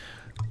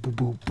boo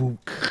boo. Boom,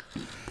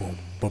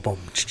 boom, boom,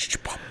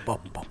 bum,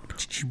 bum,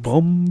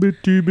 Bum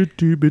bitty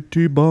bitty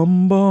bitty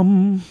bum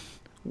bum.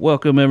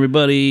 Welcome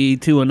everybody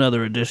to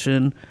another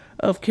edition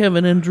of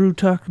Kevin and Drew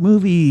Talk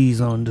Movies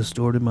on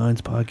Distorted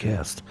Minds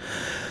Podcast.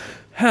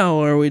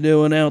 How are we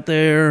doing out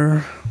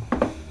there?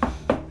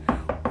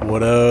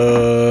 What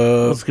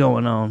up? What's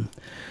going on?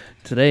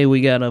 Today we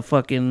got a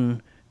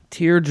fucking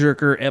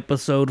tearjerker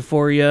episode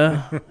for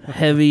you.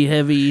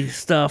 Heavy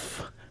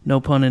stuff. No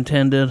pun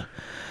intended.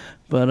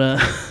 But,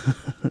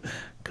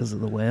 because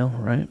of the whale,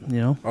 right? You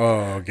know?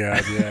 Oh,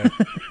 God, yeah.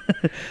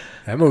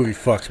 That movie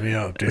fucked me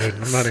up, dude.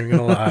 I'm not even going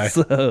to lie.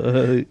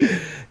 So,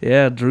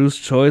 yeah, Drew's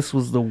choice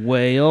was The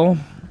Whale,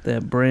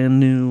 that brand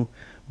new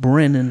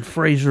Brendan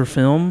Fraser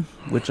film,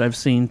 which I've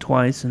seen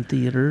twice in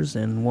theaters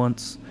and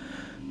once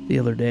the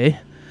other day.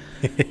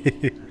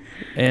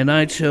 And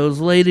I chose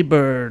Lady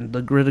Bird,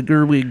 the Greta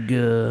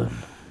Gerwig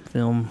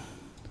film,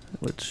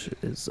 which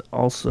is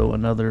also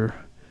another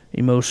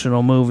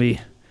emotional movie.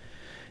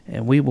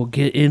 And we will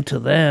get into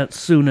that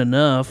soon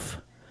enough.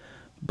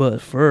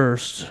 But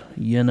first,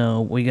 you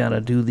know, we got to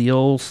do the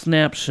old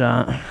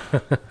snapshot.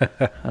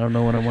 I don't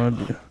know what I want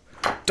to do.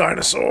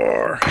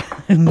 Dinosaur!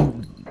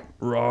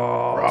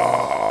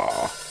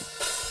 Raw.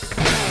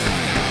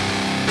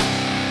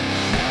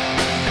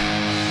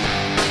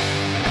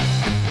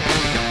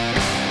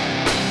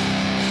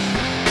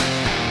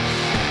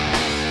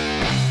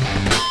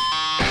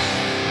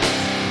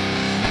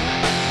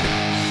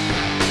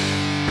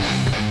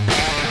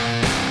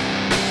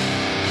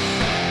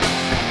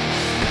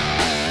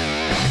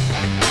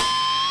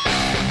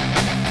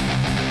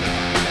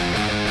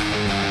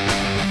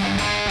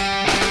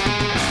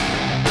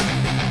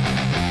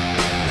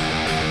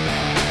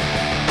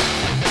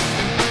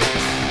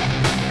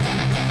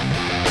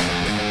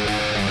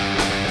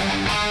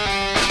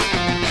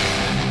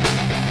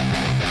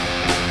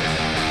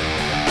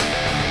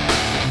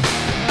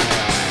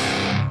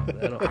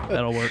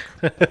 That'll work.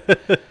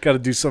 Got to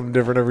do something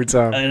different every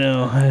time. I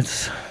know.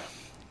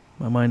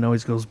 My mind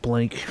always goes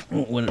blank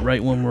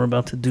right when we're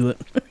about to do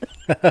it.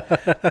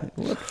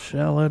 What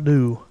shall I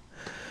do?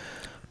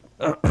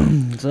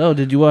 So,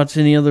 did you watch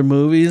any other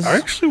movies? I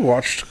actually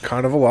watched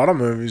kind of a lot of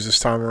movies this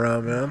time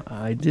around, man.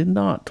 I did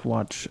not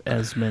watch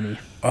as many.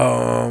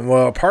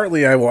 Well,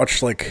 partly I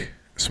watched, like,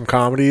 some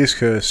comedies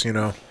because, you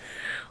know,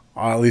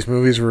 these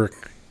movies were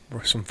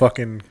some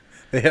fucking...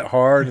 They hit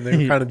hard, and they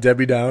were kind of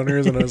Debbie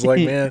Downers, and I was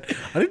like, man,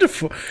 I need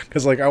to...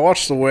 Because, like, I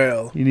watched The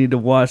Whale. You need to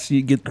watch...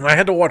 And I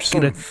had to watch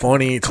something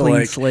funny to,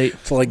 like... slate.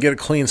 To, like, get a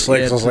clean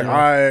slate. Yeah, So I was like,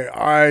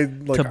 I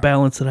like... To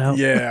balance it out.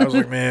 Yeah, I was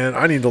like, man,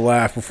 I need to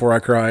laugh before I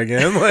cry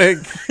again. Like...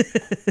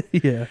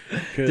 Yeah.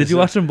 Did you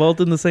watch them both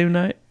in the same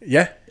night?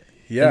 Yeah.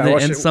 Yeah.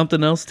 And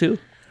something else, too?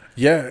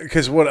 Yeah,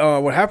 because what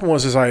happened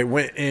was I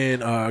went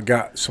and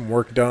got some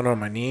work done on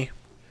my knee.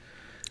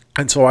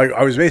 And so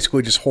I was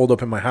basically just holed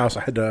up in my house.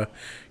 I had to,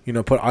 you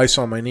know, put ice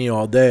on my knee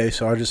all day.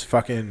 So I just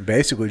fucking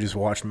basically just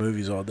watched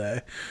movies all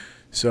day.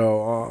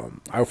 So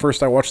I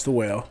watched The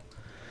Whale.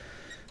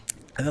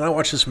 And then I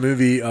watched this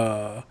movie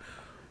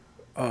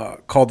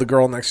called The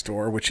Girl Next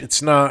Door, which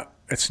it's not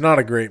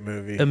a great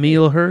movie.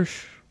 Emile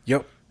Hirsch?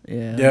 Yep.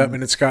 Yeah. Yep,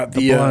 and it's got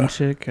the blonde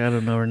chick. I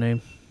don't know her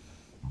name.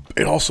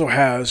 It also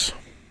has...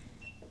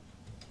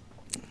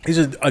 He's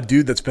a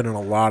dude that's been in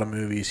a lot of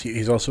movies.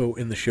 He's also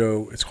in the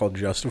show. It's called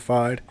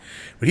Justified.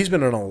 But he's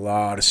been in a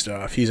lot of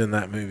stuff. He's in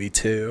that movie,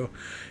 too.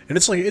 And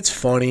it's like, it's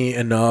funny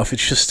enough.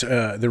 It's just,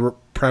 the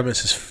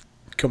premise is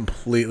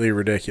completely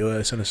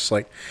ridiculous. And it's just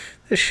like,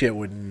 this shit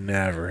would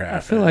never happen. I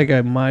feel like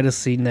I might have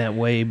seen that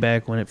way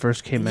back when it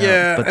first came out.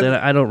 Yeah, but then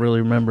I don't really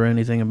remember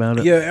anything about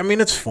it. Yeah, I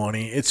mean, it's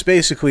funny. It's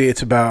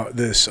about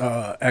this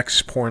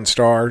ex-porn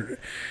star.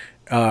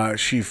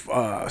 She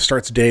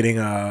starts dating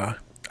a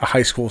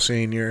high school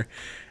senior.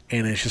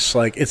 And it's just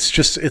like,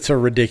 it's a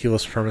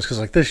ridiculous premise because,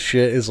 like, this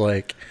shit is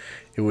like,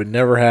 it would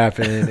never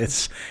happen.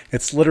 It's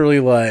literally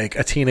like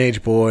a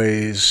teenage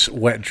boy's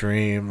wet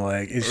dream.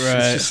 Like, it's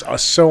just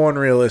so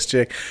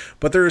unrealistic.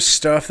 But there's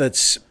stuff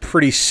that's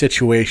pretty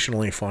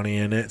situationally funny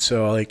in it.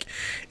 So, like,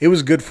 it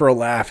was good for a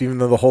laugh, even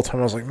though the whole time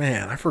I was like,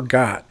 man, I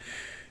forgot.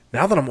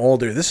 Now that I'm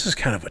older, this is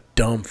kind of a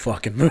dumb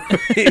fucking movie.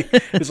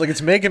 It's like,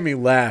 it's making me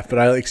laugh, but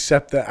I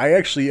accept that. I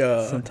actually...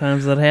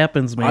 sometimes that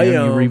happens, man.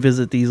 You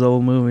revisit these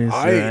old movies.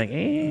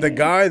 The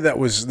guy that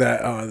was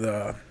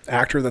the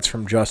actor that's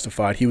from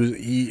Justified,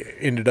 he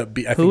ended up...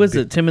 Who is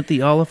it?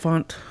 Timothy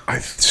Olyphant?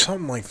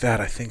 Something like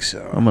that, I think so.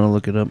 I'm going to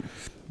look it up.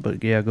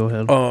 But yeah, go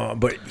ahead.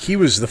 But he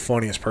was the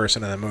funniest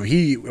person in that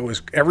movie.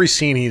 Every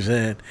scene he's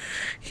in,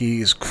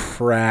 he's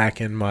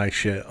cracking my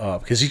shit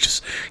up because he's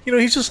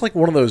just like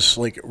one of those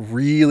like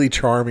really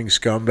charming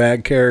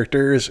scumbag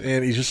characters,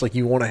 and he's just like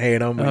you want to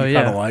hate him, but you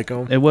kind of like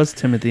him. It was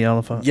Timothy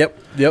Olyphant.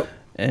 Yep.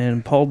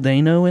 And Paul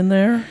Dano in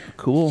there.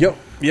 Cool.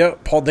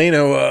 Yep. Paul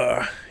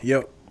Dano.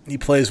 He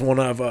plays one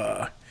of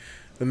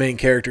the main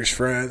character's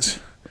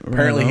friends.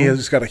 Apparently, he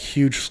has got a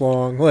huge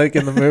schlong like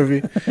in the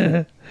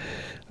movie.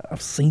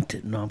 I've seen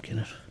it. No, I'm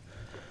kidding.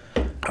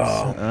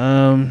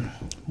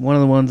 One of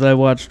the ones I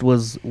watched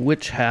was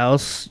Witch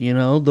House. You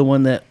know, the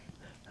one that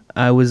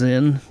I was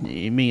in,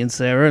 me and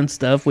Sarah and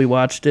stuff. We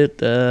watched it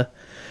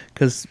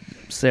because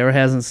Sarah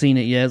hasn't seen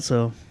it yet,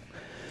 so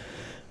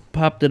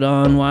popped it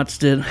on,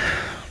 watched it.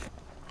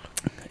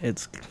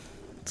 It's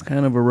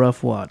kind of a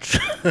rough watch.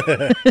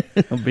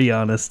 I'll be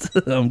honest.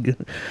 I'm gonna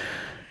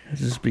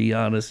just be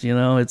honest. You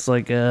know, it's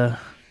like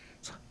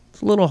it's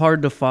a little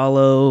hard to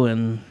follow,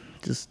 and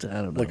just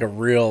I don't know. Like a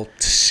real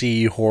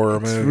C horror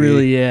movie. It's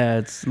really, yeah.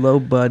 It's low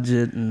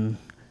budget, and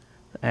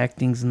the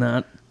acting's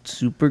not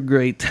super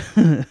great.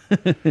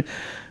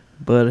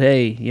 But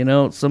hey, you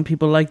know, some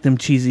people like them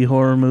cheesy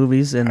horror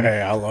movies, and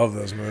Hey, I love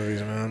those movies,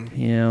 man.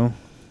 you know,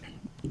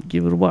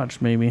 give it a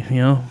watch. Maybe,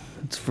 you know,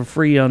 it's for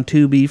free on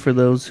Tubi for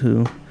those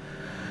who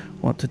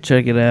want to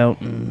check it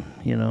out, and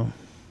you know.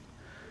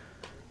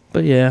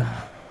 But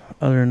yeah,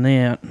 other than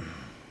that,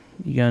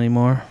 you got any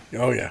more?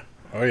 Oh yeah.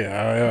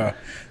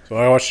 So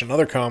I watched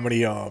another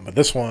comedy, but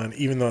this one,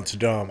 even though it's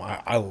dumb,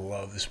 I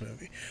love this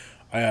movie.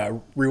 I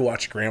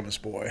rewatched Grandma's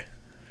Boy.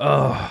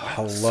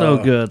 Oh,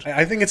 so good.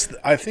 I think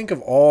I think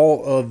of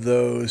all of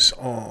those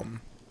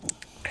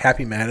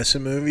Happy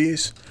Madison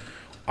movies,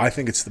 I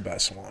think it's the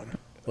best one.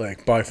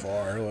 Like by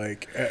far.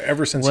 Like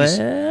ever since.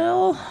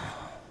 Well,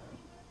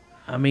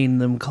 I mean,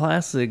 them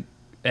classic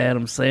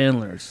Adam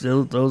Sandlers.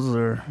 Those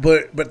are.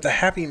 But the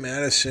Happy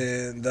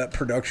Madison, that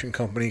production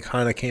company,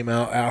 kind of came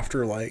out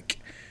after like.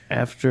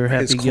 After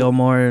Happy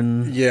Gilmore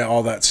and yeah,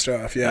 all that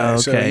stuff. Yeah,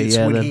 okay,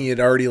 so when he had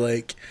already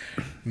like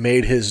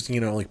made his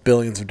like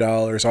billions of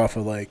dollars off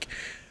of like,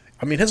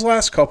 I mean his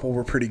last couple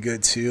were pretty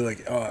good too.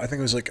 Like I think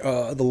it was like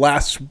the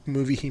last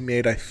movie he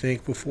made, I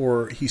think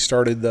before he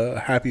started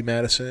the Happy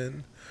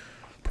Madison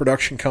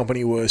production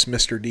company, was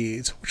Mr.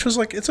 Deeds, which was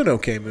like it's an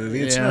okay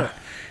movie. It's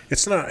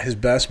not his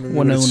best movie.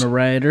 Winona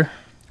Ryder.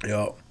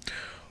 Yeah.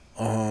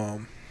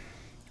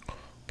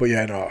 But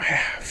yeah, no,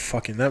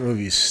 fucking that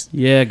movie's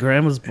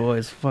Grandma's Boy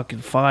is fucking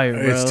fire,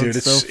 bro.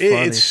 It's so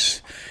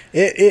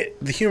funny.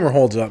 The humor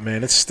holds up,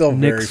 man. It's still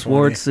Nick very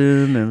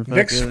Swartzen funny. and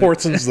Nick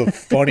Swartzen's the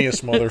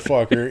funniest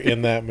motherfucker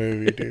in that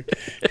movie, dude.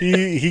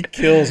 He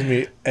kills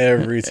me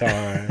every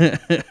time,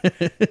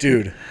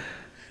 dude.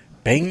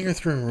 Banging your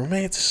three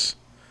roommates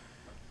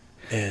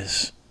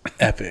is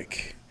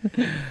epic,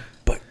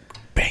 but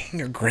banging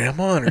your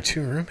grandma and her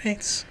two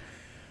roommates.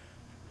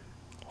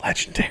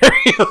 Legendary.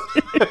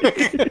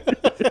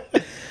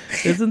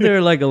 Isn't there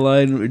like a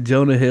line where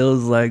Jonah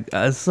Hill's like,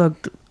 I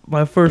sucked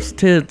my first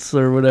tits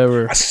or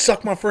whatever? I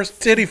sucked my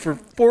first titty for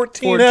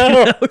 14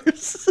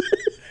 hours.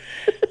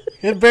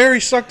 And Barry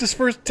sucked his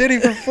first titty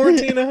for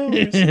 14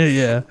 hours.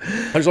 Yeah.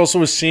 There's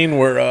also a scene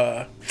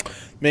where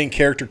main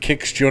character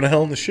kicks Jonah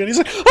Hill in the shit. He's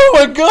like, oh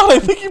my god, I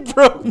think he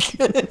broke.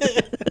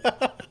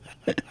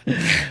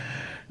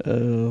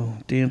 Oh,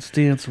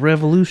 Dance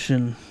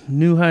Revolution,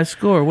 new high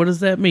score. What does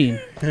that mean?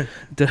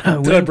 Did I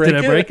win? Did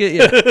I break it?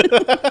 Yeah.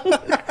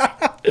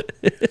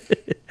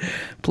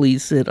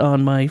 Please sit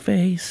on my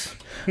face.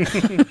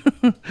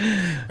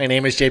 My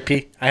name is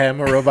JP. I am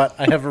a robot.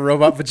 I have a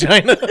robot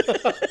vagina.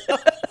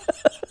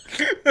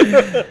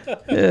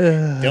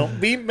 Don't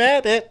be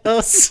mad at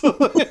us.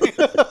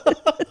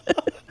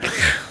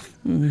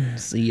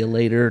 See you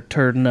later,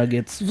 turd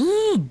nuggets.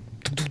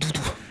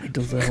 He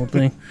does that whole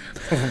thing.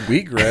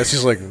 Wheatgrass.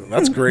 He's like,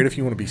 that's great if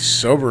you want to be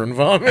sober and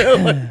vomit.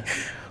 Like,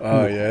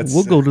 oh yeah,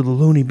 we'll go to the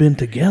loony bin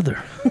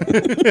together.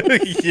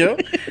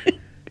 Yep.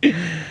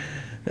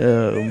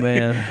 Oh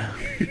man.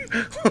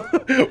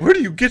 Where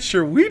do you get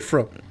your weed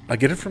from? I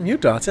get it from you,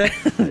 Dante.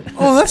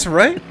 Oh, that's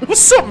right.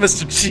 What's up,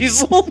 Mr.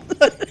 Cheezel?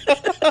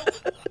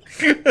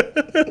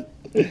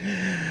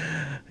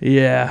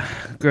 Yeah,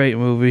 great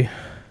movie.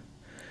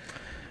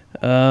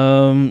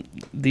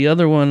 The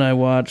other one I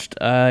watched,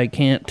 I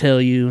can't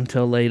tell you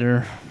until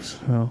later.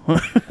 So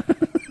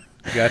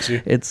Got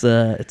you. It's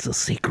a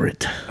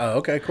secret. Oh,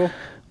 okay, cool.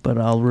 But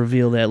I'll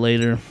reveal that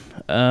later.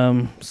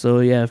 So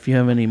yeah, if you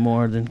have any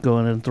more, then go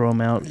ahead and throw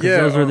them out. 'Cause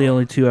those are the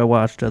only two I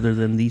watched, other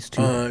than these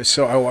two.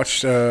 So I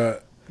watched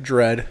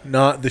Dread,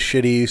 not the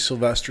shitty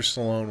Sylvester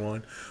Stallone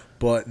one,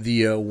 but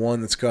the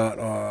one that's got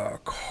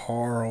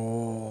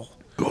Carl.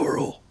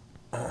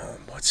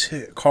 What's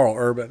it? Carl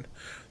Urban.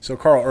 So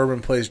Carl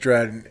Urban plays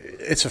Dredd, and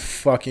it's a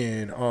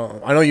fucking.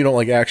 I know you don't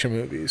like action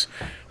movies,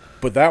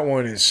 but that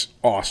one is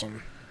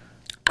awesome.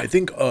 I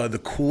think the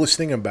coolest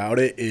thing about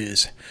it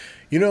is,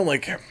 you know,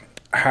 like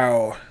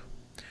how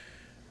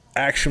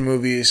action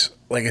movies,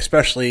 like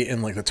especially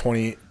in like the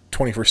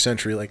 21st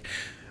century, like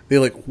they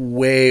like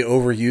way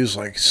overuse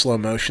like slow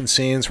motion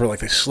scenes where like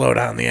they slow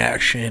down the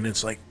action.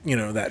 It's like, you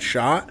know, that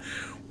shot.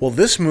 Well,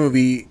 this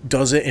movie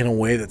does it in a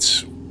way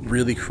that's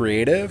really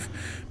creative.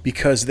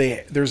 Because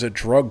there's a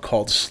drug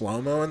called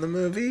slow-mo in the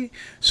movie,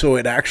 so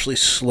it actually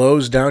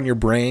slows down your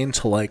brain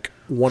to like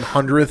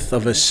 1/100th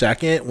of a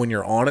second when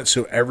you're on it,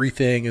 so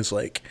everything is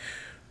like...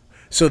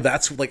 So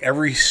that's like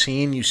every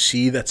scene you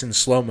see that's in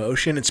slow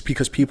motion, it's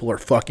because people are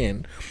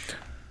fucking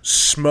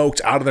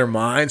smoked out of their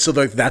mind, so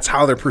like that's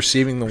how they're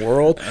perceiving the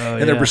world.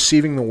 And they're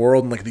perceiving the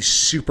world in like these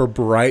super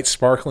bright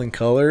sparkling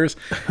colors.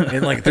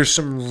 And like there's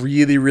some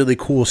really, really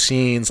cool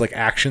scenes, like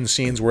action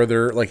scenes, where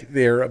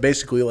they're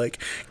basically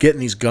like getting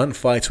these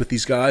gunfights with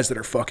these guys that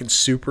are fucking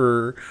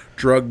super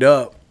drugged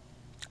up.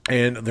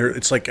 And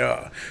it's like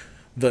the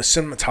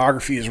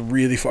cinematography is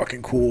really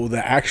fucking cool.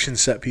 The action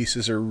set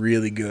pieces are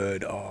really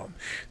good.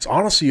 It's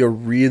honestly a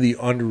really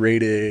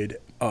underrated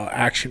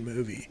action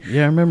movie.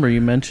 Yeah, I remember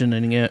you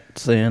mentioning it,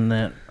 saying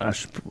that I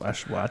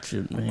should watch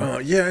it.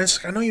 Man. Yeah,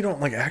 I know you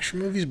don't like action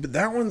movies, but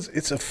that one's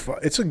it's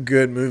a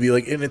good movie.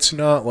 Like, and it's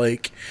not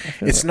like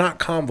not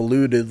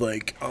convoluted.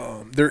 Like,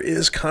 there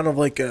is kind of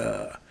like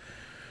a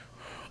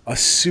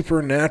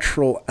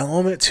supernatural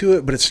element to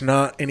it, but it's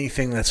not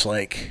anything that's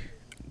like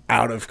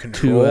out of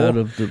control. Too out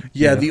of the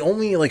The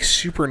only like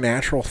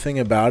supernatural thing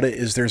about it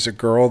is there's a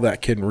girl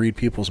that can read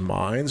people's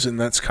minds, and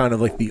that's kind of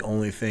like the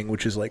only thing,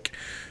 which is like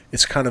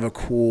it's kind of a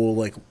cool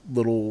like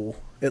little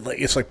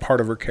it's like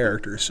part of her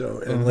character.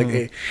 So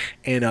and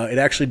it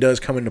actually does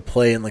come into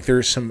play, and like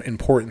there's some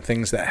important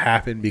things that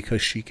happen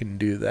because she can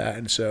do that,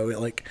 and so it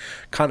like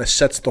kind of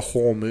sets the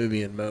whole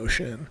movie in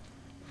motion.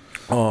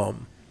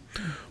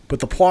 But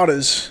the plot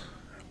is,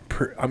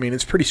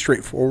 it's pretty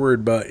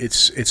straightforward, but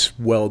it's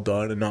well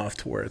done enough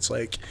to where it's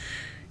like,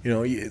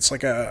 it's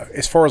like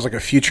as far as like a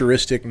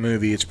futuristic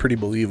movie, it's pretty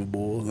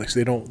believable. Like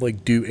they don't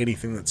like do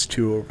anything that's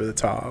too over the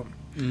top.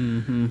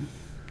 Mm-hmm.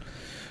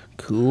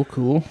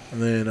 Cool.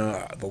 And then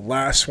the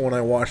last one I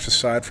watched,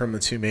 aside from the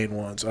two main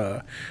ones,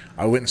 I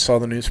went and saw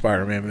the new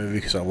Spider-Man movie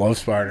because I love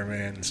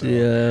Spider-Man. So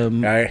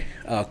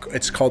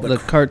it's called the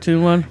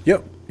cartoon one.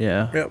 Yep.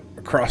 Yeah. Yep.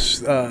 Across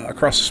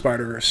the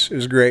Spider-Verse. It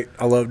was great.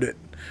 I loved it.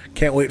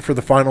 Can't wait for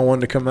the final one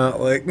to come out.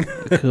 Like,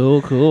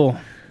 cool.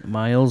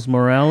 Miles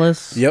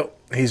Morales. Yep,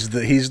 he's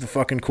the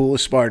fucking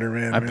coolest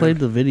Spider-Man. I played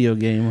the video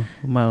game,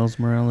 Miles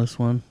Morales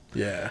one.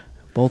 Yeah,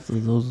 both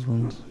of those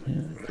ones.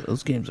 Yeah,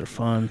 those games are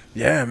fun.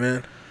 Yeah,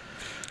 man,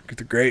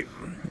 they're great.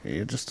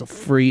 Yeah, just a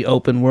free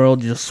open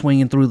world, just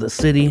swinging through the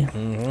city.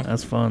 Mm-hmm.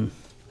 That's fun.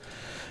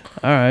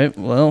 All right,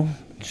 well,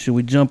 should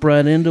we jump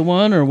right into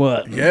one or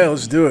what? Yeah,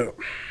 let's do it.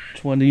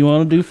 Which one do you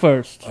want to do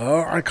first?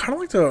 I kind of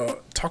like to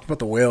talk about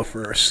The Whale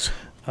first.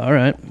 All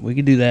right, we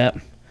can do that.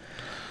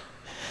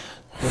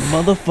 The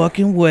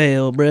motherfucking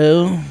Whale,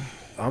 bro.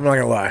 I'm not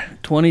gonna lie.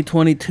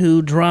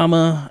 2022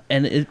 drama,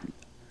 and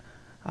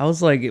I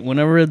was like,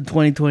 whenever I read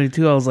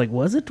 2022, I was like,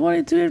 was it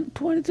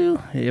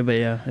 22? Yeah, but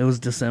yeah, it was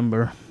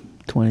December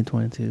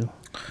 2022.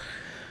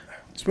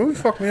 This movie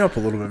fucked me up a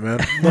little bit, man.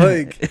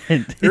 Like,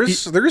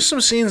 there's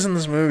some scenes in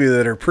this movie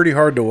that are pretty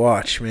hard to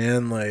watch,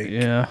 man. Like,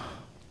 yeah,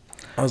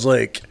 I was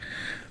like,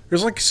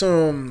 there's like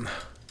some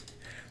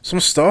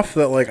stuff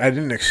that like I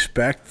didn't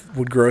expect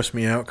would gross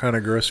me out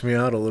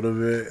a little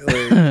bit.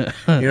 Like,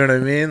 you know what I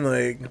mean?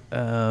 Like,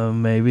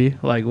 maybe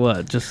like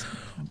what? Just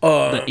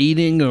the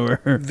eating or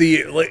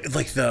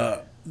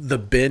the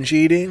binge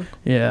eating?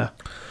 Yeah.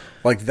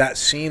 Like that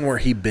scene where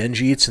he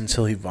binge eats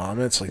until he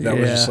vomits. Like that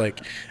was just like,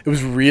 it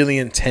was really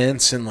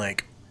intense and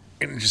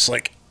just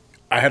like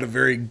I had a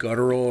very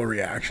guttural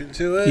reaction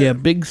to it. Yeah,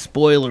 big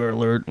spoiler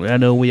alert. I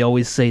know we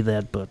always say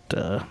that, but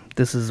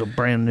this is a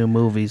brand new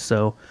movie,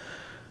 so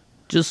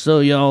just so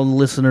y'all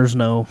listeners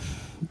know,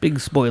 big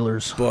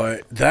spoilers.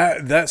 But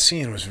that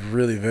scene was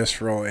really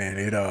visceral, and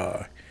it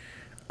I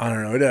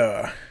don't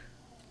know,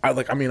 I've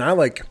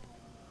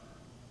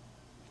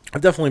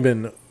definitely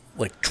been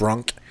like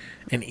drunk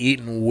and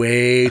eaten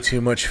way too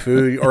much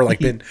food, or like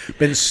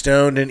been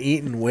stoned and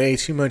eaten way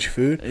too much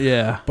food.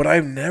 Yeah. But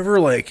I've never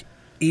like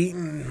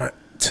eaten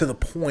to the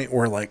point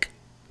where like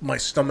my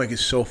stomach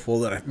is so full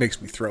that it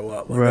makes me throw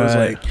up. Like,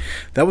 right.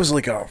 That was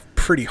like a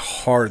pretty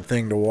hard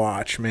thing to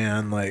watch,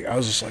 man. Like I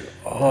was just like,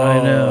 oh,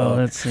 I know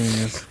that scene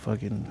is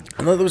fucking.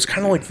 And that was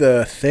kind of like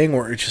the thing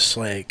where it's just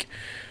like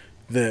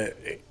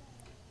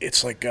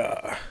it's like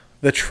the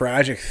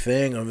tragic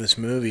thing of this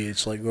movie.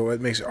 It's like what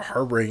makes it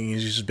heartbreaking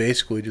is just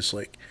basically just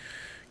like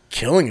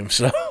killing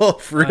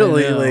himself.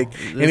 Really, like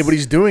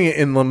anybody's doing it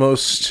in the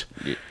most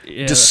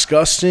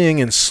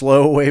disgusting and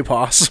slow way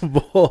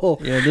possible.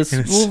 Yeah, this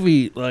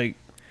movie like.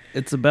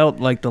 It's about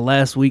like the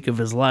last week of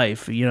his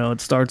life.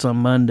 It starts on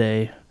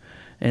Monday,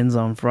 ends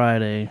on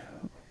Friday,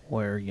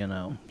 where,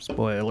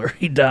 spoiler,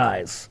 he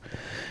dies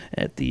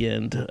at the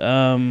end.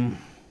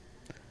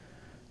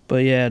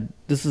 But yeah,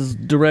 this is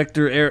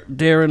director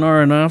Darren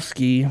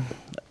Aronofsky.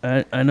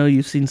 I know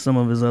you've seen some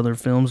of his other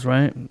films,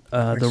 right?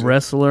 The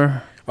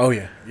Wrestler. Oh,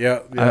 yeah.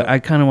 Yeah. I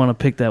kind of want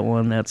to pick that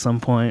one at some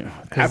point.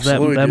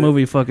 Absolutely. That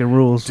movie fucking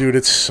rules. Dude,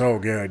 it's so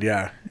good.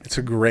 Yeah. It's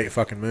a great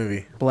fucking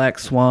movie. Black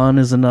Swan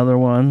is another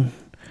one.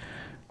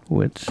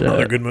 Which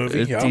another good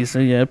movie,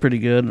 decent, pretty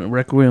good.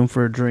 Requiem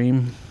for a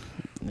Dream.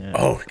 Yeah.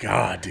 Oh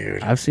God,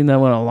 dude! I've seen that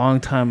one a long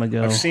time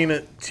ago. I've seen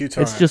it 2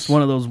 times. It's just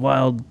one of those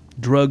wild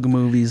drug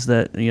movies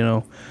that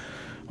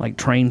like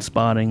Train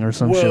Spotting or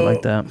some shit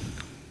like that.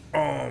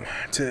 I'm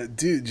gonna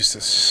do a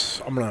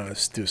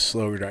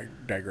slow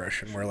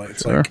digression where like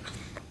it's like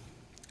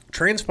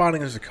Train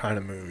Spotting is the kind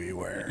of movie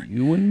where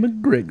Ewan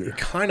McGregor it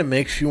kind of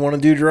makes you want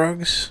to do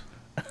drugs.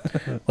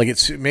 Like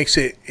it makes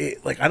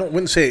it like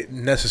wouldn't say it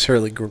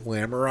necessarily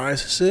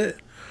glamorizes it,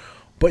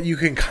 but you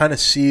can kind of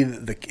see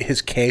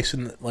his case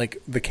and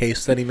like the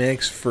case that he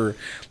makes for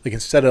like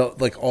instead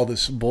of like all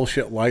this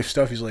bullshit life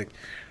stuff, he's like,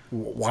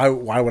 why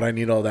would I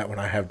need all that when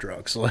I have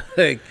drugs?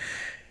 Like,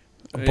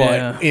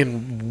 but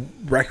in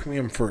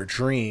Requiem for a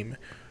Dream,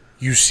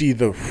 you see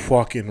the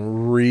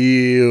fucking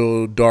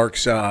real dark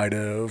side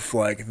of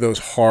like those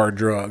hard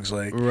drugs.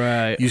 Like,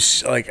 right?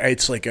 It's like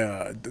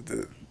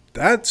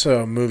that's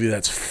a movie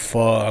that's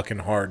fucking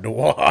hard to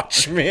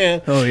watch,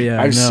 man. Oh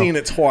yeah, I've seen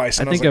it twice.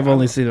 And I think I've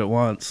only seen it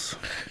once.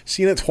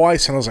 Seen it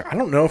twice, and I was like, I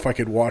don't know if I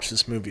could watch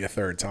this movie a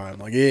third time.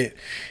 Like it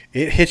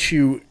hits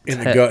you in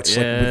the guts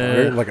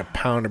like a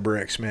pound of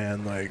bricks,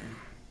 man. Like,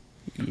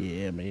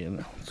 yeah,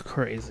 man, it's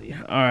crazy.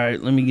 All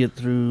right, let me get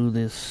through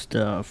this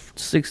stuff.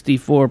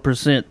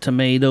 64%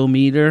 tomato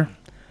meter,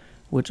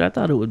 which I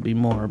thought it would be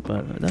more,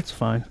 but that's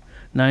fine.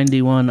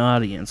 91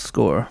 audience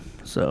score.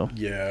 So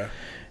yeah.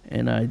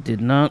 And I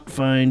did not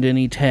find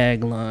any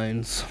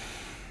taglines.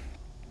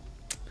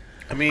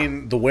 I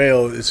mean, The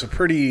Whale is a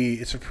pretty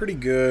good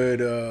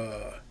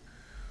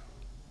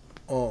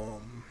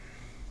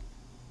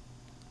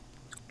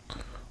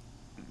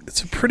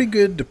it's a pretty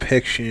good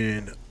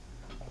depiction.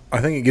 I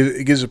think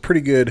it gives a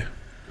pretty good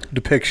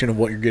depiction of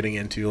what you're getting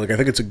into. Like, I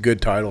think it's a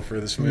good title for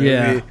this movie.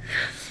 Yeah.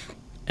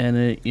 And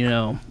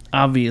it,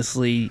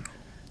 obviously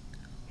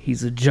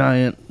he's a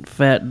giant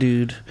fat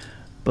dude,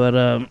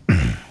 but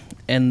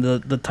and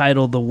the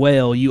title The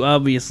Whale, you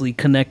obviously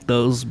connect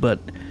those, but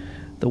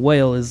The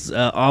Whale is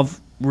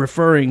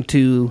referring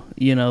to,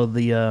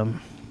 the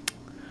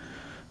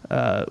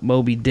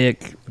Moby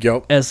Dick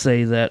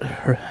essay that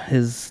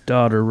his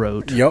daughter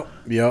wrote. Yep.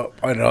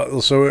 I know.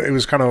 So it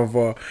was kind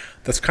of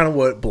that's kind of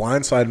what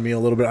blindsided me a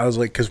little bit. I was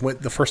like, because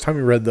the first time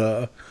we read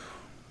the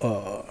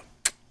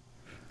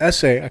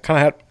essay, I kind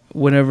of had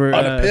an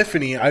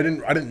epiphany. I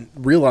didn't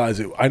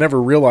realize it. I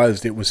never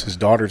realized it was his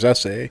daughter's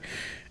essay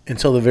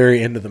until the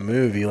very end of the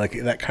movie. Like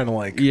that kind of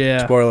like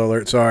spoiler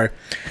alert. Sorry.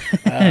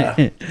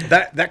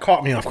 That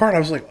caught me off guard. I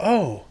was like,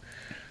 oh,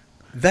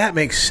 that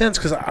makes sense,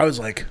 because I was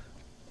like,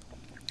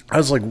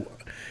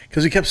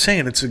 because he kept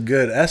saying it's a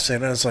good essay,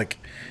 and I was like,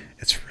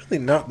 it's really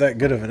not that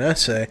good of an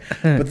essay.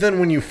 But then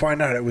when you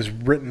find out it was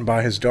written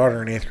by his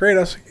daughter in 8th grade,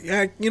 I was like,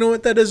 yeah, you know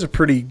what? That is a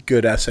pretty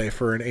good essay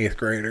for an 8th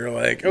grader.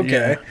 Like, okay.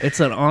 Yeah,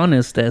 it's an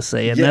honest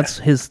essay, and that's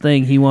his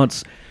thing. He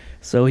wants,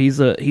 so he's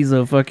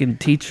a fucking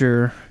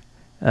teacher.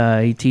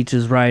 He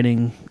teaches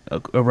writing,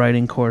 a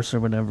writing course or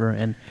whatever,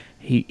 and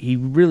he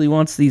really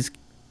wants these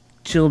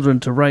children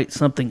to write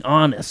something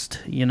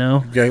honest,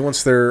 Yeah, he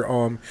wants their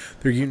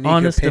unique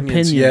honest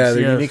opinions. Yeah,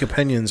 their unique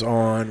opinions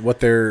on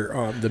what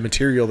they're the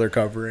material they're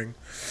covering.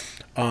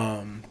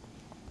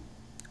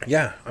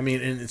 Yeah, I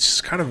mean, and it's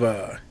kind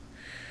of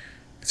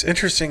it's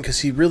interesting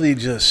because he really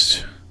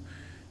just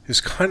has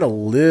kind of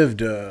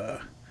lived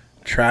a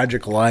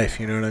tragic life.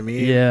 You know what I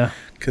mean? Yeah.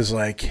 Because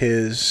like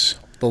the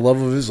love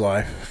of his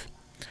life,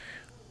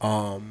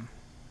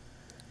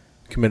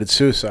 committed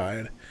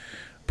suicide.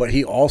 But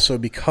he also,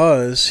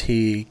 because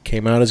he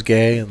came out as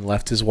gay and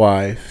left his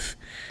wife,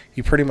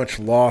 he pretty much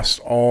lost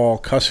all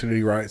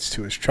custody rights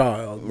to his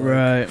child. Like,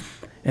 right.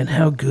 And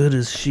how good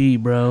is she,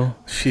 bro?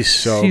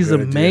 She's good,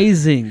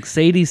 amazing. Dude.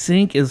 Sadie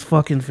Sink is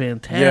fucking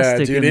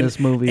fantastic in this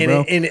movie,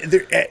 bro.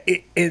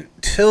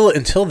 Until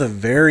the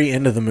very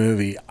end of the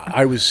movie,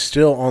 I was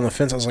still on the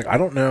fence. I was like, I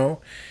don't know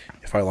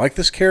if I like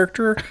this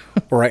character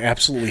or I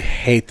absolutely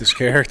hate this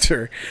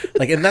character.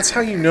 Like, and that's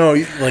how you know,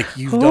 like,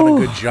 you've done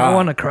a good job. I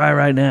want to cry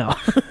right now.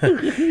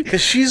 Because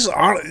she's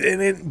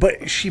on,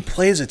 but she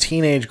plays a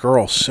teenage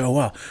girl so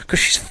well. Because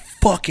she's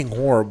fucking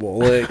horrible.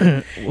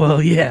 Like,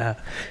 well, yeah.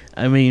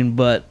 I mean,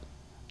 but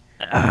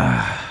she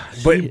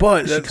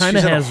kind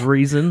of has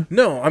reason.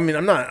 No, I mean,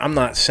 I'm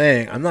not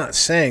saying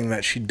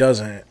that she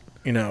doesn't.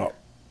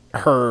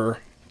 Her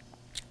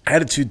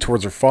attitude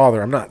towards her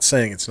father, I'm not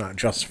saying it's not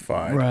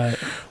justified. Right.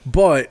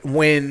 But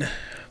when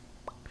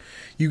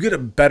you get a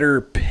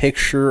better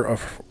picture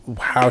of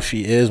how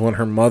she is, when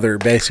her mother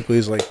basically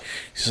is like,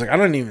 she's like, I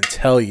don't even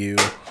tell you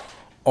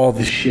all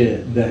the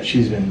shit that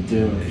she's been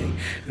doing.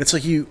 And it's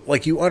like you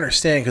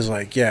understand, because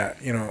like, yeah,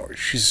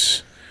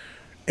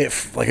 it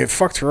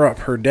fucked her up.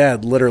 Her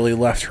dad literally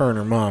left her and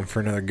her mom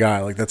for another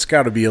guy. Like, that's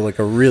got to be like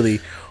a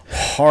really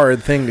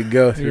hard thing to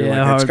go through.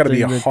 Yeah, like, it's got to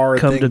be a hard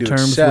thing to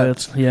terms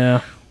accept. With.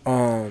 Yeah.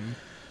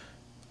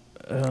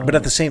 But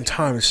at the same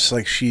time, it's just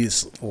like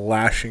she's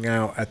lashing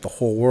out at the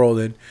whole world,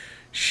 and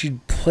she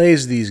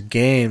plays these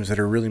games that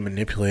are really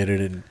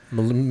manipulative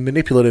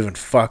and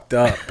fucked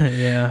up.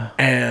 Yeah.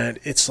 And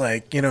it's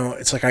like,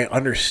 it's like I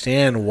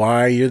understand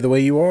why you're the way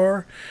you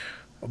are,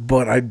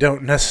 but I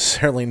don't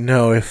necessarily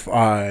know if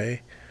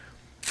I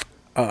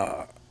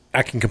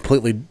can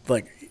completely,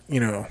 like,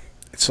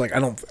 it's like I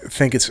don't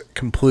think it's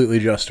completely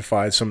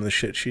justified, some of the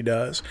shit she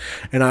does.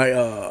 And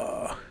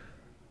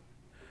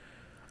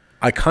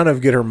I kind of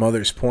get her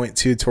mother's point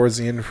too towards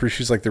the end, where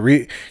she's like,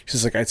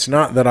 she's like, it's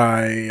not that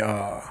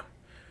I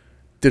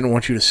didn't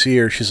want you to see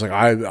her. She's like,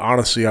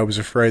 I was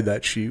afraid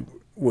that she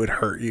would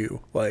hurt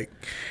you, like,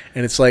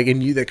 and it's like,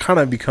 and you, that kind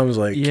of becomes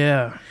like,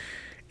 Yeah.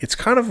 it's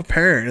kind of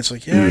apparent. It's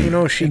like, yeah, you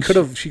know, she could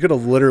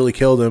have literally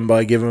killed him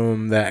by giving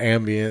him that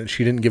Ambien.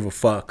 She didn't give a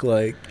fuck,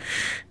 like,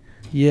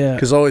 Yeah.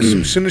 because always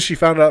as soon as she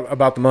found out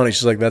about the money,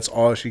 she's like, that's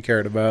all she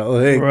cared about,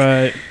 like,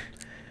 Right.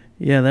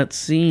 Yeah, that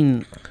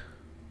scene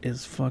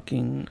is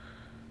fucking.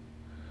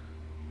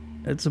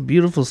 It's a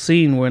beautiful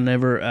scene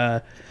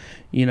whenever,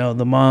 you know,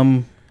 the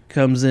mom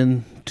comes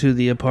in to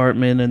the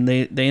apartment and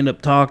they end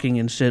up talking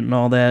and shit and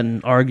all that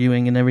and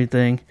arguing and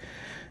everything.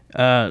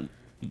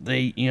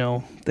 They, you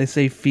know, they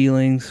say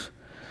feelings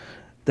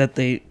that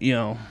they, you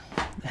know,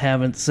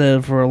 haven't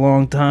said for a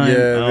long time.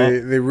 yeah,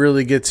 they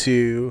really get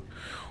to.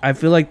 I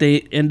feel like they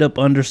end up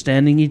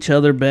understanding each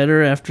other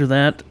better after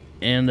that.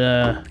 And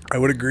I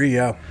would agree,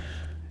 yeah.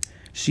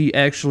 she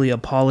actually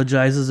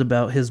apologizes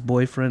about his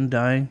boyfriend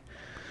dying.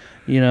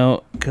 You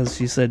know, because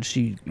she said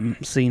she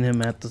seen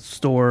him at the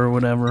store or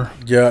whatever.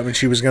 Yeah, I mean,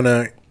 she was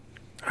gonna.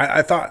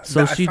 I thought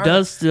So she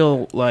does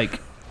still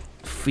like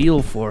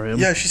feel for him.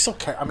 Yeah, she still.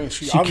 I mean,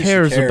 she She obviously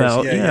cares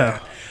about. Yeah.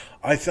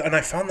 And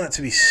I found that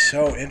to be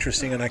so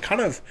interesting, and I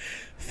kind of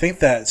think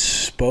that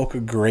spoke a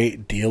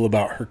great deal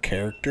about her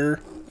character.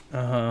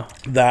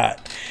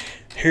 That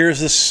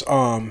here's this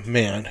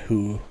man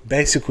who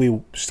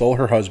basically stole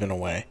her husband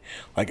away,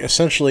 like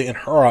essentially in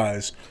her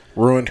eyes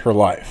ruined her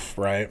life,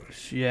 right?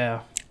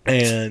 Yeah.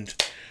 And,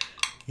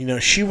 you know,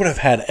 she would have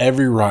had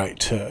every right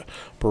to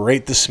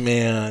berate this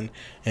man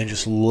and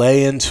just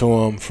lay into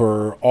him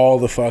for all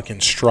the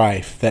fucking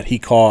strife that he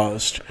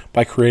caused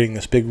by creating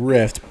this big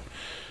rift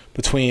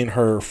between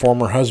her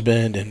former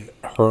husband and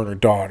her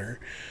daughter.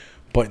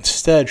 But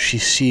instead, she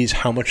sees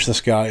how much this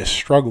guy is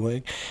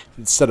struggling.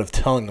 Instead of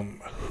telling him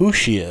who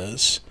she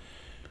is,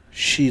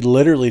 she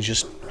literally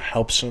just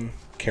helps him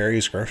carry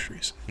his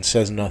groceries and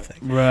says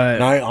nothing. Right.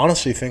 And I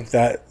honestly think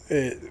that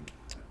it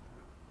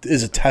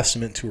is a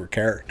testament to her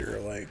character.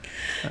 Like,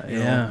 you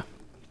know,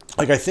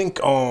 like I think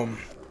a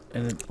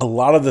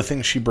lot of the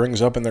things she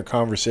brings up in their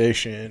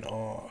conversation,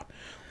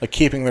 like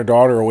keeping their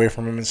daughter away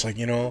from him, it's like,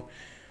 you know,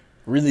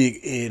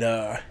 really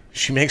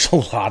she makes a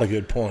lot of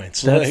good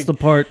points. That's like, the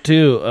part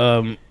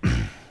too.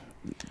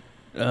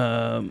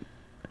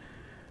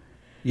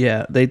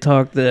 Yeah, they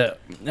talk that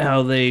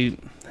how you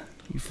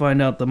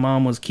find out the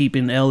mom was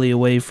keeping Ellie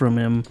away from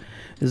him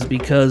is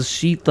because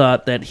she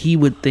thought that he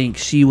would think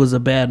she was a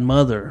bad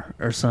mother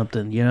or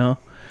something, you know?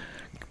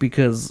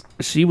 Because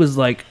she was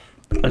like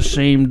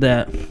ashamed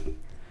that,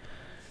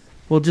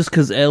 well, just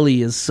because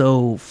Ellie is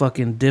so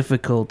fucking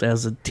difficult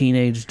as a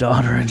teenage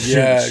daughter and shit,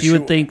 Yeah, she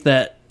would think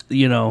that,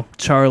 you know,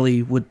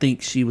 Charlie would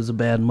think she was a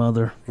bad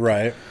mother.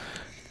 right.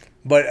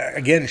 But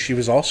again, she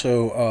was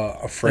also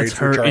afraid That's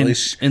for her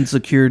Charlie's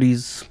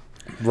insecurities.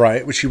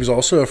 right, but she was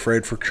also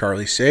afraid for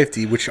Charlie's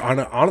safety, which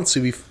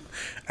honestly,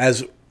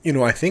 as you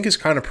know, I think is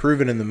kind of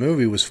proven in the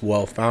movie was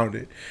well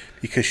founded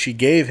because she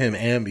gave him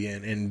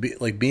Ambien and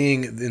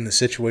being in the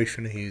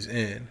situation he's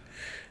in,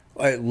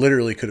 I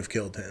literally could have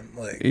killed him.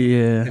 Like,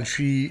 Yeah.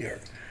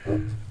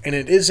 and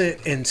it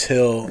isn't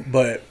until,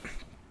 but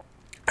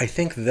I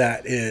think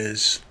that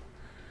is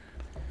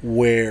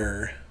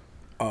where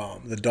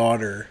the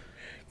daughter,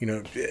 you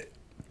know,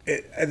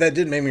 that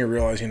did make me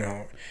realize, you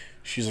know,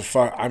 she's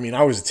I mean,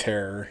 I was a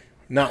terror.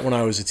 Not when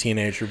I was a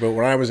teenager, but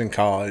when I was in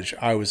college,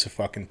 I was a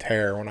fucking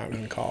terror when I was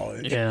in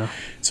college. Yeah.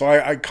 So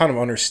I kind of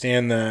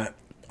understand that,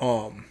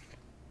 you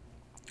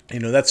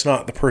know, that's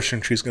not the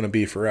person she's going to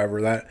be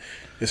forever. That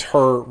is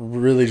her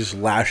really just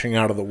lashing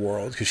out of the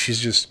world because she's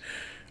just,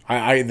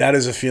 that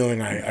is a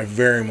feeling I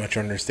very much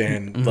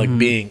understand, like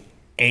being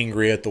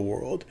angry at the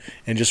world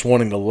and just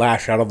wanting to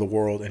lash out of the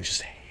world and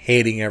just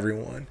hating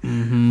everyone.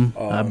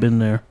 I've been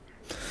there.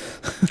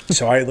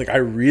 So I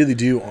really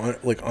do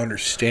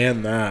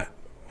understand that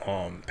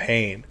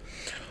pain,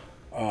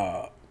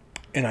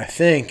 and I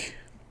think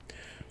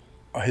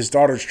his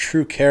daughter's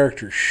true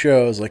character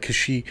shows, like, because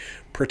she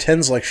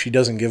pretends like she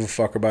doesn't give a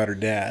fuck about her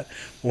dad.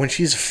 But when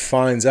she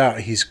finds out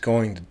he's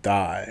going to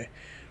die,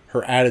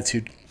 her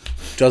attitude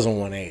does a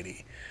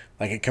 180.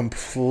 Like, it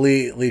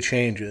completely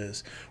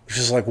changes. Which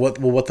is like, what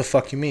the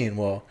fuck you mean?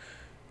 Well,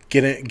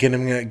 get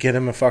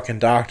him a fucking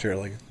doctor.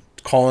 Like,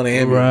 call an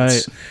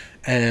ambulance. Right.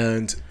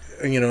 And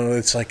you know,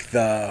 it's like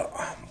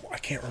I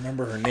can't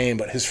remember her name,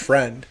 but his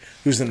friend,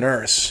 who's the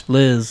nurse.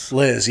 Liz.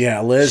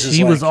 Yeah. Liz is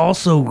She was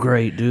also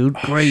great, dude.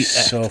 Great.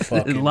 so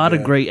fucking a lot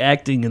good. of great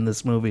acting in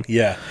this movie.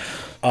 Yeah.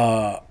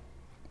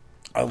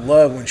 I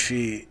love when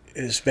she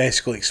is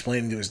basically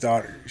explaining to his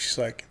daughter. She's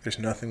like, there's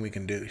nothing we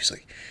can do. She's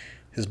like,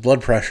 his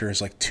blood pressure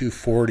is like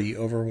 240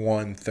 over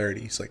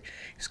 130. He's like,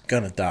 he's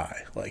gonna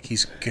die. Like,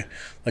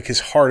 like his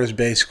heart is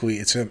basically,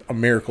 it's a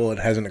miracle it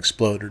hasn't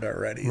exploded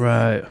already.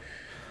 Right.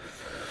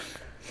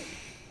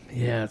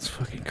 Yeah, it's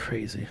fucking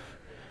crazy.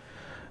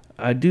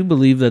 I do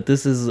believe that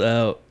this is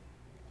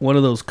one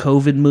of those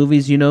COVID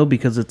movies, you know,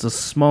 because it's a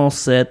small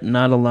set,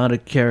 not a lot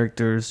of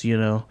characters, you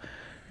know,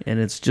 and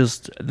it's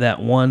just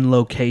that one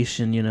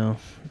location, you know.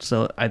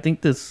 So I think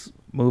this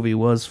movie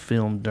was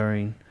filmed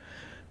during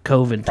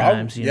COVID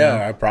times, you know.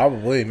 Yeah,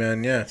 probably,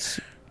 man, yeah.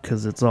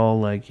 because it's all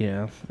like,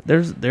 yeah.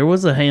 There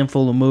was a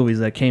handful of movies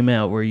that came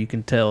out where you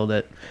can tell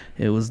that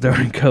it was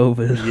during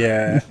COVID.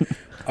 Yeah.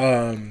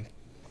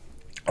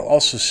 I'll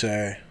also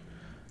say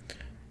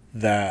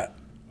that,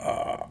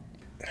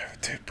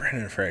 dude,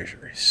 Brendan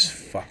Fraser, he's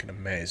fucking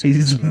amazing.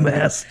 He's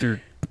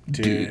master,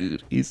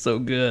 dude. He's so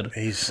good.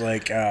 He's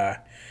like,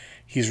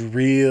 he's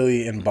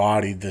really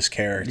embodied this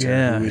character.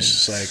 Yeah, who is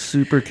just like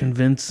super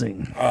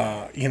convincing.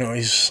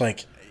 He's just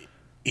like,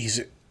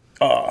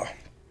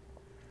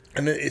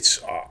 and it's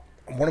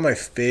one of my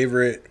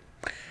favorite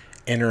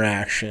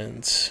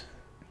interactions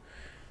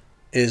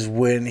is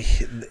when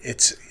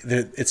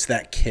it's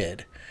that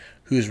kid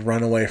who's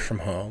run away from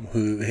home,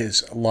 who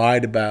has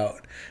lied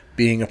about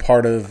being a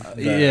part of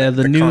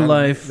the New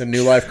Life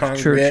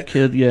congregation. church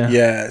kid.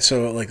 Yeah.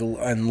 So like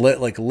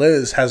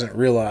Liz hasn't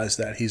realized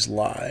that he's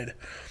lied,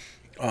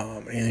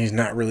 and he's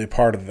not really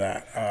part of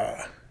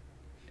that.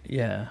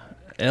 Yeah.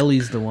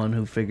 Ellie's the one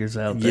who figures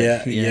out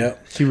that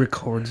she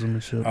records them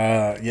and shit.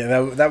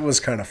 That was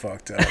kind of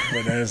fucked up,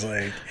 but I was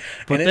like,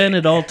 but then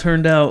it all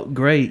turned out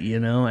great,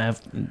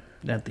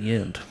 at the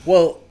end.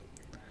 Well,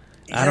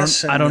 I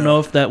don't know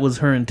if that was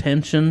her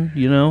intention,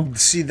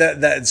 See,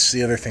 that's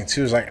the other thing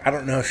too. Is like, I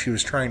don't know if she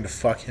was trying to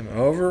fuck him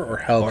over or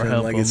help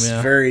him. Like, it's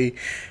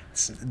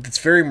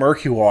very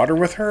murky water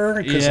with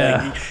her.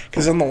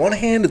 Because on the one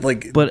hand,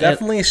 it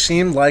definitely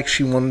seemed like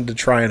she wanted to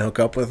try and hook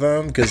up with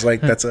him. Because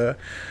that's a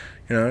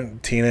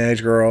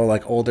teenage girl,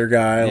 like older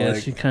guy. Yeah,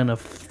 she kind of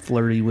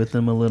flirty with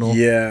him a little.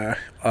 Yeah,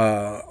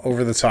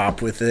 over the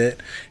top with it.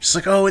 She's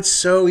like, "Oh, it's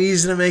so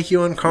easy to make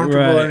you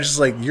uncomfortable," right. and it's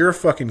just like, "You're a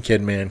fucking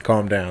kid, man.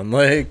 Calm down."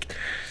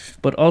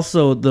 But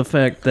also the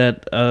fact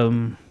that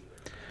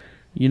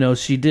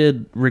she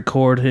did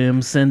record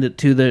him, send it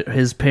to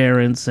his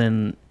parents,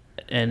 and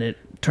it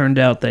turned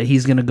out that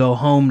he's gonna go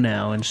home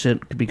now and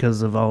shit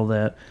because of all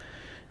that.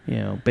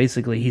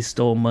 Basically he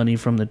stole money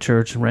from the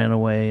church, ran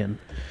away, and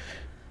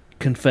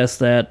confessed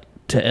that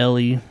to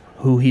Ellie,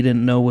 who he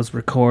didn't know was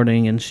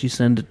recording, and she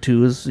sent it to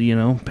his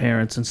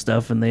parents and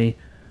stuff, and they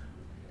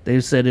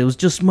said it was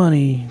just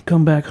money,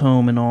 come back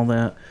home and all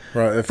that.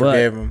 Right, they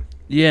forgave him.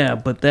 Yeah,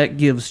 but that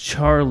gives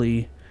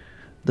Charlie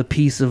the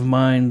peace of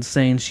mind,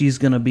 saying she's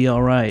gonna be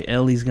all right,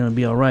 Ellie's gonna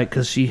be all right,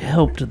 because she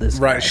helped this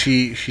guy. Right,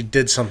 she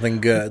did something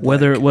good,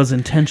 whether it was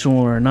intentional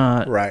or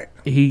not. Right,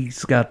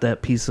 he's got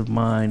that peace of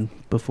mind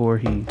before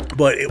he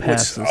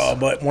passes.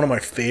 But one of my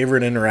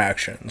favorite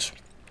interactions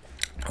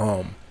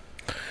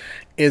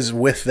is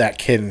with that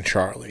kid and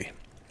Charlie.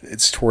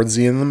 It's towards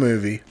the end of the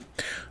movie.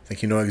 I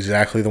think you know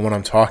exactly the one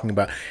I'm talking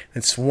about.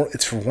 It's for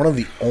one of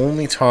the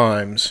only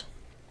times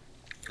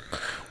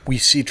we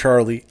see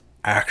Charlie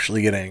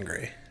actually get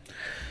angry.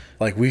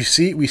 Like, we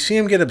see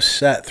him get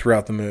upset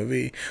throughout the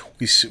movie.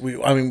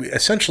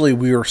 Essentially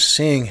we are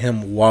seeing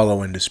him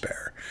wallow in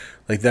despair.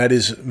 Like, that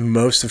is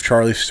most of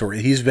Charlie's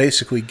story. He's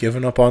basically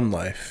given up on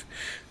life.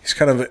 He's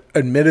kind of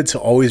admitted to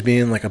always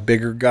being like a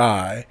bigger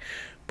guy.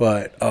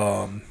 But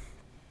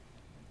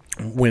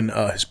when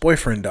his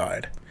boyfriend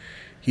died,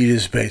 he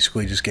just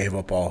basically gave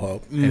up all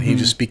hope. Mm-hmm. And he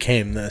just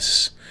became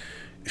this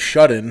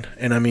shut-in.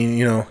 And I mean,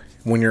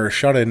 when you're a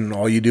shut-in,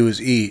 all you do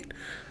is eat.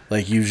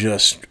 Like, you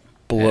just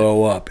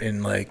blow up.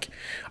 And like,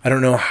 I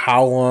don't know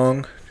how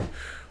long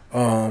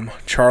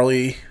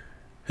Charlie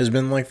has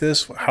been like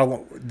this. How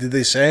long did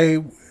they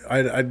say?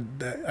 I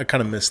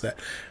kind of missed that.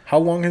 How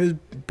long had his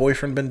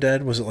boyfriend been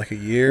dead? Was it like a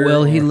year?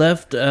 Well, he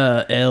left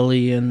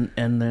Ellie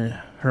and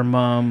her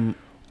mom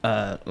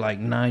like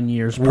 9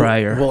 years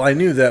prior. Well, I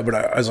knew that, but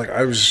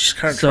I was just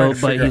kind of trying to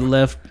figure out. But he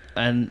left,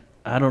 and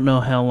I don't know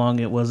how long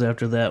it was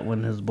after that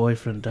when his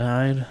boyfriend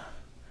died.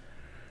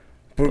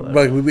 But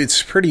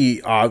it's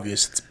pretty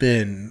obvious it's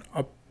been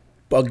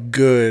a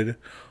good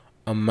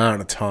amount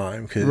of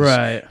time,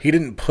 because he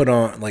didn't put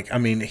on,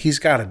 he's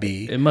got to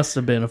be. It must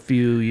have been a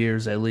few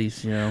years at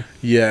least, Yeah,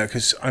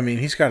 because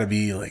he's got to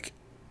be like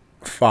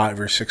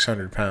 500 or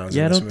 600 pounds.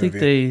 Yeah, in this I don't think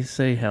they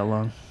say how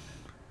long.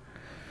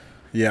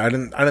 Yeah, I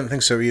didn't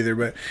think so either,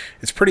 but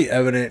it's pretty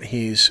evident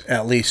he's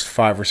at least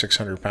 500 or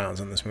 600 pounds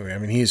in this movie. I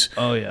mean, he's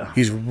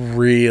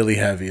really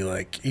heavy.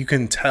 Like, you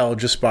can tell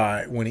just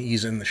by when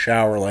he's in the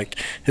shower, like,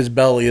 his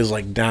belly is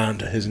like down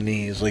to his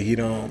knees. Like, you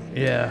don't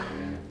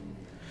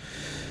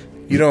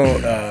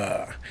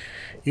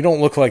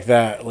look like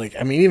that. Like,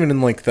 I mean, even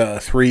in like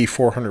the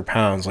 300-400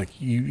 pounds, like,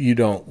 you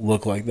don't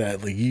look like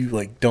that. Like, you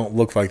don't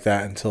look like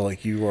that until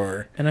like you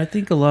are. And I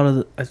think a lot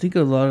of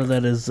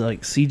that is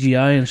like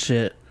CGI and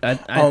shit. I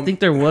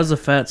think there was a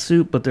fat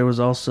suit, but there was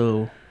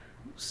also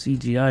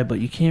CGI, but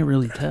you can't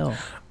really tell.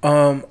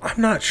 I'm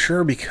not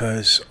sure,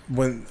 because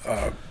when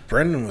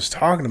Brendan was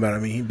talking about it, I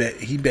mean,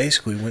 he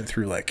basically went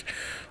through like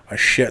a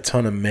shit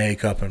ton of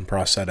makeup and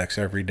prosthetics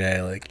every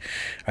day. Like,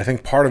 I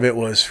think part of it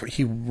was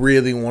he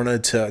really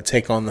wanted to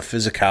take on the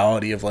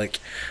physicality of like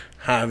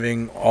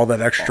having all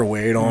that extra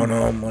weight on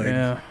him,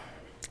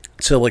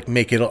 to like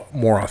make it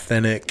more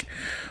authentic.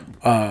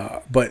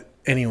 But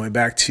anyway,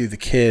 back to the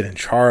kid and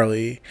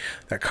Charlie,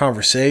 that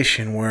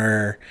conversation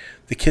where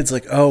the kid's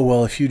like, "Oh,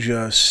 well, if you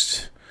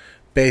just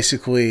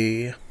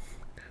basically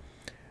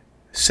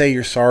say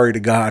you're sorry to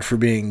God for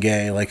being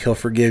gay. Like, he'll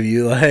forgive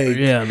you. Like,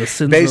 Yeah, the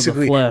sins of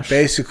the flesh.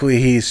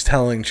 Basically, he's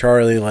telling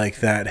Charlie, like,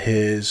 that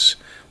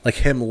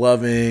him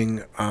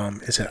loving,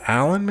 is it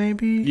Alan,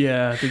 maybe?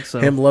 Yeah, I think so.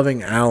 Him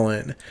loving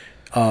Alan,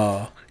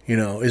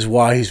 is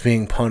why he's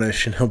being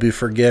punished, and he'll be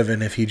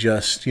forgiven if he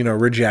just,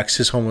 rejects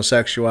his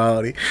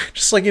homosexuality.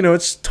 Just like,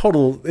 it's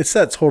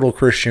that total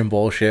Christian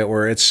bullshit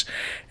where it's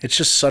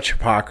just such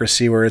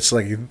hypocrisy, where it's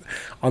like,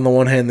 on the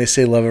one hand, they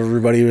say love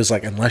everybody, who's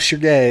like, unless you're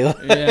gay.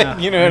 Yeah,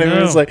 you know what I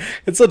mean? It's like,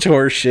 it's such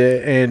horse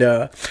shit.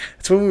 And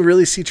it's when we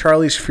really see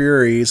Charlie's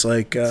fury. He's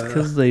like,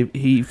 because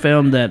he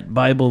found that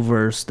Bible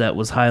verse that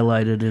was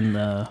highlighted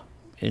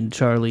in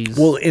Charlie's.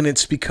 Well, and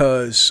it's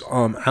because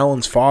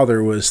Alan's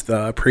father was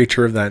the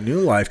preacher of that New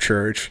Life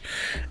church,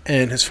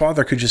 and his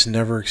father could just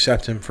never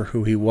accept him for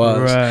who he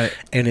was, right?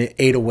 And it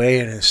ate away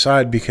in his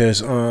side because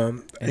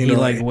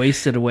he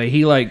wasted away.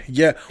 He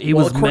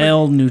was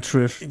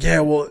malnutrition.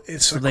 Yeah, well,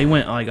 so they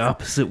went like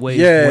opposite ways,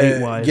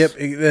 weight wise. Yep,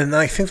 and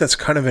I think that's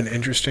kind of an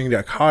interesting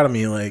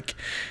dichotomy. Like,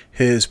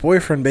 his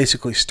boyfriend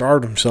basically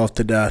starved himself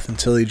to death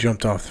until he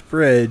jumped off the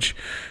bridge.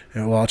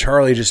 And while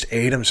Charlie just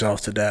ate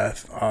himself to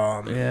death.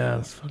 Yeah,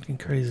 it's fucking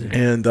crazy.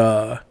 And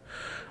I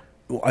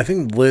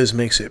think Liz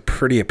makes it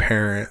pretty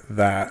apparent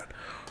that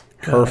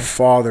her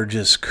father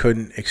just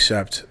couldn't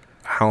accept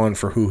Alan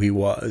for who he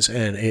was,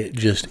 and it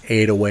just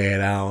ate away at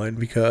Alan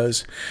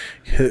because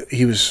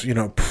he was,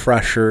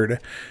 pressured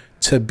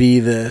to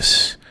be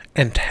this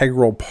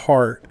integral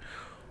part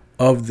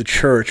of the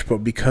church, but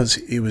because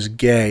he was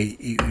gay,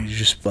 he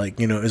just like,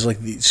 it's like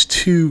these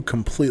two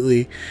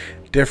completely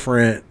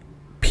different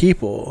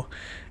people,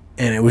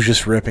 and it was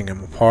just ripping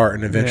him apart,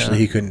 and eventually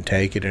he couldn't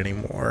take it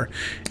anymore.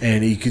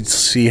 And you could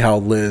see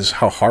how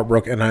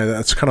heartbroken, and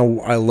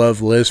I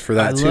love Liz for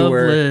that too,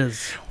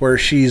 where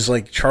she's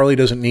like, Charlie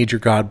doesn't need your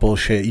God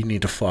bullshit, you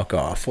need to fuck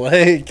off.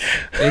 Like,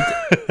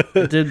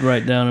 I did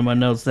write down in my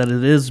notes that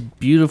it is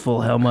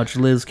beautiful how much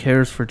Liz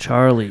cares for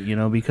Charlie,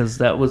 because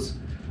that was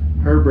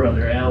her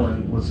brother.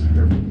 Alan was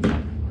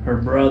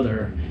her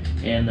brother,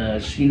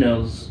 and she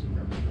knows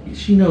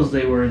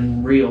they were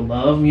in real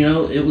love.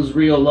 It was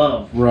real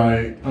love.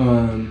 Right.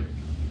 And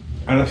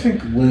I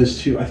think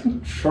Liz too. I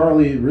think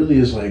Charlie really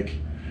is like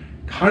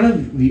kind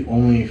of the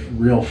only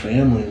real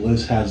family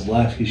Liz has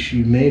left, because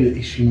she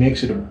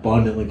makes it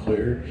abundantly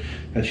clear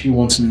that she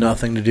wants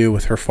nothing to do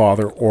with her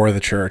father or the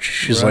church.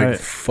 She's like,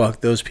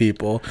 fuck those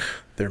people.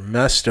 They're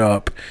messed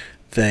up.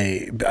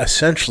 They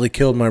essentially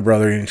killed my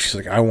brother, and she's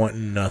like, I want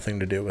nothing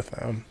to do with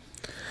them.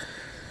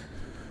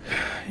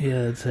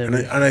 Yeah, it's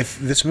heavy.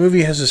 This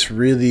movie has this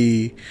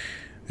really...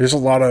 There's a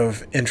lot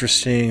of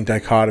interesting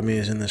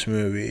dichotomies in this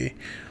movie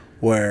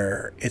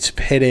where it's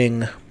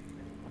pitting,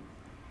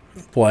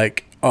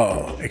 like,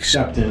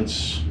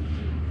 acceptance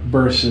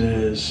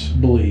versus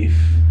belief.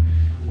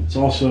 It's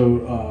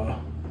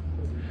also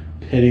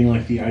pitting,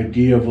 like, the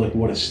idea of, like,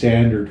 what a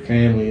standard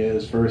family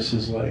is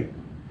versus, like,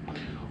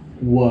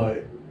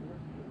 what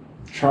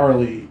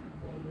Charlie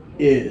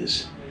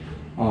is.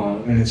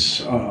 And it's...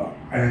 and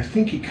I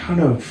think it kind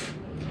of...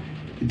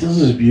 It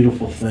does this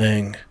beautiful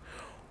thing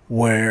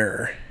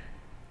where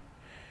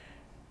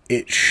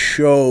it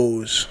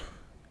shows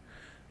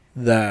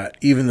that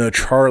even though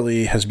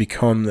Charlie has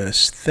become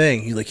this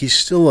thing, he's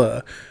still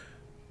a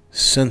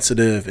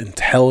sensitive,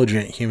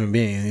 intelligent human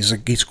being.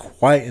 He's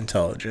quite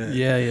intelligent.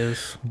 Yeah, he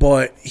is.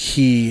 But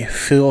he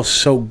feels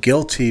so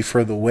guilty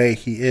for the way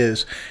he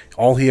is.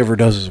 All he ever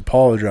does is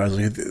apologize.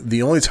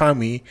 The only time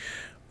we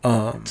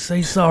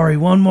say sorry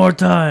one more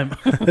time.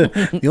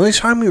 The only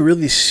time we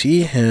really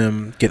see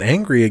him get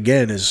angry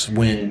again is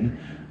when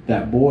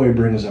that boy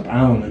brings up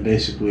Alan and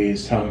basically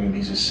is telling him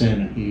he's a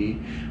sin, and he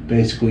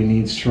basically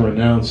needs to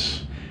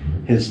renounce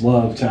his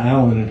love to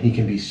Alan and he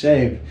can be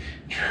saved.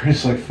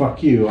 It's like,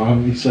 fuck you.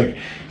 He's like,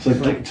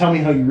 tell me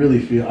how you really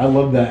feel. I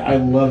love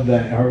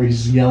that. How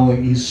he's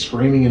yelling, he's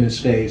screaming in his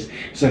face.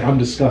 He's like, I'm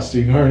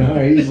disgusting, aren't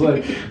I? He's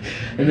like,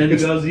 and then he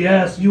goes,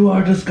 yes, you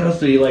are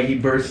disgusting. Like, he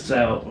bursts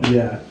out.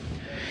 Yeah.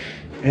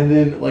 And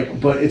then,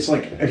 but it's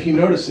like, if you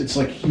notice, it's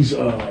like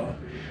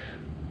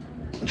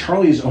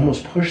Charlie's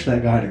almost pushed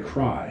that guy to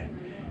cry.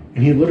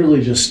 And he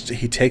literally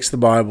he takes the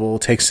Bible,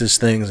 takes his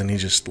things, and he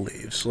just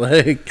leaves.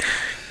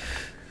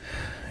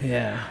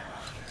 Yeah.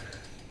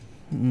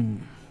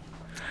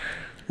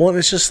 Well, and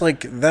it's just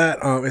like that.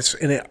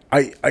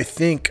 I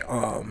think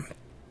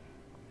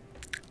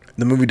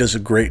the movie does a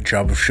great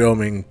job of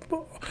showing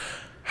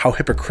how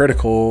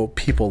hypocritical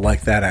people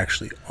like that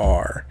actually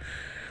are.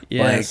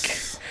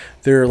 Yes.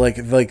 They're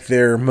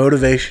their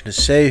motivation to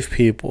save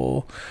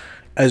people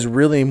as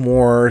really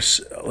more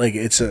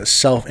it's a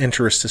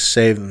self-interest to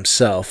save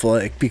themselves,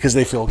 because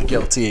they feel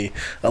guilty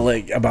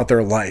about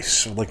their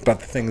lives,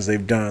 about the things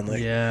they've done.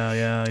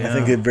 Yeah. I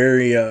think it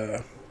very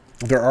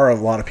there are a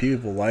lot of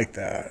people like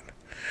that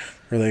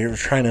where they're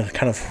trying to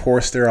kind of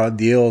force their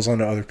ideals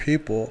onto other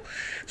people.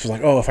 So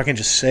if I can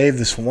just save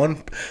this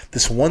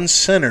one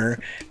sinner,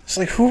 it's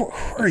like, who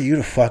are you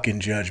to fucking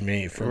judge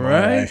me for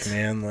my life,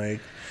 man?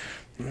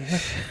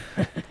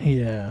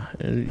 Yeah,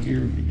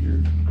 you're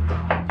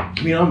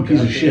I mean, I'm a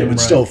piece of shit, but right.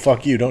 still,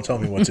 fuck you. Don't tell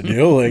me what to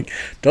do. Like,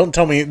 don't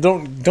tell me,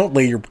 don't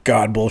lay your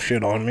god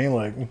bullshit on me.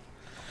 Like,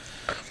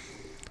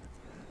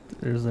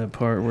 there's that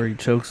part where he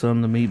chokes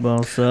on the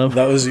meatball sub.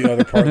 that was the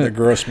other part that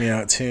grossed me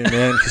out too,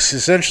 man. Because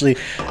essentially,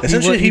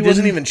 he wasn't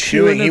didn't even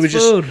chew chewing. his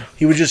food.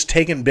 He was just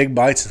taking big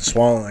bites and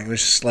swallowing. It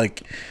was just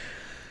like,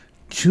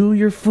 Chew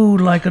your food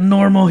like a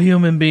normal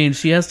human being.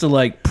 She has to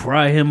like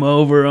pry him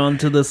over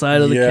onto the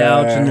side of the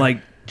couch and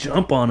like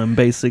jump on him,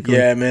 basically.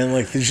 yeah, man.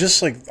 Like, there's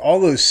just like all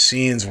those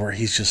scenes where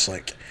he's just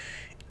like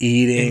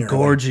eating,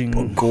 Engorging.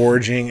 or, like,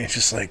 gorging. It's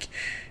just like,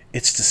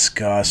 it's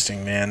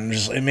disgusting, man.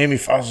 It made me.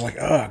 I was like,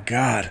 oh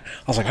god. I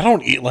was like, I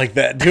don't eat like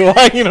that, do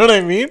I? You know what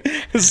I mean?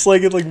 It's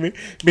like it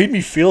made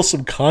me feel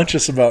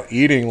subconscious about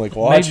eating, like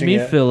watching Made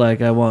me it. feel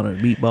like I want a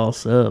meatball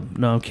sub.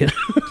 No, I'm kidding.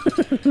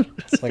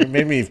 It's like it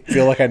made me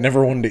feel like I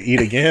never wanted to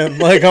eat again.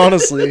 Like,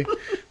 honestly,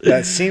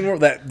 that scene where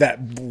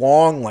that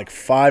long, like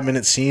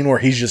 5-minute scene where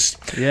he's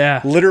just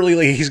literally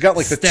like he's got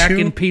like the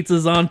stacking two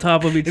pizzas on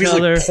top of each and he's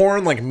other. like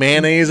pouring like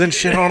mayonnaise and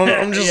shit on it.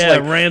 I'm just Yeah,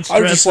 like ranch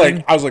I was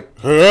dressing. like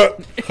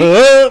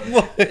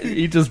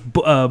He just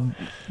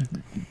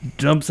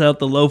jumps out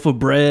the loaf of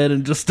bread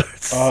and just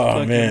starts.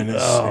 oh man,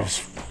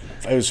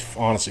 it was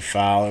honestly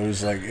foul. It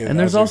was like, and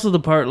there's also the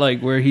part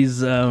like where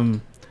he's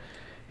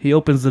he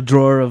opens the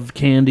drawer of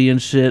candy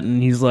and shit,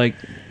 and he's like,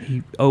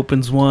 he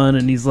opens one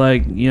and he's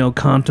like, you know,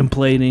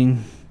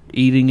 contemplating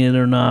eating it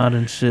or not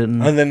and shit.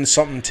 And then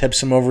something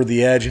tips him over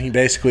the edge, and he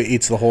basically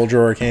eats the whole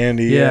drawer of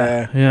candy.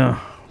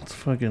 yeah, it's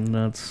fucking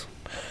nuts.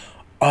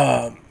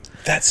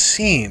 That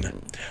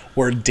scene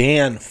where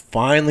Dan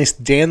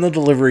the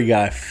delivery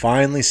guy,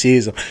 finally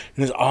sees him,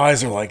 and his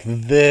eyes are like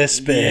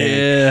this big.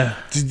 Yeah.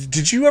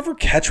 Did you ever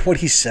catch what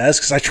he says?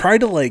 Because I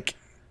tried to like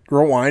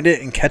rewind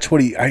it and catch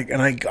what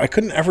I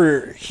couldn't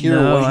ever hear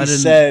what he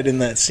said in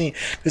that scene,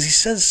 because he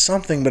says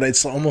something, but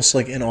it's almost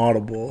like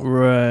inaudible.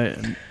 Right.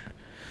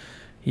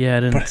 Yeah, I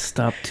didn't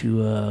stop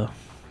to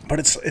but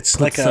it's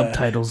put like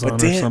subtitles on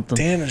or something.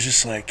 Dan is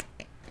just like,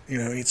 you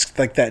know, it's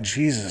like that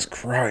Jesus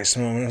Christ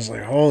moment. It's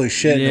like, holy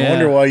shit! Yeah. No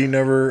wonder why you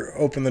never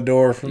opened the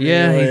door for me.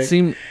 Yeah, like, he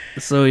seemed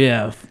so.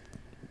 Yeah,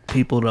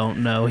 people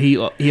don't know. He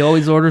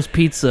always orders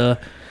pizza.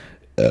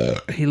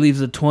 He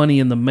leaves a 20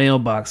 in the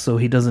mailbox so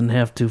he doesn't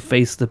have to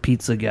face the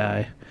pizza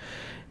guy,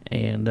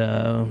 and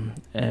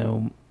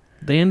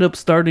they end up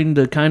starting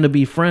to kind of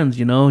be friends.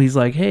 You know, he's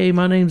like, "Hey,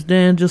 my name's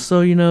Dan. Just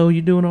so you know,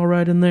 you doing all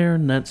right in there?"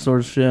 And that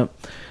sort of shit.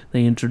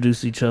 They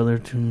introduce each other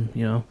to,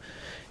 you know.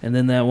 And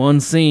then that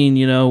one scene,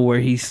 you know, where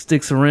he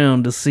sticks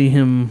around to see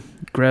him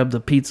grab the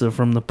pizza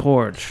from the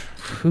porch.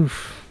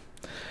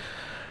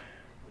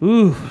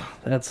 Ooh,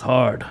 that's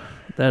hard.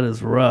 That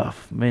is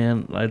rough,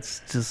 man.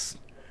 It's just,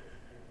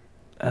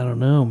 I don't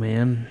know,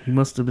 man. He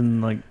must have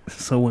been like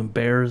so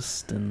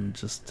embarrassed and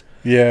just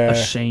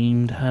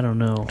ashamed. I don't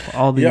know.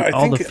 All the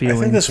feelings.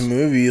 I think this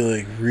movie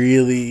like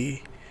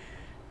really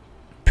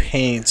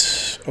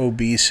paints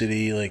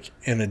obesity like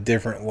in a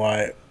different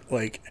light.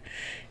 Like,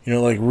 you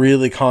know, like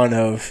really kind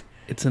of...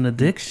 It's an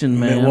addiction,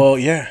 man. Well,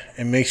 yeah.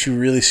 It makes you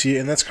really see it.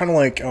 And that's kind of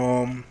like...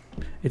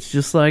 it's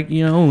just like,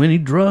 you know, any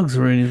drugs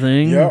or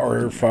anything. Yeah,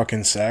 or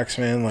fucking sex,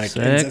 man. Like,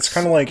 sex, it's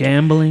kind of like...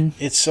 gambling.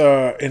 It's,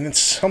 and it's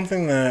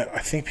something that I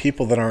think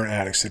people that aren't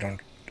addicts,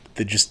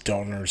 they just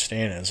don't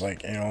understand. It's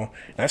like, you know...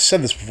 And I've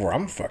said this before.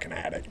 I'm a fucking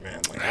addict,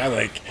 man.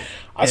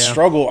 I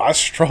struggle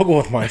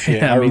with my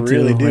shit. Yeah, I me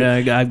really too. do.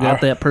 Yeah, I've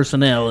got that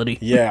personality.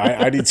 Yeah,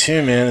 I do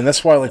too, man. And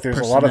that's why, like, there's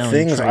a lot of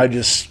things I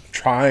just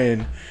try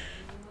and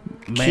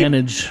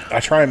manage. I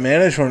try and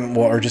manage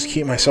or just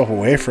keep myself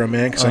away from,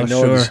 man, because I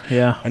know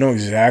I know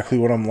exactly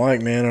what I'm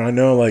like, man, and I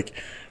know like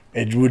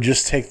it would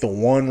just take the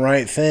one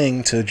right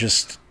thing to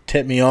just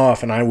tip me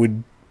off, and I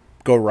would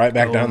go right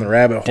back down the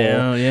rabbit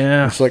hole.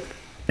 Yeah, it's like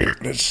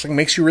it just like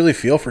makes you really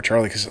feel for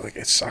Charlie, because like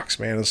it sucks,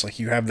 man. It's like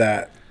you have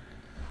that.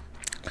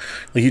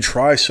 Like you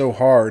try so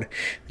hard,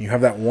 you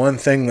have that one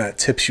thing that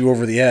tips you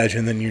over the edge,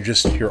 and then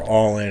you're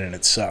all in, and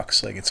it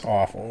sucks. Like it's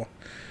awful.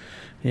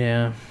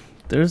 Yeah,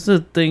 there's the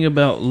thing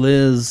about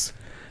Liz.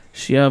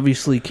 She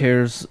obviously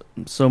cares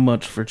so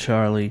much for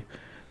Charlie,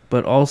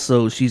 but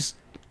also she's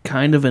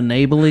kind of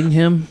enabling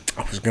him.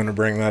 I was gonna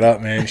bring that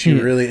up, man. She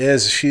really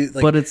is.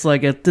 But it's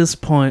like at this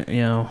point,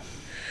 you know.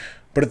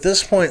 But at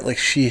this point, like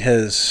she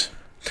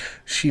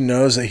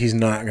knows that he's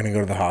not going to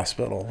go to the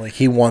hospital. Like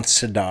he wants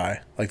to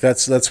die. Like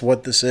that's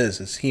what this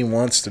is he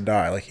wants to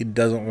die. Like he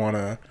doesn't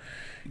want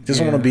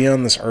to be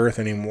on this earth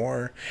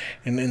anymore.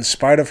 And in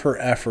spite of her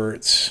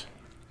efforts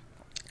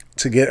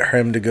to get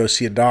him to go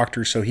see a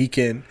doctor so he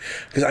can,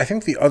 because I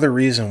think the other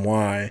reason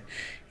why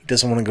he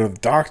doesn't want to go to the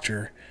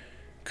doctor,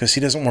 because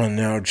he doesn't want to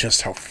know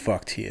just how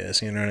fucked he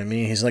is. You know what I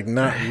mean? He's like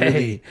not really.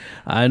 Hey,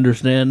 I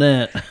understand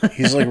that.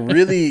 He's like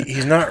really.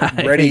 He's not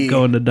ready. I hate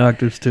going to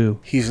doctors too.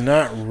 He's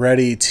not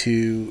ready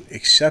to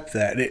accept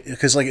that,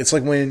 because like it's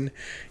like when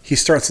he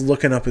starts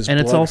looking up his and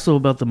blood. It's also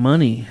about the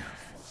money.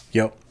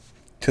 Yep,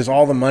 because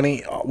all the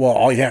money.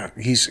 Well,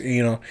 he's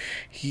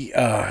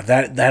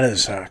that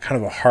is kind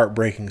of a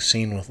heartbreaking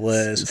scene with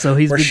Liz. So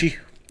he's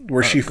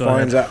where she go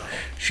finds ahead.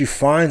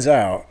 finds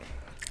out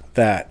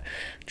that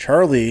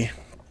Charlie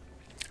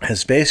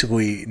has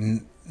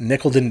basically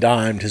nickeled and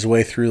dimed his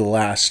way through the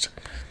last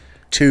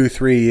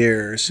 2-3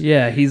 years.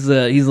 Yeah, he's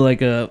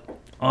like a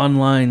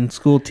online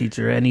school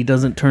teacher, and he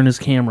doesn't turn his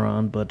camera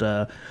on.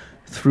 But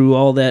through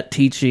all that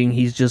teaching,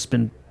 he's just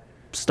been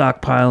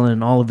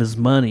stockpiling all of his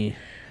money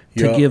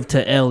to Yup. give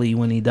to Ellie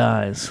when he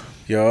dies.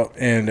 Yup.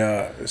 And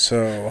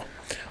so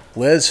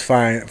Liz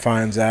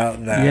finds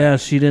out that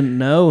She didn't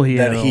know he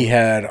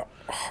had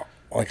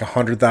like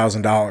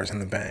 $100,000 in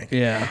the bank.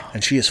 Yeah.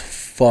 And she is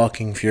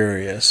fucking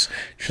furious.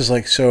 She's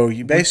like, so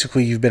you've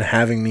been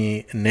having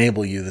me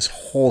enable you this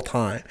whole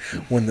time,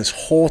 when this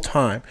whole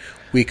time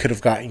we could have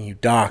gotten you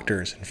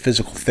doctors and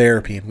physical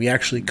therapy, and we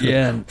actually could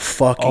have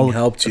fucking all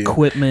helped you.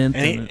 Equipment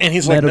And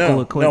he's like, medical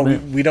no,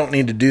 equipment. we don't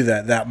need to do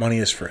that. That money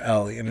is for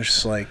Ellie. And it's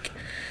just like,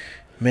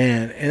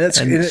 man,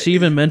 And she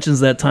even mentions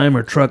that time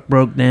her truck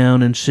broke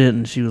down and shit,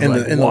 and she was in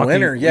like the walking,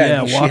 winter,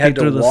 and she walking had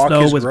to through the walk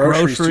snow his with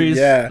groceries.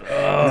 And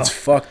it's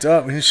fucked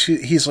up. And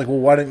he's like, well,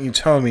 why didn't you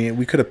tell me?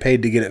 We could have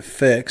paid to get it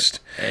fixed.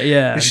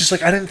 Yeah. And she's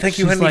like, I didn't think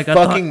you She's had like, any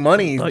I fucking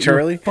money, thought you were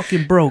Charlie.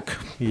 fucking broke.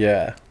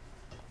 Yeah.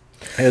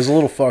 It was a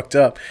little fucked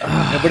up.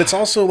 Yeah, but it's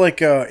also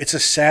like, it's a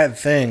sad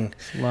thing.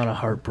 A lot of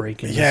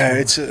heartbreak. Yeah,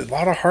 it's a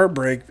lot of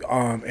heartbreak.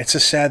 It's a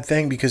sad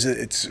thing because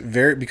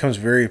it becomes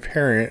very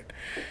apparent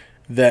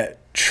that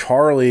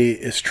Charlie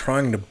is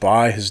trying to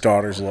buy his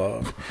daughter's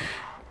love,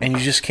 and you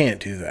just can't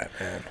do that,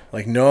 man.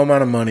 Like, no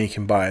amount of money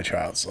can buy a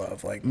child's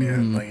love. Like,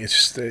 man, like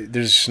it's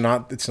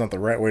not the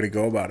right way to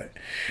go about it.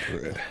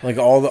 Like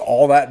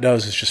all that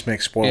does is just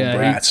make spoiled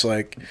brats.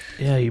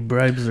 He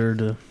bribes her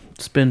to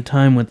spend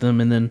time with them,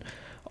 and then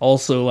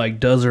also like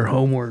does her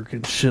homework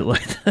and shit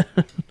like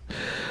that.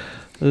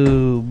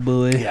 Oh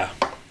boy. Yeah.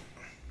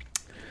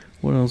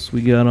 What else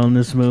we got on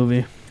this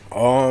movie?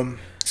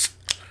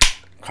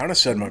 Kind of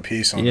said my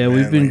piece on it. Yeah, man.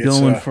 we've been Like,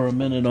 going for a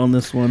minute on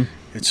this one.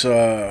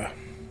 I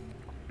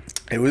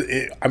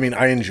mean,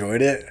 I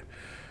enjoyed it,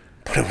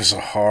 but it was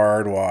a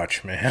hard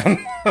watch,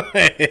 man.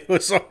 It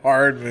was a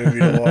hard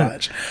movie to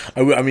watch.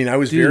 I mean, I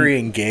was very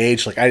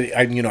engaged. Like,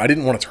 I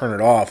didn't want to turn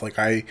it off. Like,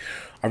 I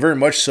very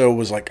much so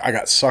was like, I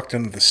got sucked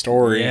into the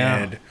story.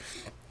 Yeah.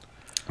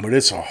 But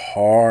it's a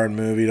hard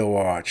movie to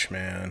watch,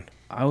 man.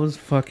 I was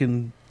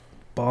fucking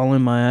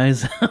bawling my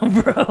eyes out,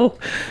 bro.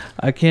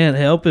 I can't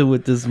help it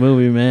with this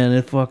movie, man.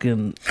 It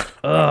fucking,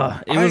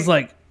 was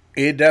like,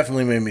 it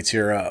definitely made me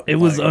tear up. it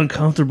was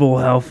uncomfortable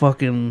how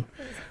fucking,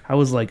 I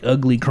was like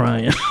ugly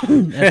crying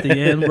at the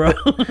end, bro.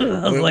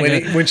 I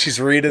was when she's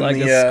reading like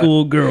the a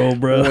schoolgirl,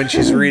 bro. when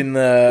she's reading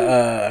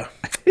the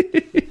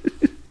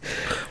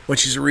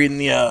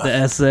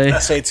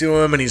essay to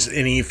him, and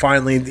he's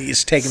finally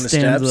taking the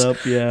Stands steps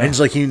up, yeah. and he's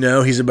like,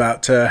 he's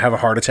about to have a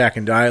heart attack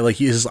and die. Like,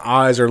 his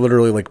eyes are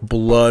literally like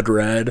blood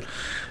red,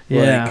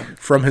 Yeah. like,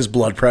 from his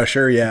blood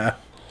pressure. Yeah.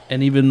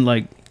 And even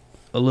like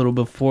a little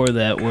before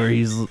that, where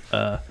he's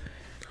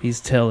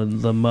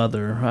telling the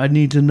mother, "I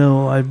need to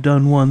know I've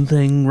done one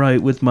thing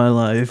right with my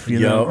life." You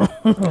know?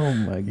 Oh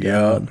my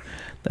god,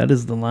 that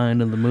is the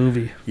line of the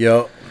movie.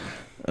 Yep.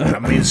 I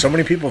mean, so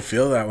many people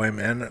feel that way,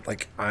 man.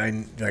 Like, I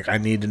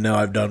need to know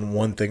I've done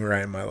one thing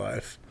right in my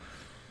life.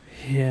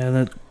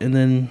 Yeah, and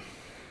then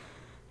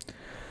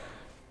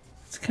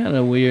it's kind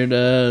of weird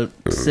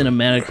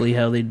cinematically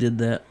how they did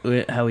that,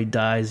 how he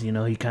dies. He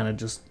kind of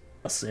just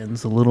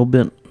ascends a little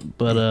bit,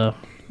 but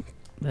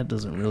that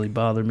doesn't really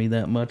bother me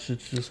that much.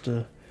 It's just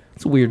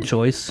it's a weird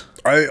choice.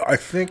 I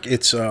think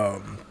it's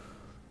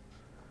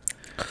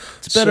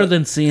better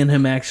than seeing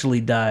him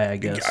actually die, I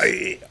guess.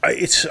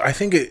 I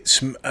think it's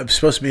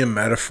supposed to be a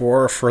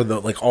metaphor for the,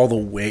 like, all the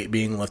weight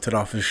being lifted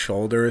off his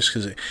shoulders,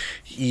 because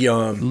he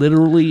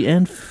literally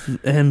and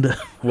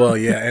well,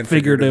 yeah, and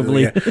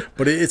figuratively. yeah.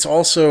 But it's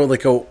also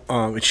like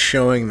it's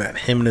showing that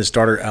him and his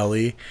daughter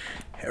Ellie,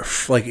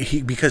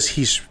 like, because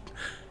he's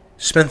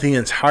spent the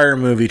entire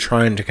movie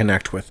trying to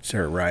connect with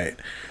her, right?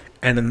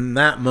 And in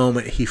that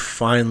moment, he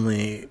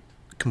finally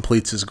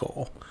completes his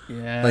goal.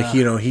 Yeah. Like,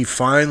 he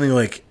finally,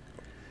 like,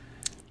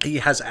 he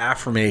has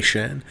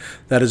affirmation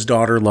that his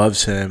daughter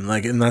loves him,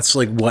 like, and that's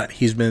like what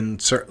he's been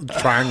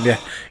trying to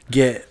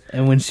get.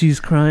 And when she's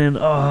crying,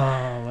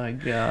 oh my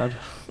god,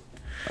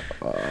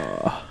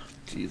 oh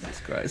Jesus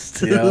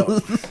Christ, Yeah.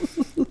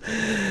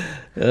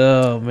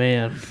 Oh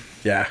man,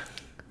 Yeah.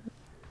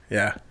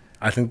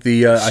 I think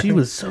the she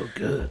was so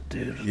good,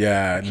 dude.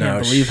 Yeah, I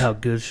can't believe how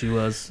good she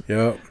was.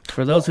 Yep.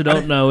 For those who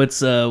don't know,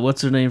 it's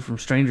what's her name from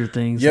Stranger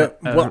Things?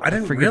 Yep. Well, I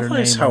didn't forget her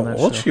realize name how on that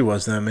old show. she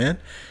was then, man.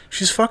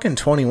 She's fucking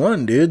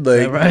 21, dude.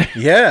 Like, right?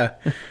 Yeah.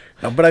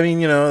 But I mean,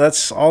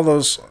 that's all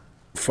those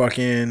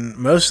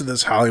fucking, most of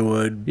this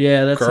Hollywood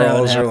Yeah, that's how it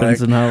girls are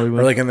happens like, in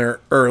Hollywood. are like in their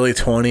early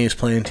 20s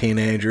playing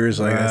teenagers.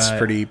 Like, that's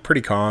Right.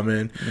 pretty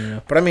common. Yeah.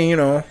 But I mean,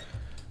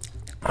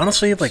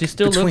 honestly, like, she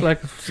still looked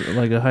like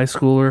a high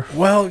schooler.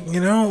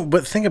 Well,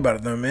 but think about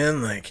it though,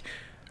 man. Like,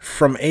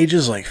 from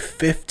ages like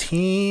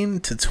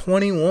 15 to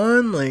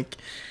 21, like,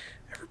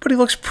 everybody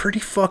looks pretty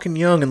fucking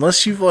young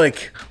unless you've,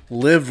 like,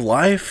 lived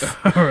life.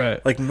 All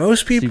right. Like,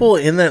 most people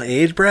in that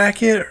age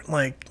bracket,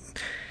 like,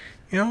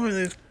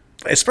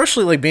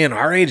 especially like being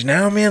our age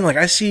now, man. Like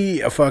I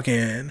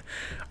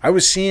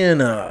was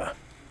seeing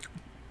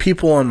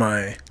people on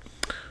my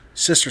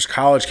sister's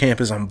college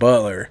campus on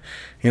Butler.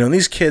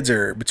 These kids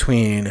are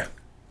between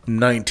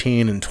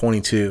 19 and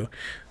 22.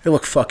 They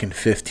look fucking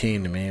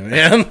 15 to me,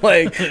 man.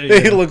 Like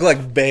they look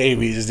like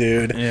babies,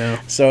 dude.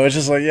 Yeah. So it's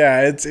just like,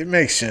 yeah, it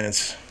makes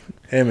sense.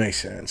 It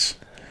makes sense.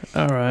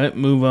 All right,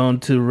 move on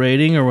to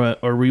rating or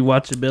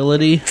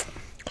rewatchability.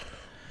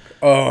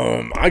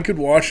 I could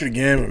watch it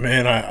again, but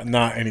man,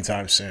 not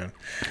anytime soon.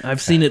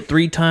 I've seen it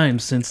 3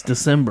 times since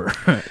December.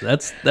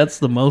 That's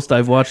the most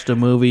I've watched a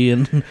movie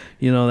in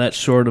that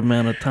short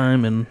amount of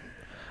time, and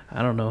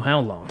I don't know how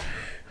long.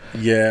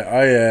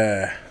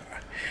 Yeah,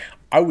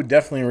 I would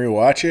definitely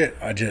rewatch it.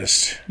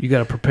 You got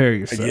to prepare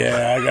yourself.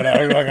 Yeah,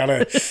 I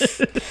gotta.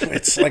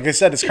 It's like I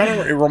said.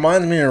 It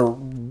reminds me of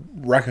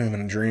Requiem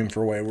in a Dream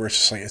for a way, where it's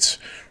just like it's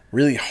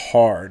really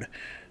hard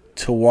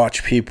to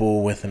watch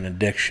people with an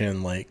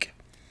addiction like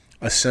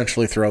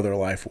essentially throw their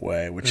life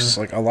away, which is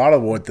like a lot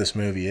of what this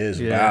movie is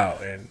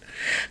about, and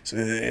so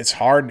it's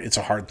hard. It's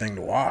a hard thing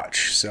to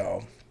watch.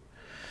 So,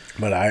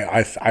 but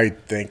I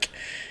think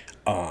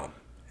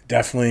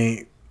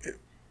definitely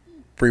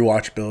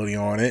rewatchability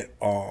on it.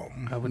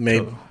 I would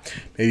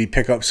maybe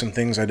pick up some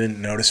things I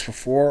didn't notice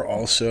before.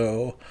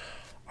 Also,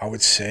 I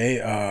would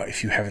say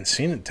if you haven't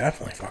seen it,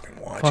 definitely fucking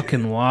watch it.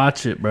 Fucking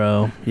watch it,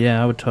 bro.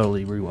 Yeah, I would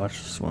totally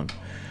rewatch this one.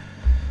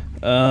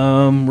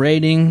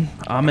 Rating,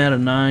 I'm at a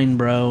 9,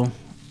 bro.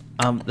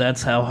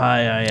 That's how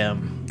high I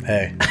am.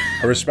 Hey,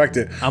 I respect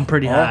it. I'm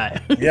pretty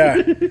high. Yeah,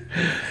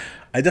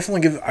 I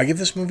definitely give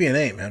this movie an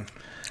 8, man.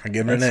 I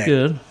give it an 8. That's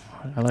good.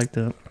 I like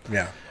that.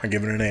 Yeah, I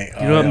give it an 8.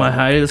 You know what my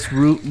highest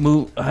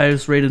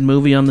rated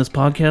movie on this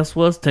podcast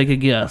was? Take a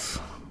guess.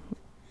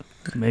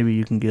 Maybe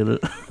you can get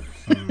it.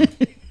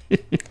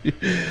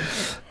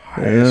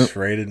 Highest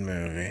rated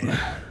movie.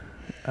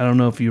 I don't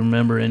know if you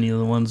remember any of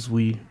the ones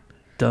we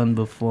done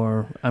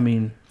before. I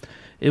mean,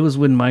 it was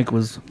when Mike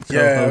was co-hosting.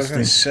 Yeah, I was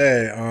gonna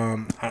say.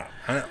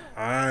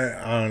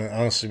 I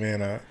honestly,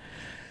 man,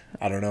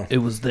 I don't know. It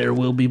was There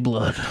Will Be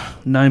Blood,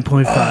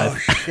 9.5. Oh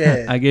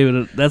shit! I gave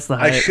it that's the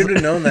highest. I should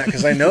have known that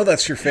because I know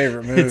that's your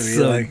favorite movie. It's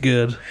so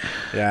good.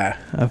 Yeah,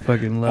 I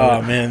fucking love it.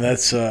 Oh man,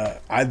 that's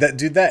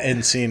that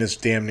end scene is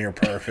damn near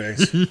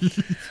perfect.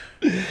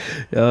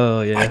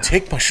 Oh yeah. I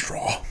take my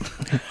straw,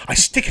 I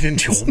stick it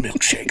into your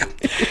milkshake,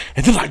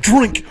 and then I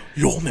drink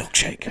your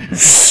milkshake.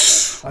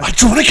 I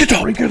drink it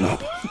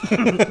up.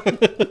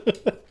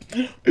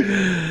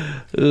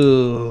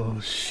 Oh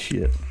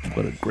shit!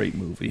 What a great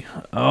movie.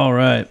 All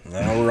right,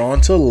 now we're on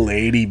to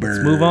Lady Bird.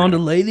 Let's move on to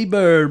Lady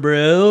Bird,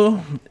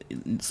 bro.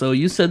 So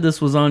you said this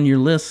was on your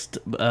list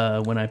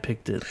when I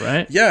picked it,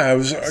 right? Yeah, I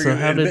was. So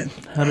how did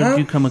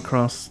you come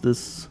across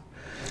this?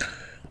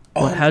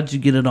 How did you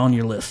get it on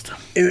your list?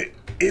 It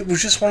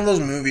was just one of those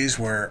movies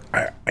where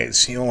I had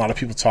seen a lot of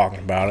people talking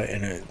about it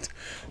and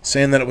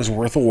saying that it was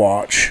worth a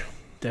watch.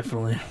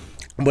 Definitely.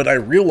 But I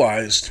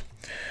realized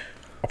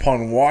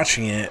upon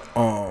watching it,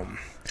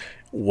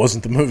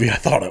 wasn't the movie I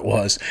thought it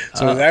was.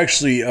 So it was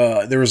actually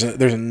there's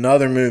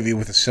another movie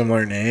with a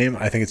similar name.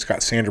 I think it's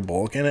got Sandra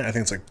Bullock in it. I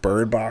think it's like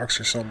Bird Box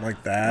or something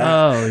like that.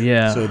 Oh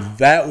yeah. So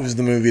that was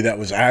the movie that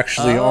was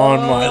actually on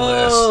my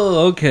list.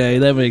 Oh, okay,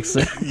 that makes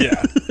sense.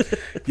 Yeah.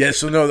 Yeah,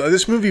 so no,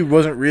 this movie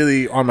wasn't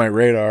really on my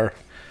radar.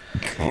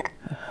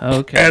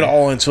 Okay. At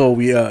all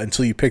until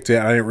you picked it.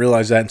 I didn't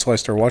realize that until I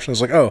started watching. I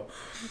was like, oh,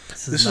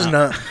 this is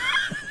not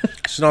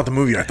the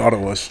movie I thought it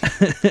was.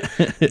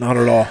 Not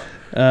at all.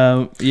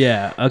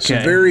 Yeah. Okay. So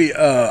very.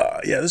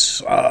 This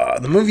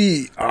the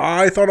movie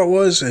I thought it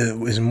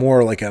was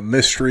more like a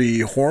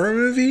mystery horror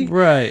movie.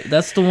 Right.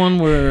 That's the one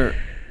where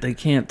they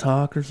can't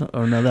talk or something.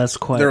 Or no, that's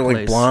Quiet They're Place.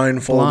 like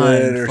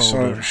blindfolded or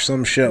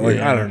some shit. Like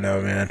I don't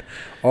know, man.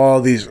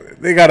 All these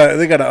they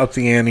gotta up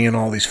the ante in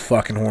all these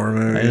fucking horror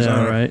movies.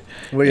 I know, right?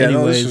 Well, yeah,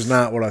 anyways, no, this was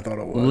not what I thought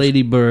it was.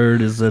 Lady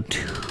Bird is a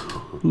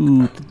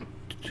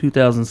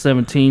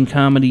 2017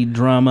 comedy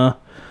drama.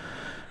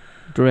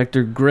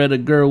 Director Greta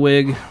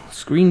Gerwig,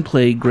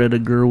 screenplay Greta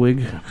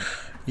Gerwig.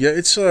 Yeah,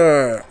 it's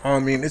I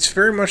mean, it's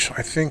very much.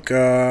 I think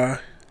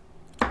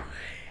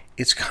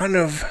it's kind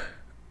of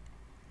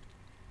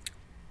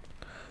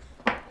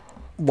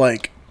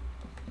like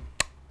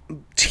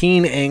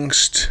teen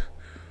angst.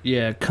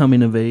 Yeah,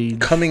 coming of age.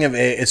 Coming of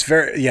age. It's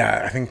very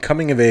I think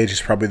coming of age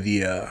is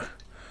probably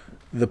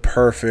the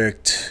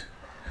perfect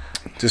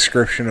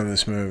description of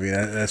this movie.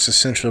 That's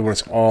essentially what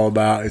it's all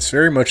about. It's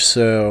very much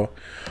so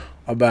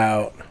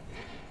about.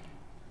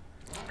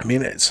 I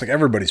mean, it's like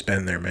everybody's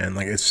been there, man.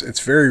 Like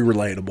it's very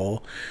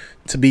relatable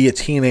to be a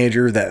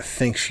teenager that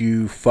thinks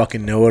you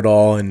fucking know it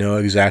all and know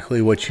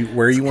exactly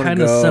where you want to go.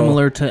 Kind of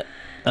similar to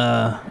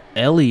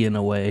Ellie in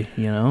a way,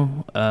 you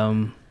know.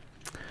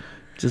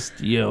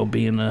 Just,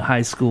 being a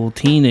high school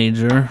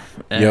teenager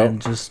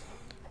and just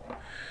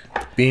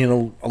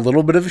being a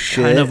little bit of a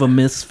shit. Kind of a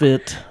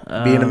misfit.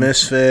 Being a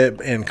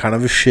misfit and kind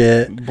of a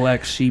shit.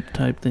 Black sheep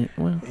type thing.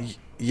 Well,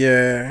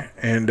 yeah,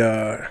 and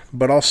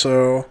but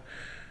also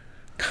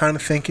kind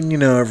of thinking you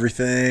know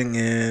everything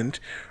and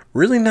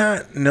really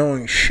not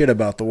knowing shit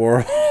about the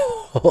world.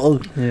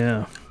 world.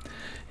 Yeah.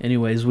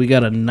 Anyways, we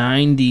got a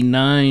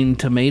 99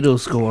 tomato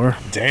score,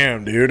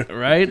 Damn, dude.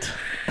 right?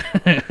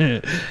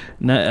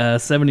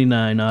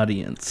 79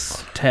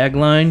 audience.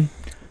 Tagline,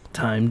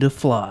 time to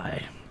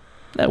fly.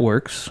 That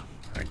works.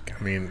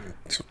 I mean,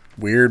 it's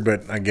weird,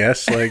 but I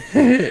guess, like,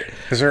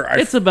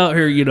 It's about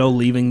her,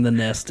 leaving the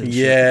nest and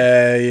shit.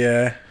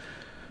 yeah.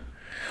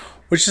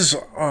 Which is,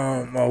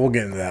 well, we'll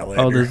get into that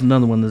later. Oh, there's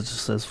another one that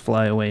just says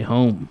fly away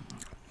home.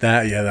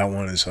 That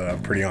one is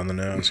pretty on the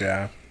nose,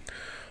 yeah.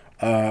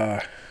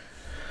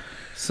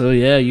 So,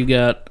 yeah, you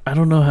got, I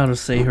don't know how to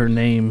say her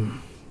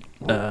name,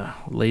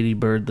 Lady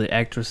Bird, the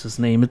actress's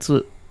name. It's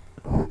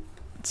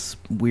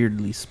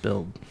weirdly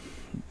spelled.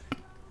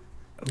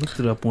 I looked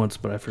it up once,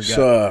 but I forgot.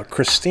 So,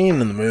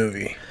 Christine in the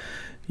movie.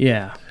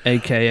 Yeah,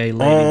 a.k.a. Lady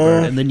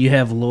Bird. And then you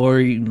have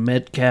Laurie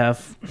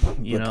Metcalf,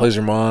 That plays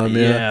her mom,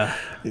 yeah.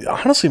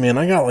 Honestly, man,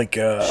 I got like...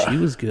 she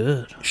was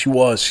good.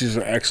 She's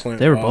an excellent...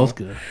 They were both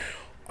good.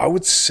 I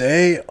would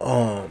say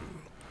it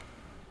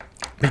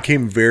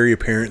became very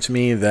apparent to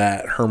me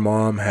that her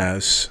mom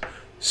has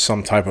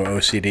some type of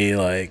OCD,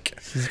 like...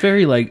 She's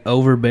very, like,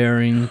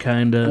 overbearing,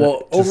 kind of.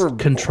 Well,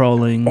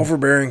 controlling.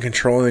 Overbearing,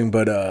 controlling,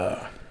 but,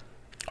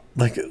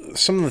 like,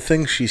 some of the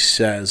things she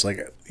says, like,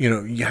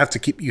 you have to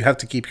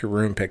keep your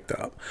room picked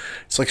up.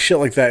 It's like shit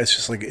like that. It's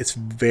just, like, it's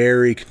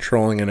very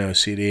controlling and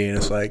OCD, and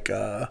it's like,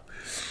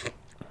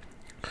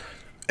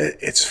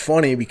 it's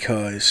funny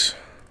because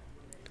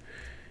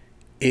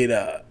it,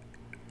 I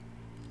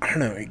don't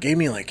know, it gave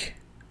me, like,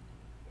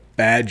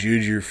 bad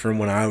juju from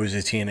when I was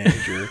a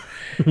teenager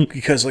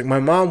because, like, my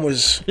mom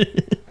was...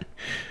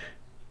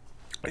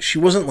 She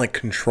wasn't, like,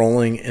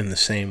 controlling in the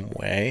same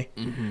way.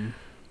 Mm-hmm.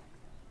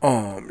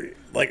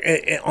 Like,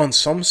 on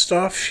some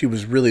stuff, she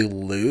was really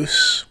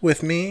loose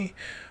with me.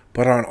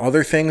 But on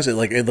other things, it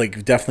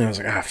definitely was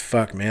like,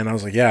 fuck, man. I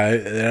was like, yeah,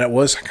 that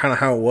was kind of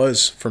how it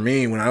was for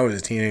me when I was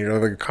a teenager.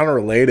 Like, kind of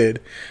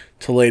related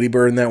to Lady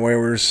Bird in that way,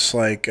 where it's just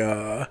like,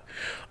 I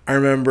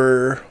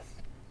remember,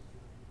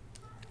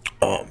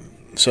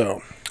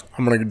 so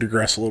I'm going to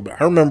digress a little bit.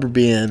 I remember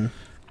being,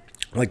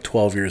 like,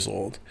 12 years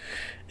old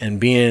and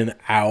being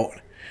out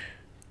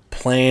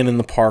playing in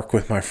the park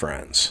with my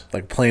friends,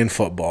 like playing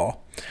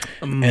football.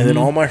 Mm-hmm. And then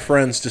all my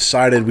friends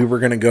decided we were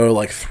going to go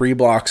like 3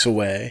 blocks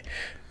away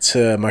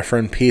to my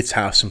friend Pete's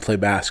house and play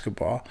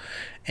basketball.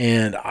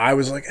 And I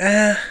was like,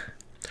 I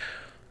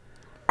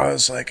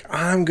was like,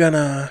 I'm going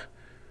to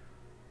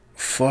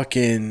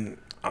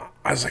I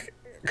was like,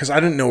 because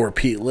I didn't know where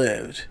Pete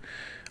lived.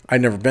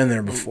 I'd never been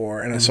there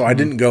before. And so I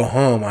didn't go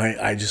home.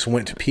 I just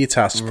went to Pete's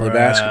house to play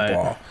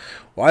basketball.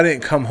 Well, I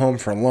didn't come home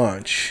for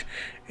lunch.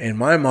 And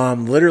my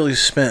mom literally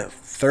spent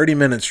 30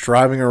 minutes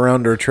driving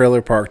around her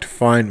trailer park to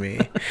find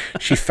me.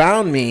 She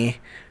found me,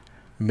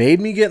 made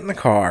me get in the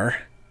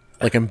car,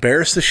 like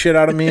embarrassed the shit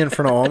out of me in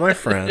front of all my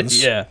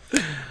friends. Yeah.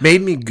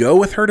 Made me go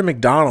with her to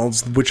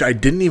McDonald's, which I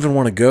didn't even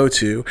want to go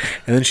to.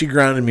 And then she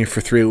grounded me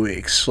for 3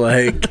 weeks.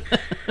 Like,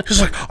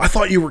 just like, I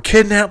thought you were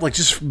kidnapped. Like,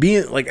 just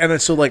being like, and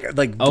it's so like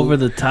over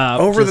the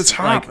top. Over the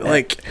top.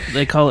 Like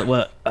they call it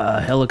what?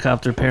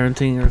 Helicopter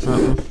parenting or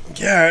something?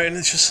 Yeah. And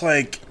it's just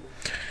like,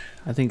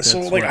 I think that's so.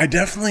 Like, I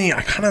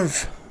kind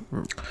of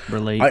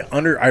relate.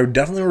 I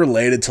definitely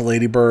related to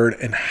Lady Bird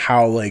and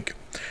how, like,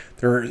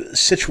 they're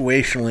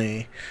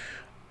situationally,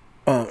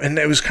 and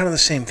it was kind of the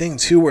same thing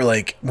too, where,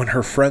 like, when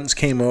her friends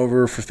came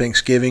over for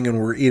Thanksgiving and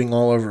were eating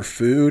all of her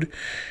food,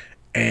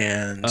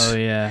 and oh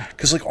yeah,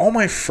 because, like, all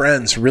my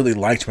friends really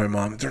liked my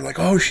mom. They're like,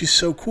 oh, she's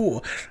so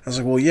cool. I was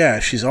like, well,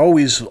 yeah, she's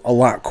always a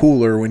lot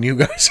cooler when you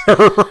guys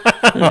are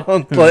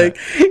around. Like,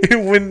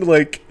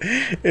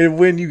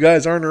 when you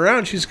guys aren't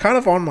around, she's kind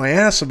of on my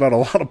ass about a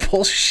lot of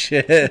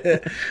bullshit.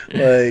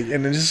 Like,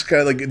 and it just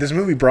kind of, like, this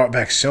movie brought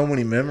back so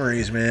many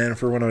memories, man.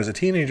 For when I was a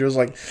teenager, I was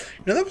like,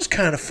 that was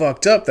kind of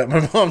fucked up that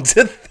my mom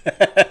did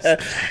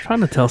that. I'm trying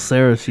to tell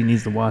Sarah she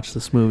needs to watch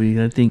this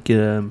movie. I think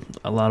a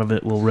lot of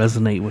it will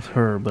resonate with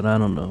her, but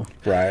I don't know.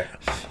 Right.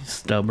 She's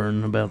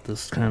stubborn about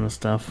this kind of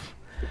stuff.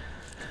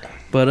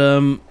 But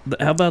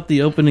how about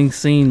the opening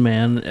scene,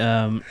 man?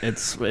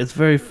 It's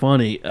very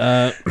funny.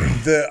 I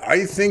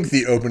think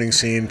the opening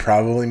scene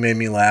probably made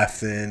me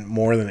laugh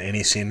more than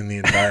any scene in the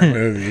entire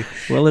movie.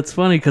 Well, it's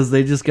funny because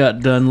they just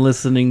got done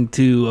listening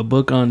to a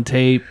book on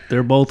tape.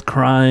 They're both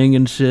crying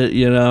and shit,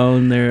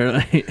 and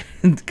they're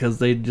because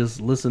they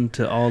just listened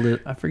to all the,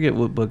 I forget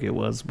what book it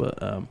was,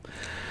 but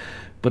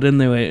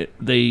anyway,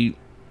 they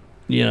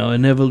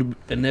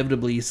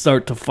inevitably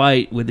start to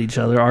fight with each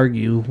other,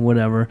 argue,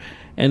 whatever.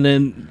 And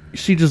then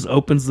she just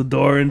opens the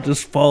door and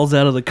just falls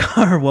out of the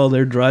car while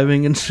they're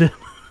driving and shit.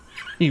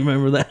 You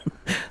remember that?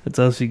 That's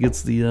how she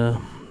gets the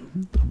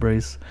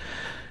brace.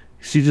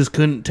 She just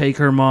couldn't take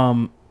her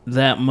mom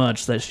that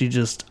much that she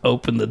just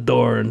opened the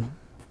door and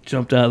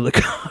jumped out of the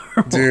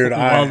car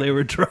while they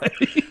were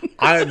driving.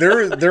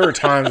 There were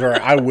times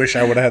where I wish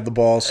I would have had the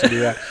balls to do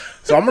that.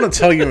 So I'm going to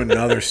tell you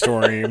another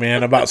story,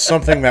 man, about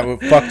something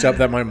that fucked up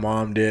that my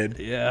mom did.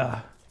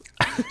 Yeah.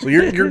 So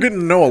you're getting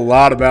to know a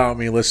lot about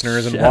me,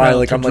 listeners, and Shout why out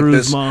like to I'm like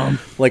Drew's this. mom.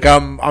 Like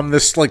I'm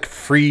this like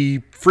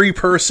free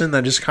person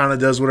that just kind of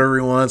does whatever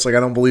he wants. Like I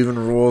don't believe in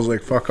rules.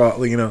 Like fuck off.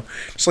 Like,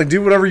 just like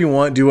do whatever you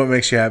want. Do what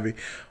makes you happy.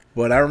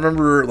 But I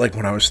remember like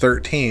when I was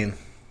 13,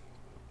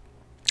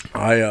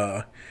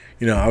 I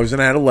was an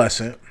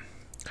adolescent,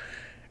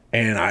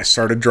 and I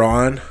started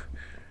drawing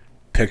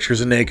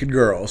pictures of naked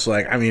girls.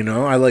 Like I mean,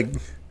 I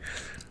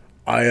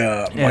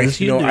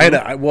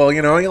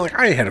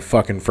had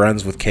fucking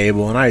friends with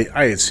cable, and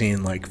I had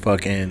seen like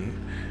fucking.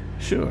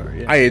 Sure,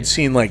 yeah. I had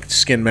seen like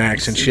Skin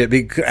Max and shit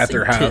at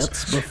their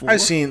house. I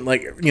seen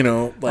like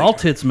all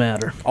tits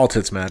matter. All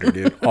tits matter,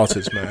 dude. All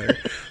tits matter.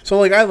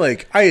 So I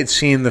had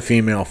seen the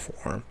female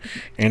form,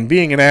 and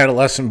being an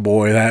adolescent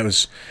boy, that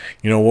was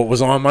what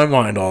was on my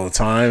mind all the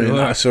time. Sure.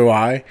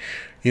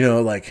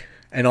 And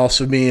and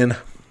also being a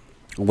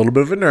little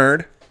bit of a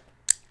nerd,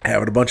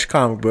 having a bunch of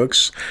comic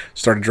books,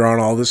 started drawing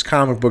all this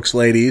comic books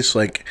ladies.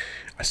 Like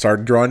I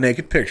started drawing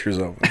naked pictures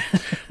of them.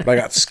 But I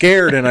got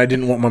scared, and I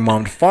didn't want my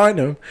mom to find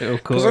them.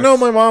 Because I know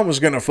my mom was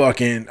going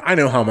to I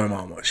know how my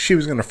mom was. She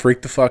was going to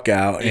freak the fuck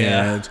out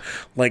and,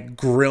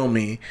 grill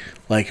me.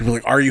 Like,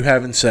 are you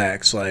having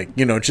sex? Like,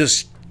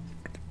 just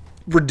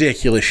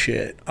ridiculous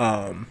shit.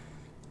 And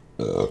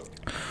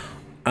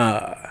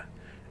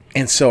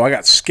so I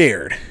got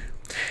scared.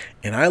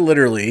 And I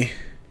literally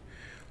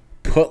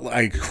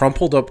I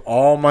crumpled up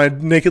all my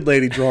naked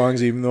lady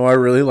drawings, even though I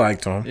really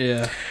liked them.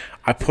 Yeah.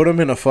 I put them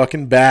in a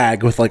fucking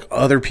bag with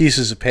other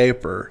pieces of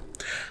paper.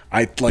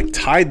 I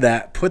tied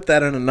that, put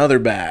that in another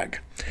bag,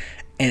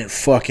 and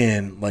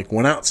fucking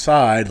went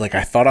outside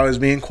I thought I was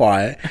being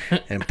quiet,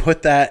 and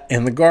put that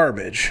in the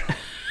garbage.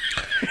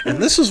 And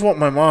this is what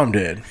my mom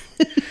did.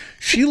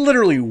 She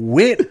literally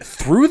went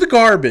through the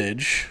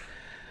garbage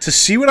to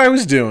see what I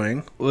was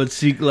doing. What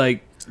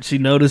she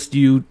noticed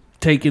you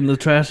taking the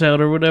trash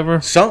out or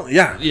whatever?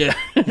 Yeah.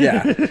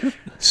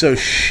 So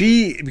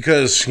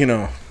because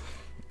of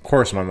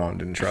course my mom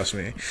didn't trust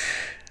me,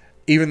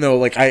 even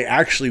though I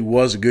actually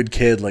was a good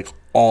kid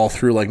all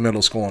through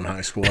middle school and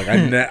high school.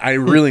 I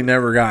really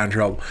never got in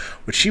trouble,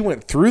 but she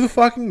went through the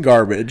fucking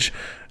garbage.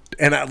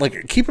 And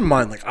keep in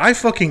mind, I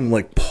fucking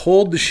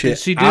pulled the shit. Did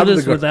she do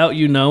this without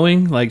you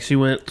knowing? She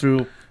went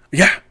through.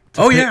 Yeah.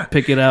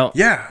 Pick it out.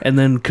 Yeah. And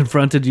then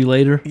confronted you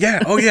later.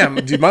 Yeah. Oh, yeah.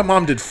 Dude, my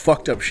mom did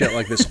fucked up shit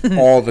like this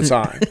all the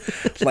time.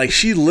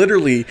 She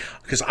literally,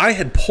 because I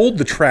had pulled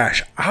the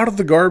trash out of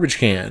the garbage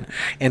can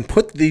and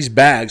put these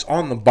bags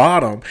on the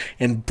bottom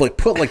and put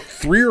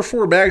 3 or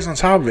 4 bags on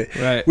top of it.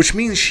 Right. Which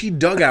means she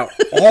dug out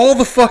all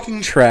the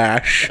fucking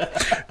trash,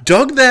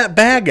 dug that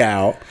bag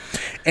out,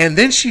 and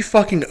then she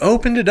fucking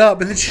opened it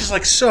up, and then she's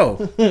like,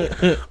 "So,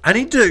 I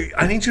need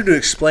you to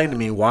explain to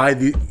me why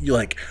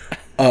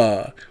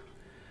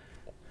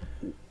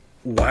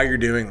why you're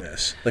doing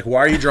this. Why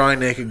are you drawing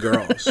naked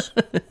girls?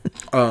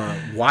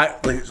 Why?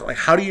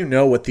 How do you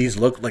know what these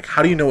look like?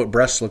 How do you know what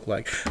breasts look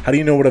like? How do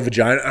you know what a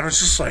vagina?" And I was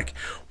just like,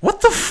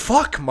 "What the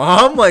fuck,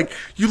 Mom?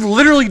 You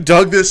literally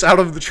dug this out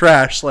of the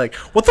trash.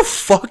 What the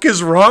fuck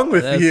is wrong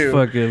with you?"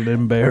 That's fucking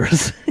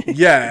embarrassing.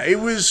 Yeah, it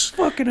was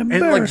fucking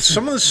embarrassing. And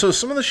some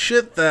of the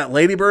shit that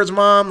Lady Bird's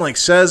mom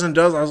says and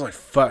does, I was like,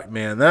 "Fuck,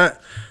 man,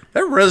 that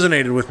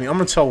resonated with me." I'm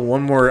gonna tell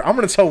one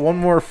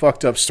more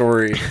fucked up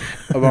story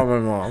about my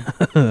mom.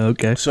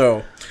 Okay.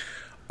 So,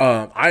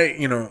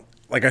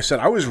 like I said,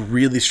 I was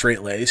really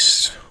straight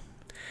laced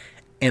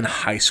in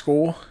high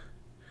school,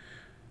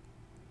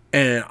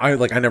 and I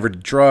never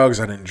did drugs.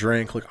 I didn't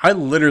drink. I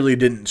literally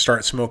didn't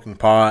start smoking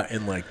pot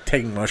and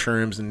taking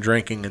mushrooms and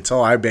drinking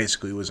until I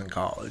basically was in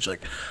college.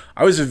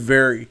 I was a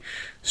very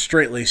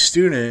straight laced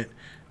student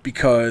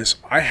because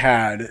I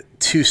had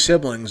 2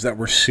 siblings that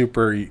were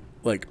super.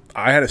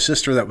 I had a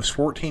sister that was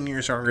 14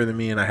 years younger than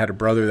me, and I had a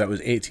brother that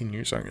was 18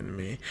 years younger than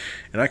me.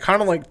 And I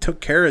kind of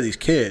took care of these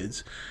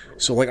kids.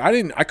 So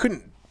I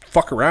couldn't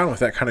fuck around with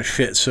that kind of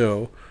shit.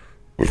 So,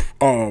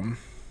 when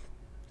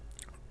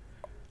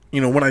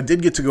I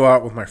did get to go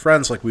out with my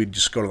friends, we'd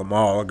just go to the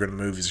mall or go to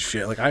movies and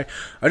shit. I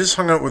just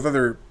hung out with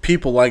other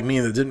people like me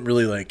that didn't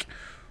really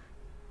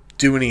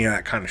do any of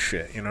that kind of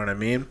shit. You know what I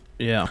mean?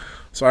 Yeah.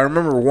 So I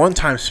remember one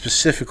time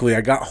specifically, I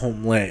got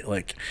home late,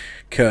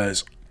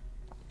 because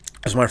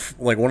it was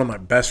one of my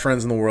best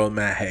friends in the world,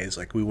 Matt Hayes.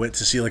 We went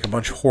to see a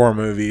bunch of horror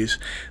movies.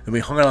 Then we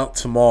hung out at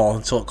the mall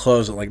until it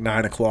closed at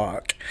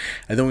 9:00.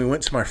 And then we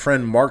went to my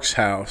friend Mark's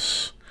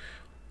house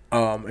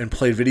and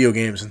played video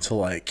games until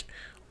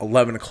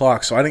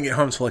 11:00. So I didn't get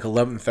home until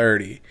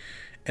 11:30.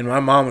 And my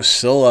mom was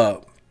still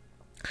up.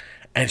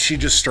 And she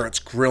just starts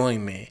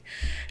grilling me.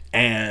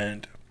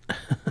 And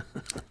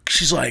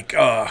she's like,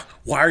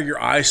 "Why are your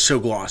eyes so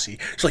glossy?"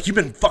 She's like, "You've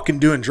been fucking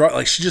doing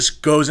drugs." She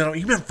just goes in.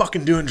 "You've been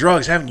fucking doing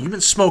drugs, haven't you? You've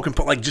been smoking,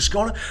 but just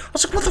going." I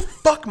was like, "What the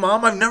fuck,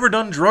 Mom? I've never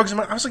done drugs."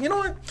 I was like, "You know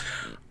what?"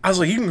 I was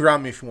like, "You can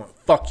ground me if you want.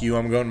 Fuck you.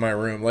 I'm going to my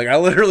room." I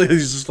literally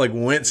just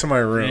went to my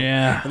room.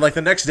 Yeah. And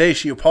the next day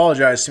she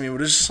apologized to me, but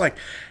it was just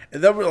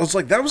that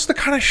was the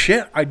kind of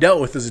shit I dealt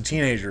with as a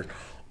teenager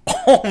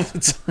all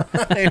the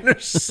time.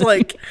 It's just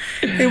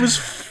it was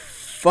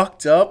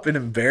fucked up and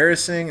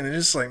embarrassing, and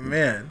it's just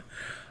man.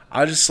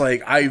 I just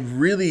like I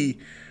really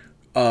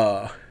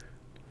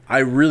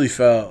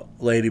felt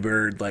Lady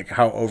Bird, like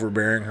how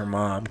overbearing her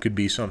mom could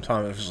be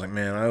sometimes. I was just like,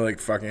 man, I like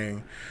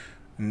fucking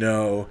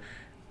know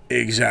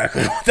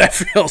exactly what that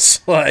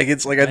feels like.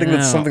 It's like I think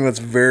that's something that's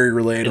very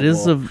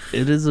relatable.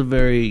 It is a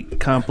very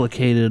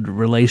complicated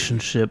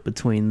relationship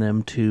between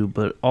them two,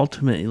 but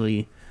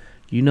ultimately,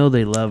 you know,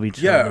 they love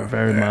each other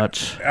very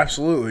much.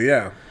 Absolutely,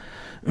 yeah.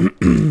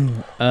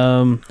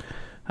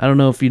 I don't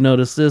know if you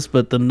noticed this,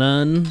 but the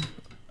nun,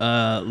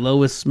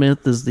 Lois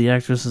Smith is the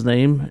actress's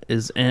name,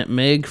 is Aunt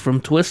Meg from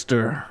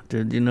Twister.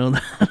 Did you know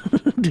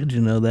that? Did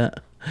you know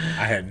that?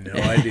 I had no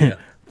idea.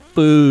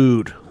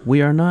 Food.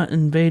 We are not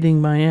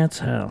invading my aunt's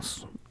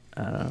house.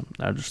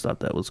 I just thought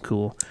that was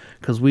cool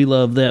because we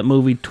love that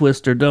movie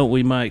Twister, don't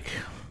we, Mike?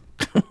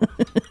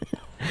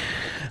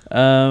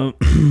 So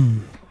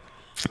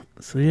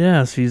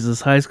yeah, she's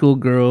this high school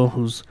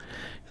girl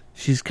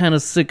she's kind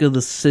of sick of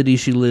the city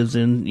she lives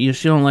in.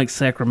 She don't like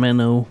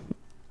Sacramento,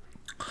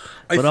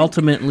 but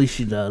ultimately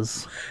she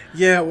does.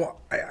 Yeah,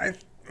 well,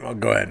 well,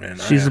 go ahead, man.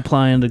 She's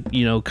applying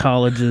to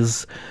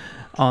colleges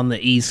on the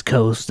East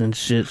Coast and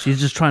shit. She's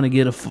just trying to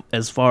get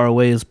as far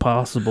away as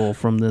possible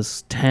from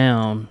this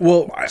town.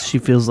 Well, she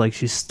feels like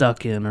she's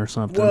stuck in or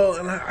something. Well,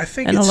 and I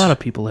think a lot of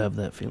people have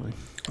that feeling.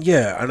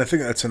 Yeah, and I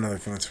think that's another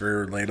thing that's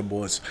very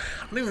relatable.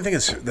 I don't even think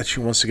it's that she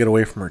wants to get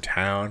away from her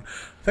town.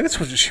 I think it's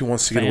what she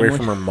wants to get away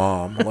from her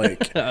mom.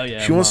 Like,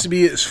 she wants to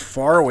be as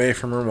far away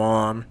from her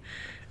mom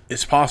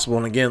as possible.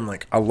 And again,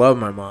 like, I love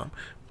my mom,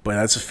 but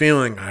that's a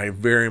feeling I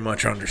very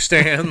much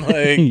understand.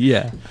 Like,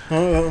 yeah.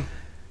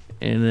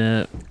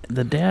 And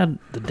the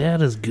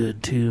dad is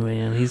good too,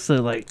 man. He's so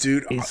like,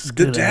 dude,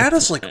 the dad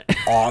is like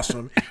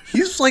awesome.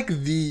 He's like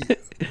the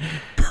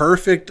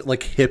perfect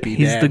like hippie.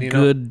 He's the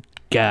good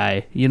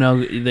guy.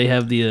 They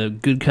have the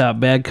good cop,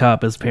 bad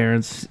cop as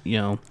parents.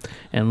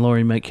 And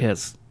Laurie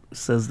Metcalf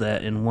says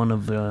that in one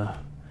of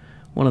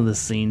the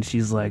scenes.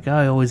 She's like,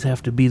 I always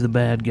have to be the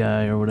bad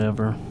guy or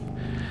whatever.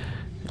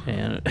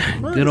 And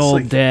good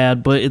old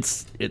dad, but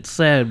it's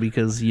sad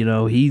because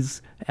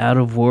he's out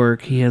of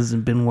work. He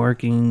hasn't been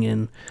working,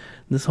 and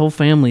this whole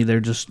family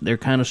they're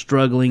kind of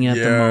struggling at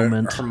the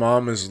moment. Her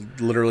mom is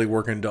literally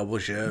working double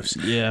shifts.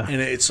 Yeah,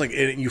 and it's like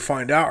you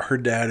find out her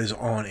dad is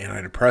on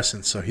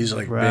antidepressants, so he's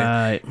like,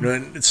 right.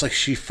 And it's like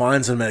she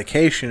finds a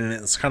medication, and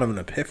it's kind of an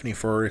epiphany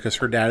for her because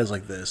her dad is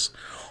like this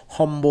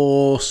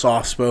humble,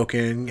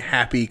 soft-spoken,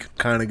 happy,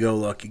 kind of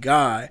go-lucky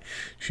guy.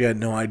 She had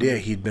no idea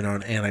he'd been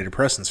on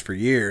antidepressants for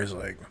years.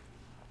 Like,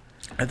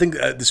 I think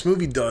this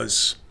movie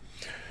does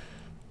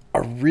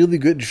a really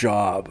good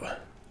job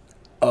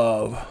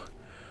of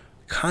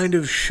kind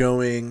of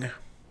showing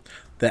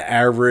the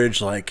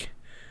average, like,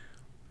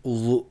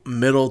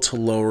 middle to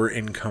lower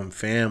income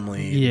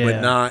family,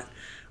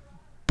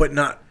 but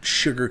not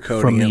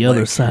sugarcoating from the it,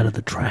 other side of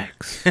the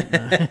tracks.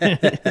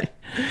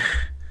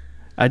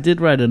 I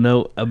did write a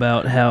note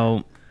about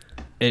how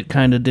it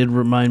kind of did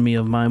remind me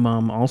of my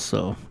mom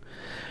also.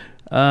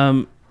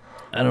 I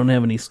don't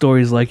have any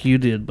stories like you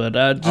did, but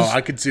I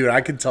could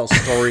tell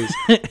stories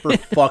for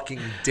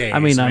fucking days. I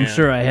mean, man. I'm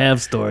sure I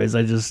have stories.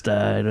 I just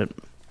I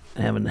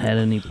haven't had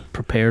any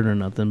prepared or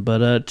nothing.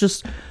 But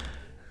just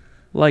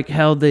like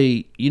how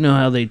they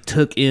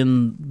took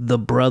in the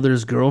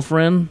brother's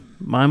girlfriend.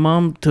 My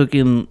mom took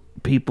in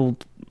people.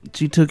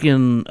 She took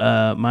in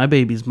my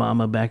baby's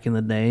mama back in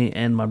the day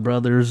and my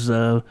brother's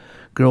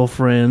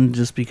girlfriend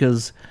just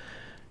because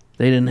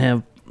they didn't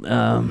have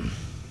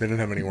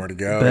anywhere to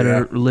go.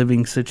 Better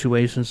living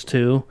situations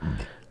too,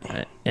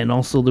 and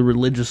also the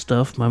religious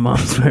stuff. My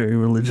mom's very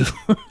religious.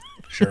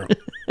 Sure.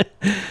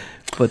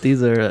 But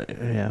these are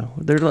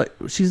they're like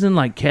she's in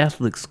like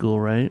Catholic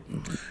school, right?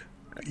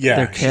 Yeah,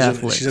 they're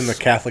Catholics. She's in the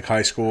Catholic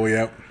high school.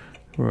 Yep.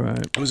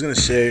 Right. I was gonna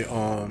say,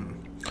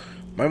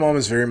 my mom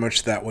is very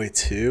much that way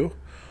too.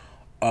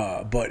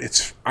 But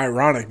it's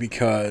ironic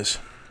because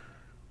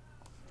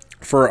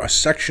for a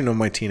section of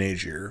my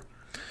teenage year,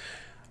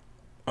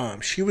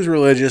 she was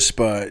religious,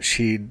 but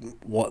she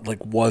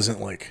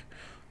wasn't like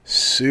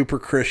super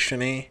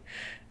Christian-y.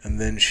 And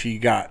then she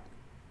got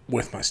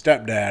with my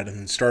stepdad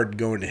and started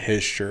going to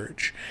his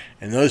church.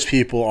 And those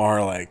people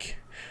are like,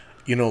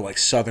 like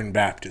Southern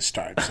Baptist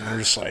types. And they're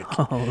just like,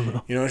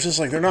 it's just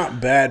like they're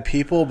not bad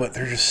people, but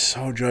they're just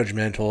so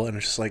judgmental. And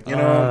it's just like,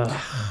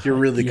 you're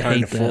really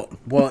kind of full.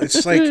 Well,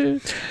 it's like,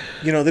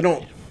 they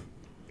don't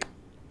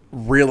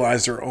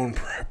realize their own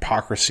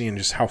hypocrisy and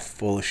just how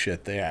full of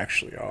shit they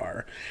actually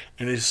are.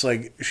 And it's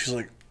like, she's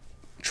like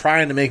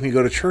trying to make me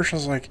go to church. I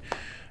was like,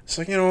 it's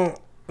like,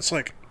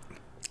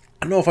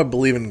 I don't know if I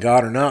believe in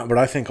God or not, but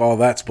I think all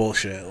that's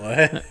bullshit.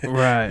 Like,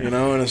 right.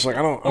 And it's like,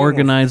 I don't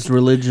organized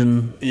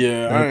religion.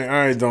 Yeah,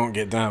 I don't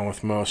get down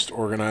with most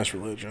organized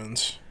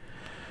religions.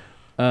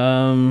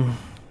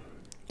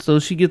 So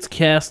she gets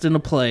cast in a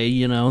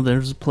play,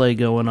 there's a play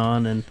going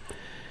on, and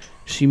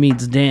she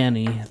meets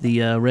Danny,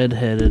 the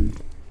redheaded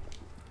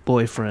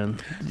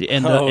boyfriend.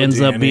 Oh,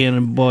 Ends up Danny. being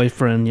a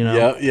boyfriend, you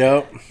know.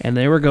 Yep. And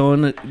they were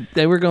going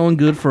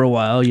good for a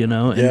while, you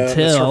know, Yeah, that's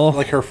until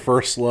her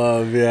first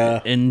love.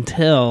 Yeah.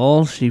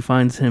 until she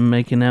finds him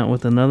making out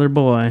with another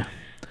boy.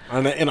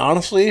 And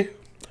honestly,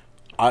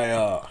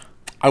 I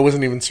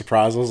wasn't even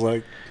surprised. I was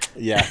like,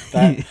 yeah,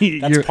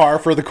 that's par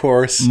for the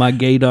course. My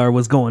gaydar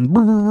was going.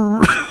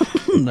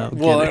 No,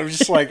 Well,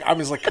 kidding. I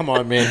was like, come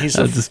on, man.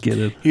 I was just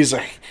kidding.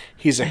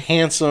 He's a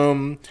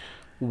handsome,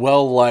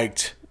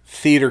 well-liked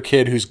theater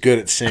kid who's good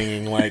at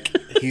singing. Like,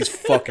 he's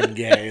fucking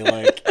gay.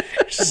 Like,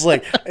 it's just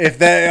like,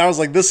 I was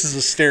like, this is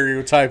a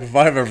stereotype if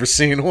I've ever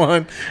seen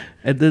one.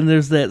 And then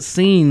there's that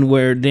scene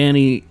where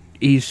Danny,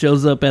 he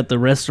shows up at the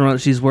restaurant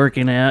she's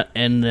working at,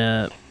 and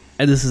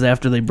this is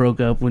after they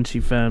broke up, when she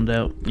found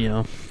out, you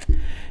know,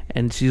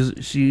 and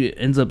she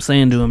ends up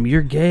saying to him,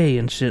 "You're gay,"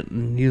 and shit,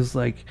 and he was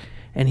like,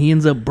 and he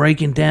ends up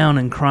breaking down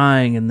and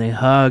crying, and they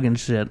hug and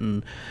shit,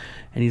 and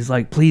he's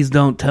like, "Please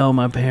don't tell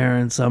my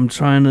parents. I'm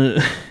trying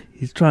to."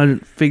 He's trying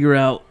to figure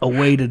out a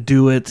way to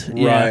do it.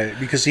 Yeah. Right,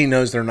 because he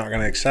knows they're not going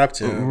to accept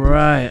him.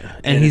 Right.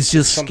 And he's it's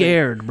just something-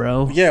 scared,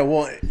 bro. Yeah,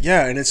 well,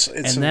 yeah, and it's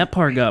And that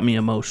part got me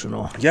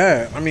emotional.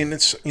 yeah, I mean,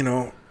 it's, you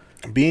know,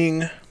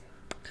 being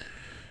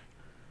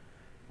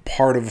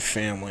part of a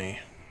family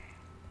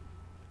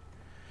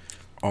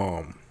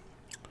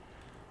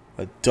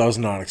that does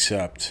not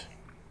accept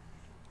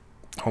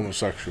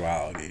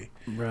homosexuality.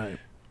 Right.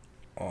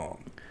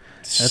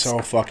 It's so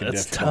fucking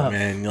that's difficult, tough.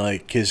 man.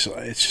 Like, cause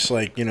it's just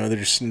like, you know,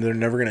 they're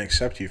never gonna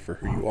accept you for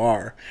who you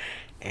are,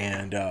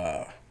 and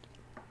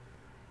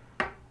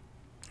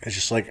it's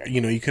just like,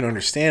 you know, you can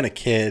understand a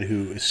kid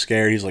who is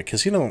scared. He's like,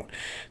 cause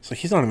it's like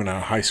he's not even out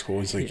of high school.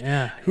 He's like,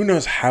 Yeah. who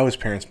knows how his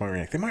parents might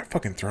react? They might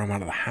fucking throw him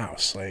out of the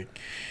house. Like,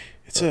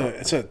 it's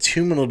a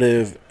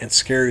cumulative and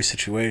scary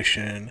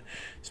situation,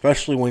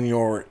 especially when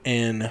you're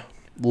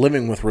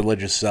living with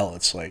religious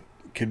zealots. Like,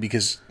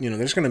 because, you know,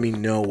 there's going to be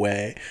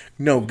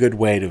no good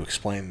way to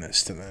explain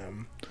this to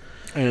them.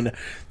 And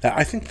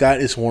I think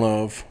that is one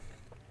of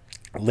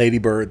Lady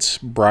Bird's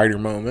brighter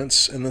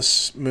moments in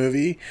this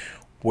movie,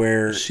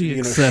 where She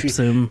accepts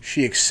him.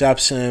 She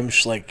accepts him.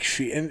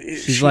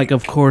 She's like,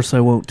 of course I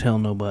won't tell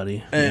nobody.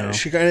 You and know?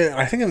 she kinda,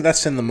 I think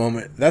that's in the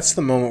moment. That's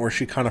the moment where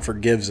she kind of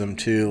forgives him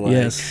too. Like,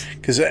 Yes.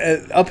 Because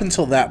up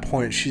until that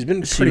point, she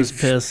was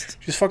pissed.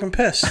 She's fucking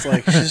pissed.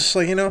 Like, she's just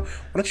like, you know, why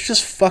don't you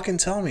just fucking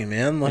tell me,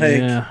 man? Like,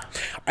 Yeah.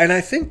 and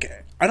I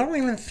don't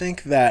even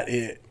think that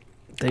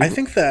I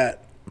think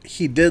that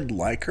he did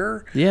like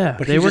her. Yeah,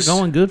 but they were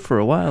going good for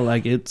a while.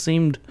 Like, it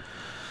seemed...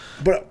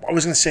 But I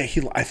was gonna say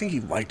I think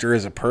he liked her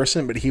as a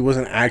person, but he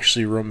wasn't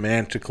actually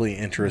romantically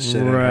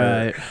interested in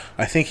Right. her.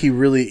 I think he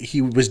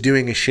was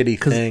doing a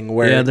shitty thing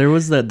where Yeah, there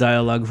was that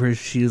dialogue where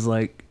she's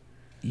like,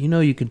 you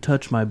know, you can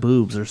touch my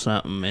boobs or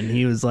something, and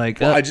he was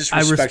like, I just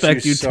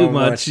respect you too so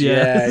much.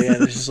 Yeah.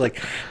 It's just like,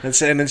 it's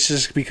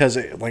just because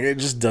it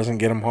just doesn't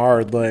get him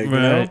hard. Like, you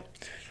know, Right.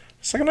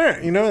 it's like,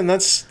 alright, you know, and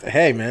that's,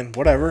 hey man,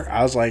 whatever.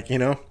 I was like, you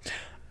know,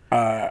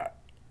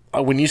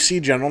 when you see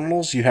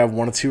genitals, you have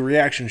one of two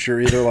reactions. You're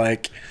either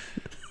like,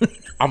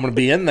 I'm gonna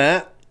be in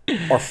that,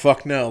 or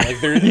fuck no.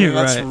 Like,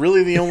 that's Right.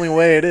 really the only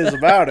way it is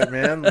about it,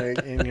 man. Like,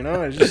 and you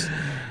know, it's just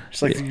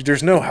like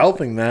there's no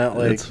helping that.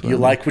 Like, That's you funny.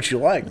 like what you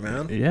like,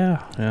 man.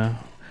 Yeah.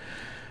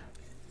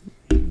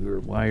 You're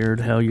wired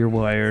how you're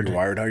wired. You're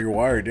wired how you're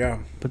wired. Yeah.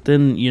 But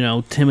then, you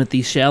know,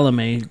 Timothy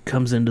Chalamet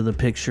comes into the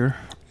picture.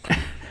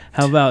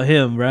 How about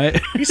him,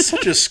 right? He's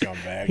such a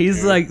scumbag. He's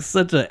dude. like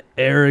such a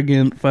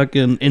arrogant,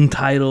 fucking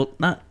entitled,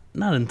 not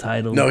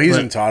entitled. No, he's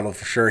but entitled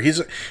for sure. He's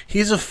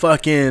a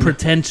fucking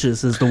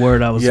pretentious is the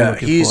word I was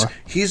looking for.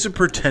 he's a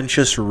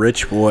pretentious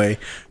rich boy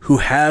who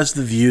has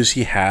the views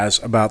he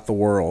has about the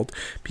world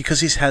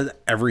because he's had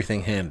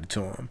everything handed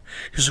to him.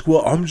 He's like,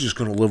 well, I'm just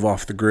gonna live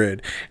off the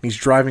grid, and he's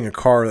driving a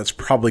car that's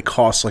probably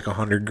costs like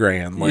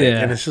 $100,000. Like, Yeah,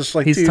 and it's just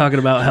like, he's dude, talking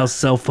about how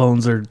cell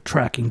phones are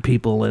tracking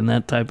people and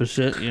that type of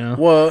shit. You know,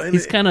 Well, and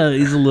he's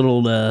a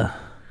little.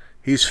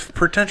 he's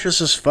pretentious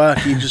as fuck.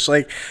 He just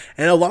like,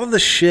 and a lot of the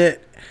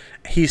shit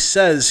he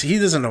says, he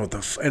doesn't know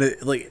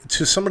what like,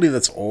 to somebody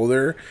that's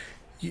older,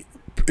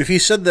 if he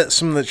said that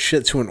some of that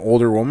shit to an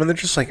older woman, they're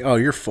just like, oh,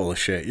 you're full of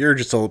shit. You're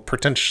just a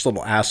pretentious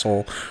little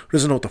asshole who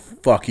doesn't know what the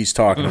fuck he's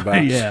talking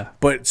about. Yeah.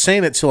 But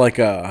saying it to like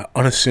a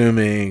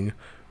unassuming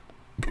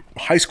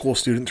high school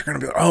student, they're gonna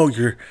be like, oh,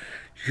 you're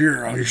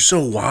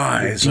so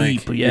wise. You're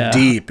deep, like, yeah. You're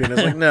deep. And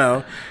it's like,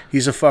 no,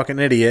 he's a fucking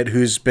idiot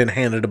who's been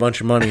handed a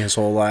bunch of money his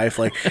whole life.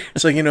 Like,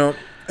 it's like, you know,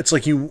 it's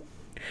like you,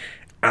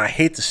 and I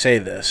hate to say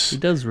this, He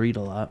does read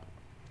a lot.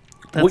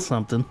 That's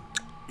something.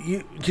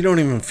 you don't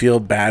even feel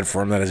bad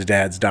for him that his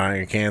dad's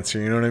dying of cancer.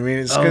 You know what I mean?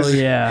 It's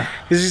Yeah,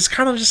 because he's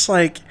kind of just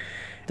like,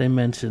 they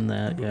mentioned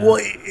that. Yeah. well,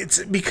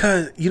 it's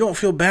because you don't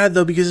feel bad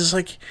though, because it's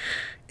like,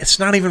 it's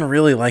not even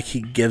really like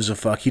he gives a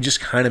fuck. He just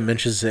kind of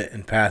mentions it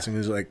in passing.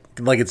 He's like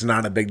it's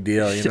not a big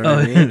deal. You know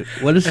what I mean?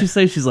 What does she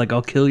say? She's like,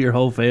 "I'll kill your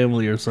whole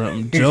family" or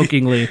something,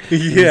 jokingly. Yeah.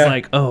 He's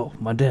like, "Oh,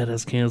 my dad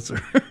has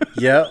cancer."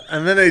 Yeah,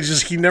 and then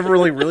he never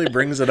really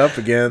brings it up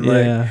again.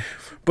 Like, Yeah.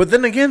 but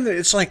then again,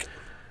 it's like,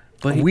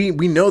 But we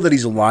know that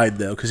he's lied,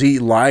 though, because he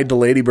lied to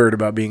Lady Bird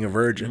about being a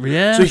virgin.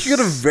 Yes. So he could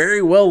have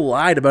very well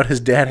lied about his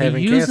dad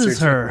having cancer. He uses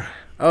her.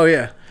 Oh,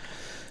 yeah.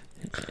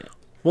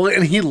 Well,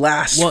 and he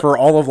lasts for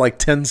all of like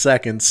 10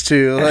 seconds,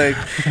 too. Like,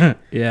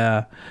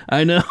 yeah,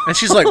 I know. And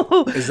she's like,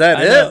 is that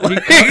it?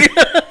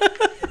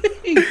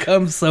 He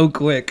comes so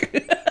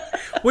quick.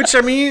 Which,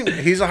 I mean,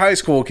 he's a high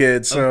school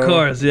kid, so... Of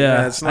course,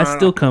 yeah. It's not, I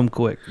still come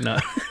quick. No.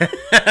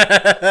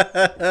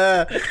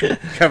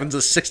 Kevin's a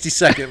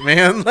 60-second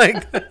man.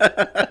 Like,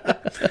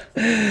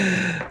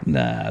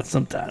 nah,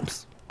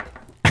 sometimes.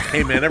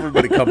 hey, man,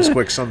 everybody comes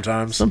quick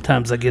sometimes.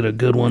 Sometimes I get a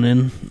good one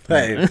in.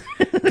 Hey,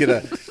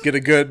 get a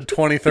good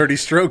 20, 30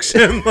 strokes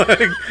in.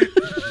 Like,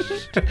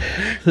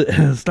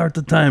 start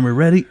the timer.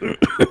 Ready?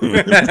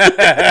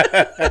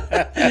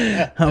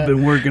 I've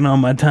been working on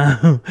my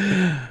time.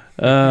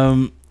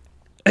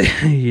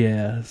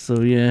 Yeah.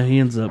 So yeah, he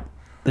ends up.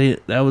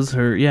 That was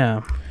her.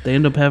 Yeah. They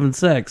end up having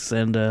sex,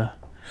 and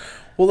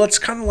well, that's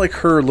kind of like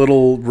her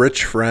little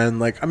rich friend.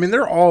 Like, I mean,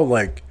 they're all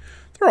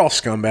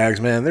scumbags,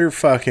 man. They're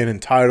fucking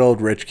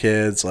entitled rich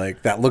kids,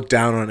 like that look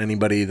down on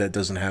anybody that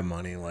doesn't have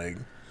money. Like,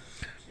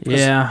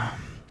 yeah.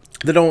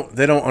 They don't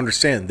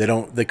understand.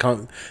 They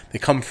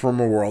come from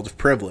a world of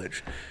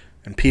privilege.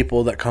 And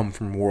people that come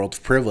from a world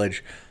of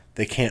privilege,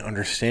 they can't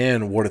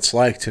understand what it's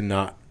like to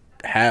not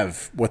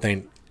have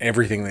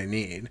everything they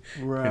need.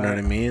 Right. You know what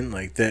I mean?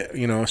 Like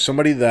that,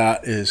 somebody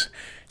that is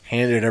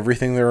handed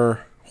everything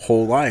their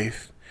whole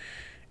life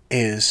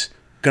is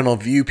gonna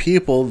view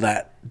people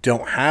that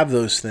don't have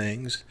those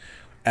things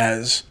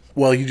as,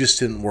 well, you just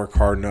didn't work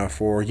hard enough,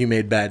 or you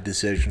made bad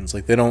decisions.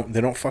 Like they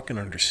don't fucking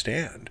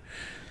understand.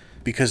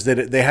 Because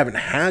they haven't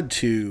had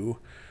to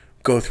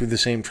go through the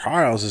same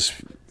trials as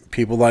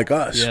people like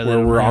us,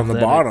 where we're on the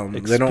bottom.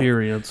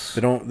 Experience.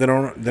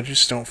 They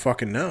just don't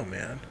fucking know,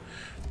 man.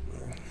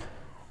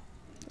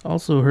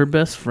 Also, her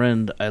best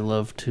friend, I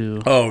love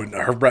too. Oh,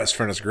 her best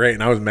friend is great,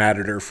 and I was mad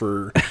at her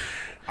for.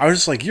 I was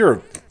just like,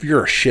 "You're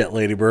a shit,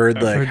 Lady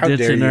Bird. Like, how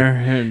dare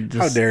you?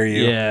 How dare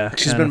you? Yeah,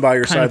 she's been by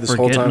your side this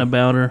whole time. Forgetting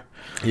about her.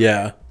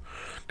 Yeah.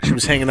 She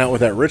was hanging out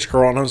with that rich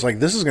girl, and I was like,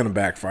 "This is gonna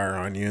backfire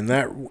on you." And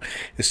that,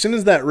 as soon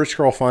as that rich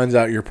girl finds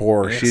out you're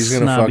poor, she's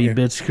gonna snobby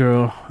fucking bitch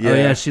girl. Yeah. Oh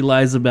yeah, she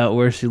lies about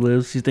where she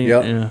lives. She thinks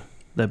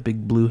that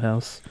big blue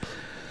house.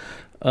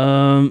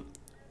 The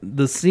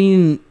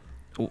scene,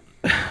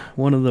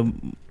 one of the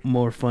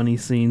more funny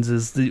scenes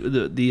is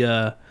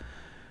the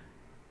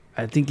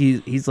I think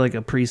he's like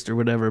a priest or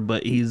whatever,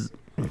 but he's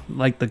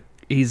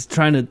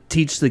trying to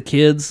teach the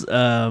kids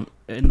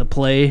in the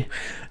play.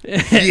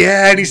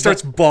 Yeah, and he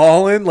starts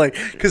bawling, like,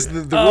 because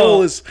the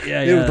role is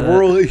the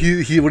role.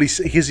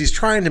 He's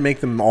trying to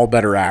make them all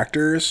better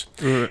actors,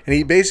 and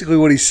he basically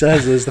what he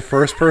says is the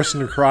first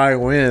person to cry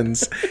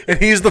wins, and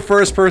he's the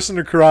first person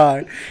to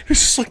cry. He's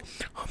just like,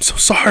 I'm so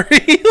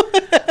sorry.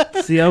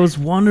 See, I was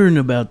wondering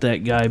about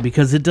that guy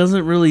because it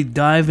doesn't really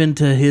dive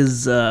into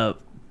his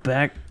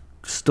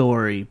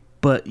backstory,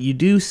 but you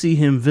do see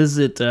him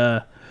visit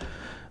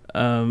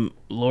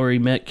Laurie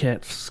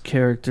Metcalf's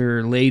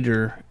character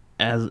later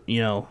as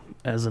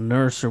a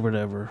nurse or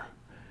whatever.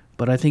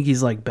 But I think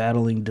he's like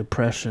battling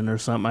depression or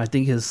something. I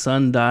think his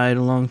son died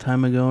a long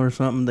time ago or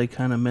something. They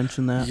kind of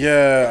mentioned that.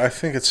 Yeah, I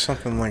think it's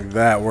something like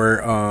that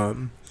where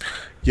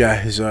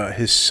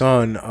his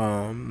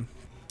son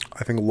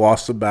I think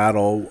lost a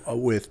battle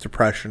with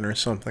depression or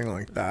something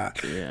like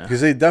that. Yeah.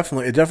 Because it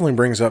definitely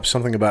brings up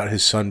something about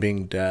his son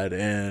being dead,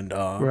 and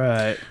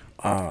right.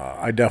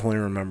 I definitely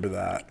remember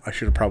that. I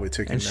should have probably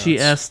taken notes. And she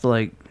asked,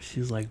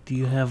 she's like, do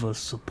you have a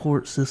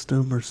support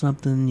system or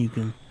something you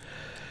can...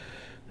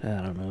 I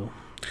don't know.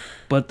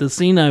 But the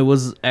scene I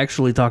was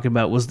actually talking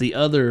about was the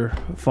other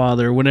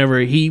father, whenever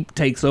he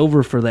takes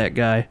over for that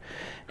guy,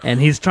 and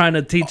he's trying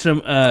to teach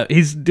him,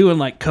 he's doing,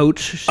 coach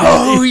shit.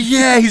 Oh,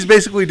 yeah, he's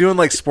basically doing,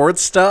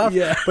 sports stuff,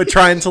 but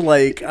trying to,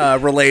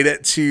 relate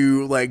it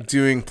to,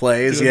 doing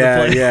plays.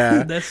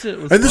 Yeah. That shit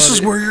was And funny. This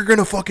is where you're going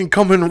to fucking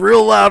come in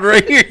real loud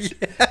right here.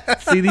 Yeah.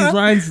 See, these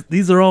lines,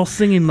 these are all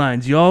singing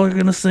lines. Y'all are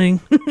going to sing?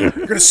 You're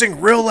going to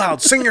sing real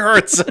loud. Sing your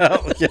hearts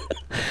out. Yeah.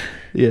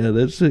 Yeah,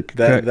 that shit.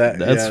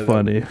 That's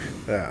funny.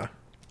 Yeah.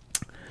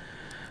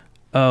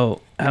 Oh,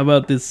 how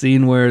about this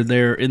scene where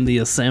they're in the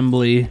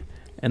assembly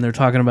and they're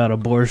talking about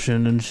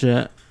abortion and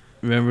shit?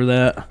 Remember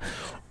that?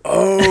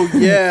 Oh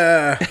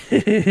yeah.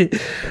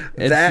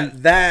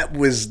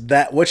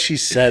 What she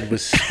said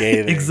was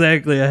scathing.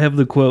 Exactly. I have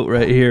the quote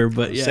right here,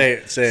 but yeah. Say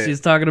it.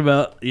 She's talking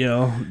about, she's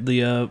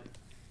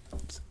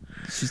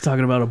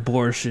talking about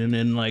abortion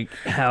and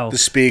how the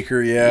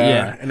speaker,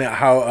 and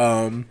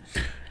how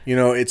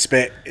it's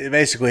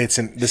basically it's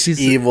this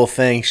evil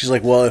thing. She's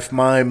like, well, if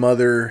my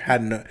mother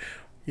hadn't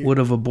would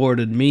have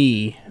aborted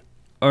me,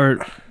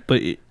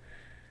 something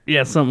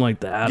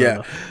like that. I don't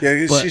know.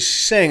 Yeah. She's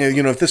saying,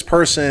 if this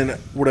person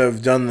would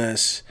have done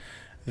this,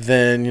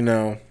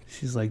 then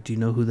She's like, do you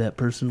know who that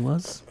person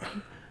was?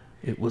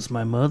 It was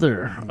my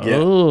mother.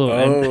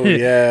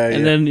 Yeah.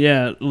 And then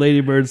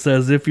Lady Bird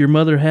says, if your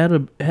mother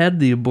had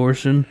the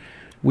abortion,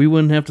 we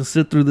wouldn't have to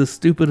sit through this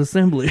stupid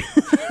assembly.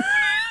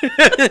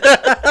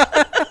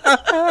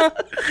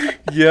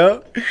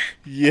 Yep.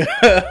 Yeah.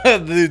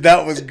 Dude,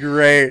 that was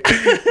great.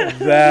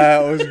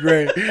 That was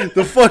great.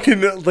 The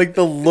fucking, like,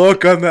 the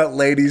look on that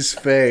lady's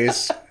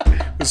face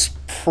was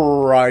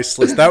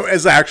priceless. That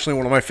is actually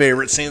one of my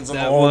favorite scenes in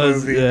the whole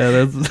movie. Yeah,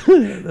 that's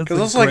Because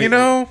I was like,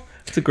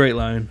 it's a great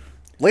line.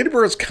 Lady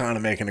Bird's kind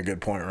of making a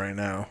good point right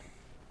now.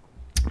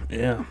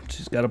 Yeah,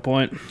 she's got a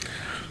point.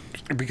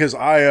 Because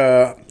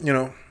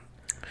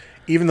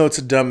even though it's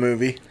a dumb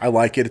movie, I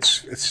like it.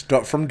 It's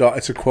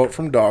a quote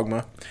from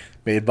Dogma,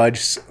 made by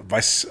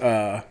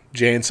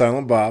Jay and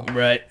Silent Bob.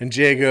 Right. And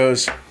Jay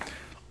goes,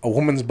 "A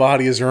woman's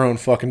body is her own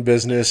fucking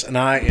business," and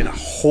I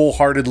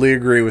wholeheartely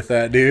agree with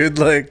that, dude.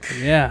 Like,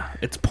 yeah,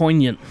 it's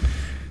poignant.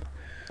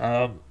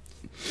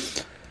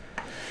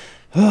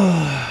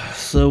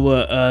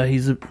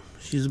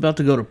 She's about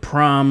to go to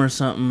prom or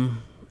something.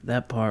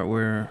 That part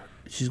where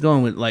she's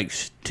going with like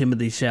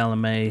Timothy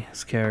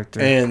Chalamet's character,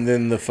 and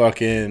then the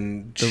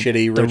fucking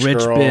shitty the rich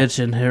girl. bitch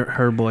and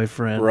her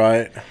boyfriend,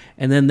 right?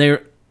 And then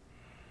they're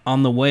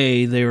on the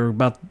way. They're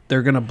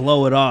gonna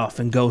blow it off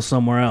and go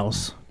somewhere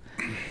else.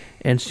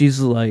 And she's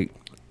like,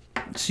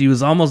 she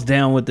was almost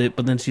down with it,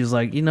 but then she's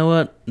like, you know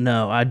what?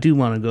 No, I do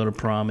want to go to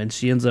prom. And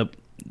she ends up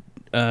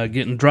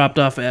getting dropped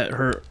off at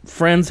her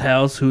friend's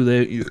house, who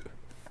they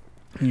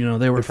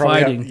were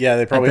fighting.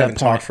 They probably haven't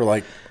talked for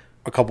like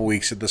a couple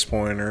weeks at this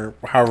point, or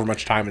however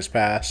much time has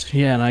passed.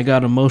 Yeah, and I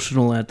got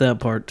emotional at that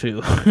part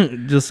too,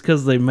 just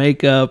because they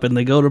make up and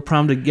they go to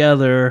prom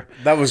together.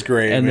 That was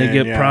great, and man,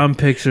 they get prom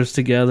pictures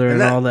together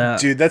and all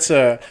that. Dude, that's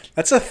a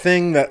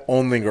thing that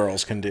only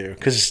girls can do,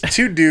 because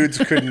two dudes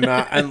could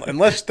not,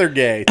 unless they're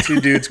gay.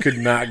 Two dudes could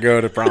not go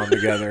to prom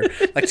together.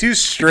 Like two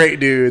straight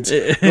dudes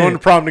going to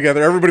prom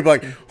together. Everybody be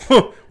like,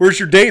 huh,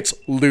 "Where's your dates,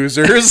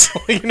 losers?"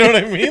 You know what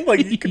I mean?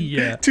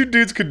 Like, two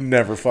dudes could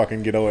never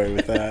fucking get away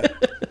with that.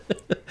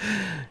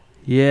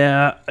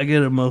 Yeah, I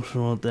get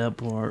emotional at that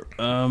part.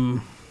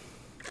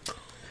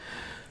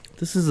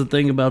 This is the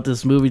thing about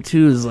this movie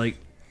too, is like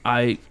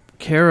I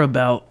care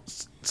about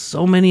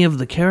so many of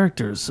the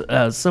characters.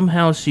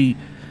 Somehow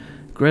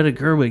Greta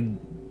Gerwig,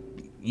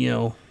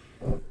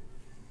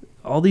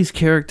 all these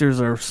characters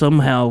are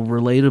somehow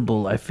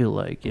relatable. I feel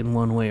like in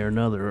one way or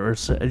another, or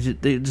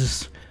they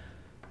just,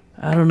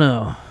 I don't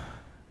know.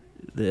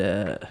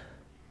 A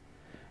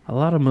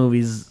lot of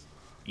movies,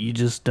 you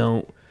just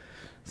don't.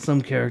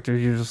 Some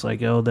characters you're just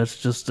like, oh, that's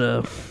just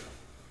it's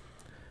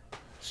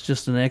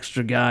just an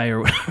extra guy,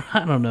 or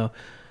I don't know.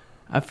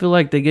 I feel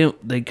like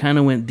they kind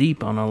of went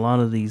deep on a lot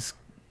of these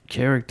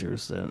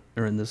characters that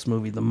are in this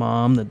movie. The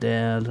mom, the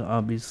dad,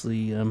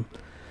 obviously.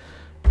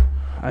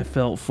 I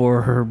felt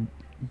for her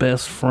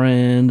best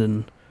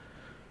friend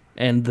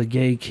and the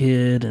gay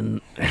kid,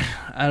 and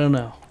I don't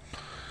know.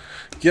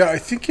 Yeah, I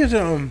think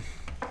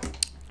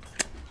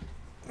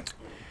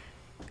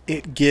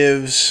it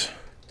gives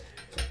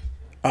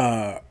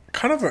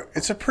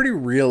it's a pretty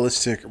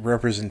realistic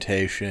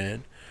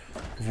representation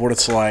of what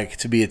it's like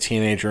to be a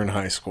teenager in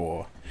high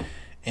school,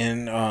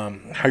 and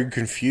how you're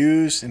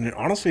confused, and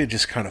honestly it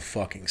just kind of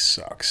fucking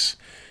sucks,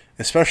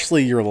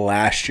 especially your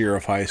last year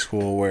of high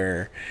school,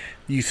 where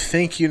you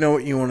think you know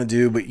what you want to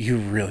do, but you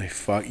really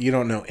you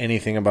don't know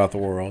anything about the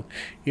world.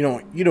 You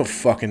don't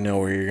fucking know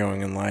where you're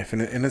going in life,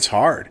 and it's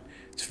hard.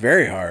 It's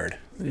very hard.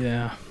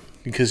 Yeah,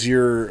 because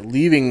you're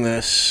leaving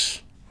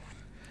this,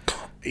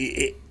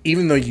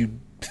 even though you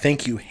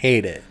think you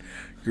hate it,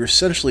 you're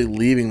essentially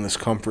leaving this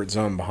comfort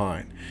zone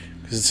behind,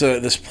 because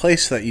it's this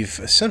place that you've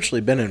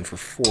essentially been in for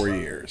 4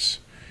 years,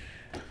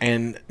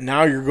 and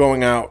now you're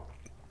going out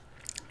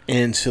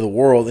into the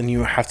world and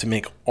you have to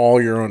make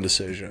all your own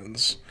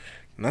decisions,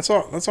 and that's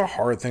a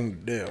hard thing to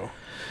do.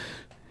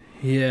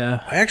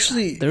 Yeah, I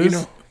actually, go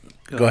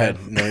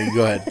ahead. No, you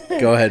go ahead.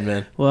 Go ahead,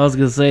 man. Well, I was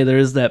gonna say there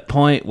is that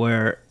point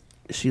where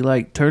she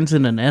like turns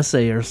in an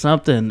essay or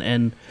something,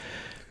 and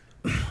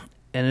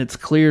it's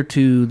clear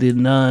to the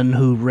nun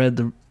who read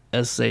the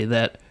essay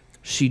that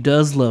she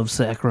does love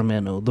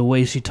Sacramento, the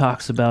way she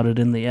talks about it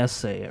in the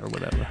essay or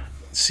whatever.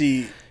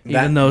 See,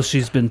 even though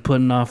she's been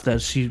putting off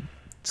that she's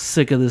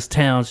sick of this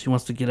town, she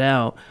wants to get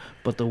out,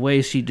 but the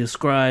way she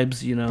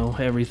describes,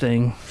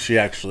 everything. She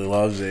actually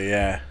loves it,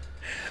 yeah.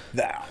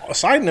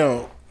 Side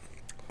note,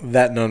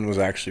 that nun was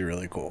actually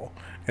really cool.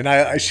 And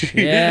I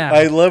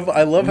love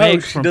how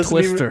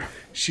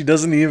she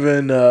doesn't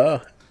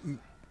even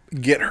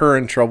get her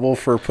in trouble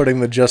for putting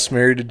the "just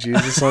married to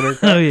Jesus" on her.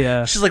 Oh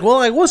yeah. She's like, well,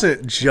 I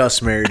wasn't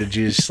just married to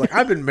Jesus. She's like,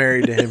 I've been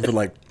married to him for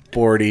like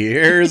 40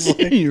 years.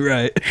 Like, you're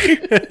right.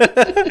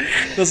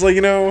 It's like,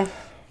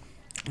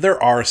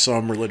 there are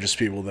some religious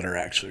people that are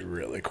actually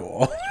really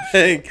cool.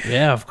 Like,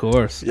 yeah, of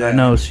course. Yeah. I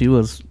know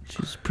she's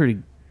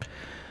pretty.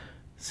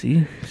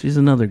 See, she's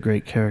another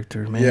great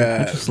character, man.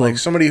 Yeah, I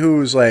just somebody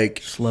who's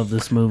like, just love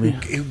this movie.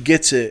 Who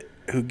gets it,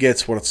 who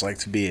gets what it's like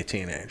to be a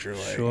teenager.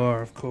 Like,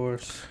 sure, of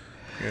course.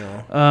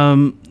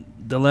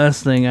 The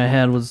last thing I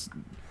had was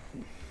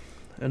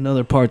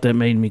another part that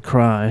made me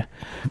cry,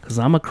 because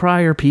I'm a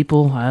crier,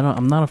 people.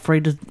 I'm not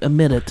afraid to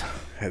admit it.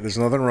 Hey, there's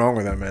nothing wrong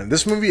with that, man.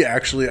 This movie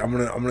actually, I'm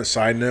gonna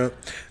side note.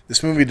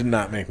 This movie did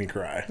not make me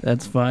cry.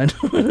 That's fine.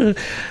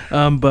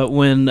 But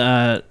when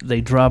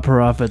they drop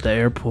her off at the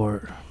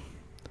airport,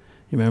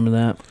 you remember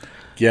that?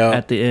 Yeah.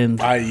 At the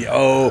end.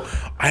 I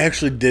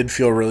actually did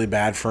feel really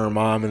bad for her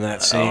mom in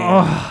that scene.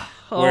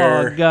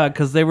 Oh God,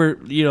 because they were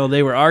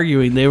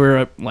arguing. They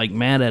were like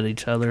mad at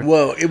each other.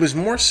 Well, it was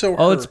more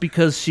so. It's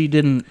because she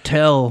didn't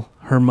tell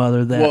her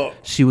mother that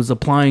she was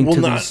applying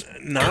to these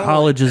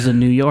colleges in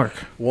New York.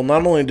 Well,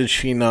 not only did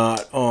she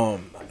not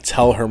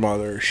tell her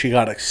mother, she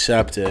got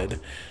accepted,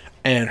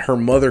 and her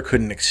mother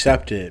couldn't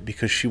accept it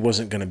because she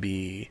wasn't going to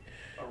be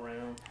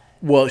around.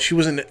 Well, she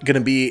wasn't going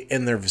to be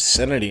in their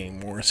vicinity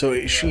anymore. So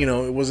it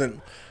wasn't.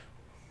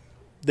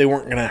 They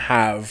weren't going to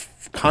have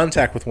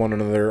contact with one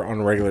another on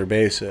a regular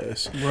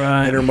basis,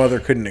 right? And her mother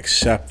couldn't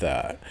accept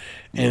that,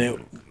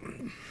 and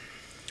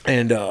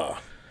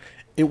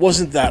it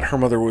wasn't that her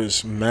mother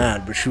was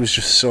mad, but she was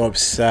just so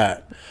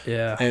upset,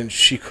 and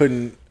she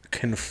couldn't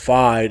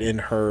confide in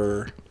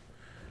her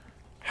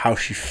how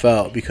she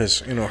felt because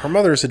her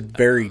mother is a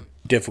very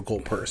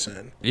difficult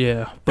person.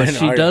 Yeah, but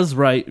she does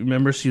write.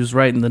 Remember, she was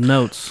writing the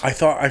notes. I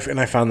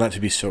found that to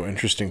be so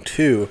interesting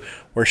too,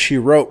 where she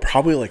wrote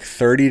probably like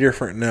 30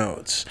 different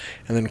notes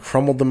and then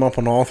crumbled them up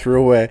and all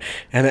threw away.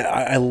 And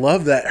I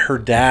love that her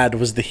dad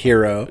was the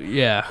hero.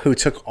 Yeah, who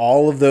took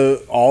all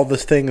the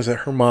things that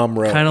her mom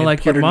wrote, kind of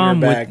like your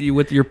mom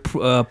with your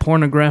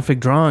pornographic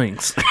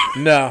drawings.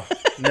 No,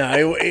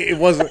 it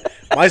wasn't.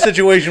 My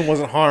situation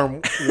wasn't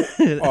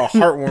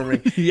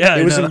heartwarming. Yeah,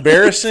 it was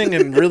embarrassing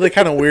and really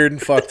kind of weird and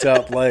fucked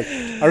up. Like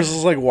I was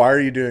just like, "Why are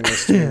you doing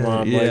this to me,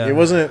 Mom?" Yeah. Like it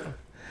wasn't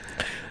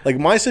like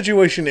my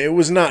situation. It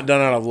was not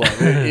done out of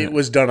love. It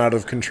was done out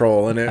of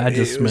control. And I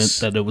just meant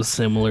that it was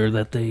similar.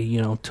 That they,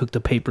 took the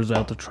papers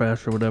out the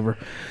trash or whatever.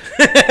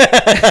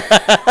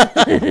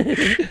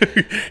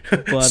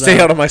 But, stay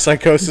out of my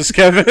psychosis,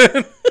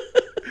 Kevin.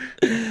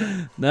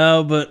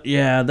 No, but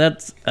yeah,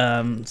 that's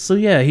so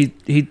yeah.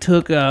 He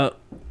took out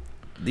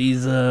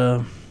these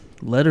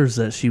letters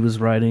that she was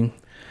writing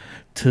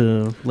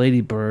to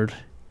Lady Bird,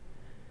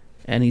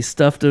 and he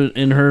stuffed it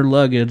in her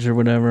luggage or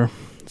whatever.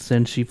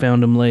 Since she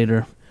found him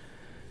later,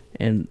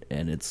 and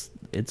it's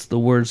the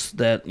words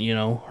that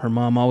her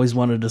mom always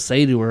wanted to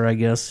say to her. I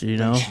guess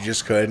And she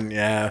just couldn't.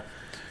 Yeah,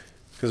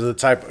 because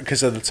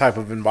of the type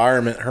of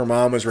environment her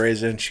mom was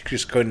raised in, she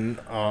just couldn't.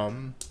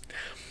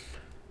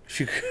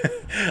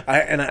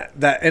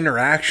 That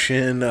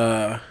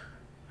interaction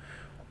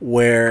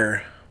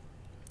where.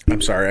 I'm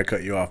sorry I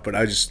cut you off, but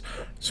I just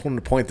wanted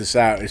to point this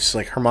out. It's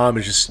like her mom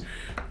is just...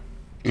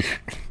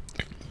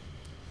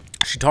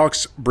 She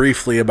talks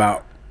briefly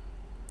about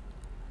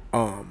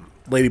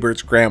Lady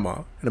Bird's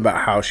grandma and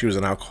about how she was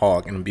an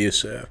alcoholic and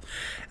abusive.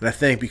 And I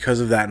think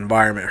because of that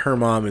environment, her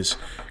mom is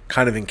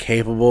kind of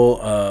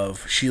incapable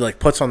of... She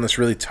puts on this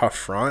really tough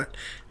front.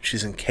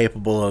 She's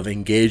incapable of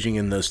engaging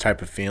in those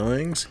type of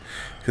feelings.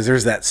 Because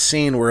there's that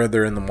scene where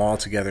they're in the mall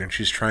together and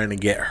she's trying to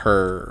get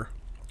her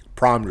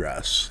prom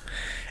dress.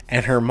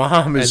 And her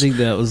mom is... I think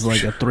that was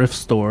like a thrift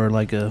store,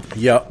 like a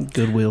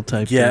Goodwill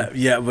type thing.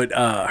 Yeah, but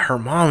her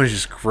mom is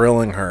just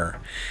grilling her.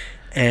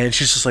 And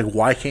she's just like,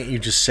 why can't you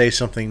just say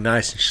something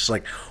nice? And she's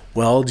like,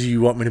 well, do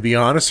you want me to be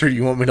honest or do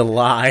you want me to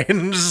lie?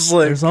 And just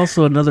like... There's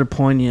also another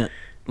poignant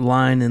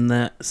line in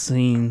that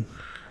scene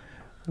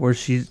where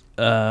she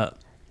says,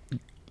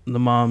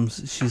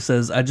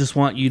 I just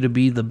want you to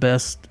be the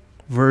best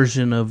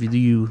version of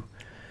you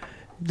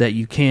that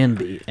you can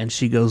be. And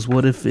she goes,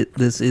 what if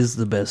this is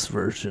the best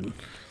version?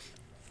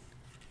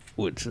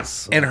 Which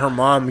is, and her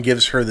mom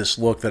gives her this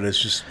look that is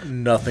just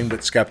nothing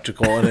but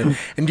skeptical, and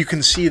you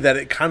can see that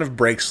it kind of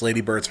breaks Lady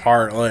Bird's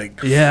heart.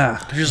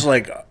 She's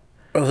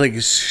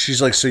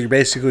she's like, so you're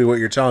basically what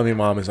you're telling me,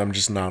 Mom, is I'm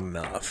just not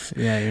enough.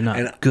 Yeah, you're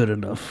not good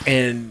enough.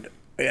 And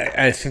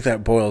I think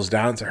that boils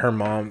down to her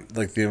mom,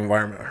 like the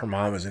environment her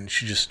mom is in.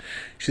 She's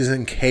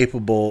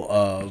incapable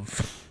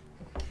of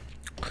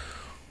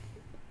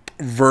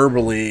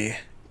verbally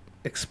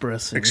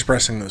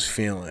expressing those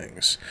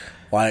feelings.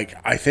 Like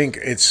I think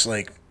it's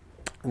like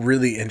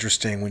really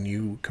interesting when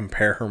you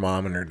compare her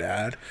mom and her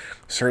dad.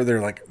 So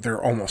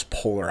they're almost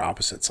polar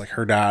opposites. Like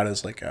her dad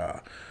is like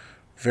a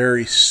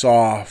very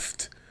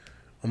soft,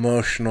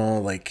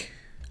 emotional, like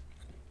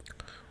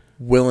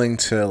willing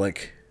to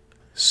like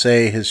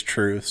say his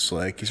truths.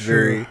 Like he's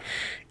very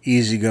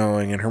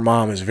easygoing, and her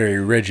mom is very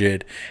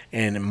rigid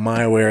and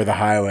my way or the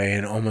highway,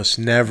 and almost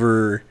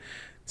never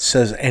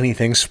says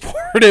anything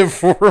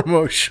supportive or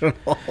emotional.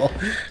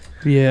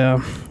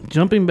 Yeah.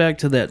 Jumping back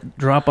to that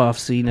drop-off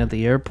scene at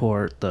the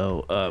airport,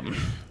 though,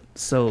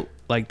 so,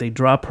 like, they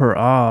drop her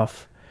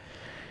off,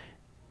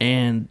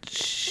 and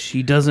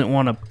she doesn't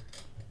want to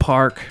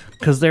park,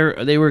 because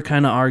they were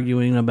kind of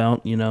arguing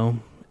about,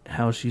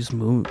 how she's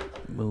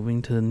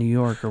moving to New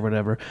York or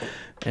whatever,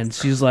 and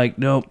she's like,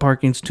 no,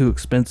 parking's too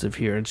expensive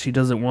here, and she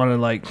doesn't want to,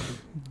 like,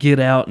 get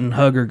out and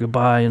hug her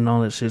goodbye and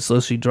all that shit,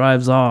 so she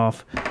drives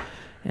off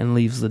and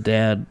leaves the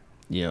dad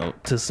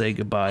to say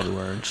goodbye to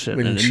her and shit.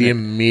 And she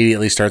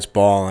immediately starts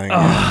bawling.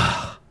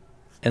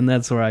 And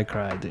that's where I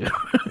cried, dude.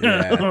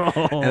 Yeah.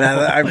 And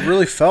I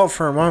really felt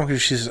for her mom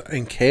because she's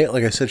like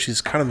I said,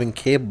 she's kind of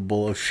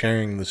incapable of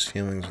sharing those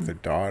feelings with her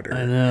daughter.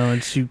 I know,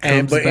 and she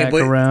comes back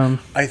around.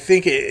 I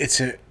think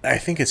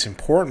it's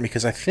important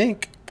because I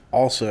think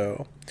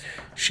also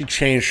she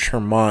changed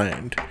her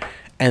mind.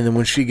 And then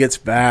when she gets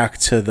back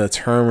to the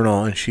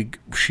terminal and she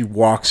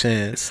walks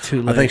in, it's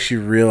too late. I think she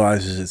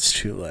realizes it's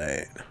too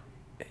late.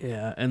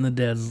 Yeah, and the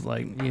dad's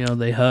like,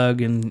 they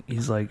hug, and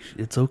he's like,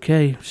 it's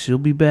okay, she'll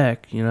be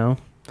back,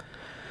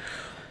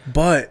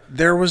 But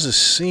there was a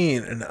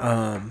scene,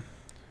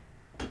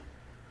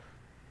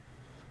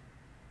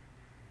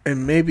 and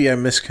maybe I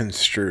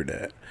misconstrued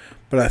it,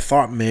 but I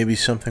thought maybe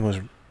something was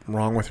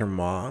wrong with her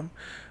mom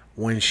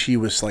when she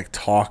was like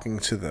talking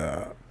to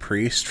the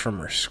priest from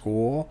her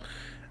school,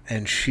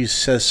 and she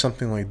says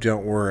something like,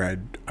 "Don't worry,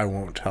 I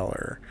won't tell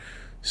her."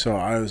 So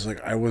I was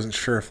like, I wasn't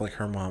sure if like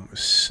her mom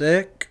was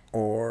sick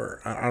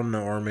or I don't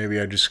know, or maybe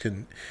I just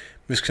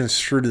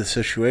misconstrued the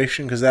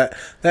situation because that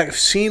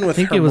scene with I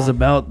think her it was mom,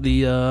 about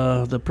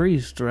the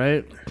priest,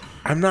 right?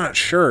 I'm not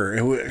sure.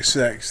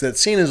 That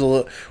scene was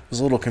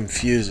a little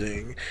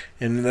confusing,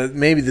 and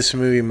maybe this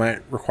movie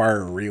might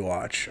require a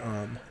rewatch.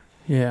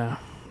 Yeah.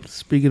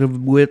 Speaking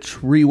of which,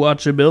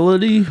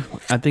 rewatchability,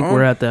 I think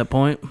we're at that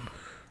point.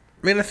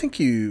 I mean, I think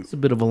it's a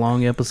bit of a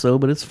long episode,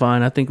 but it's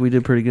fine. I think we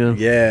did pretty good.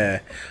 Yeah.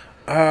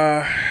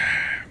 I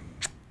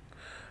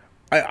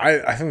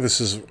think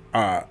this is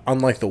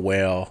unlike The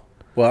Whale.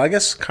 Well, I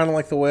guess kind of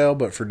like The Whale,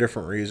 but for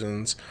different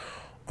reasons.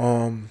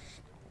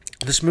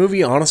 This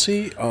movie,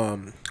 honestly,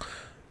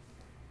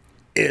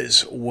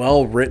 is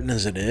well written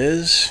as it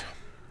is.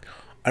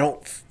 I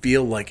don't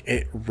feel like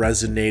it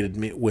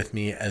resonated with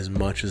me as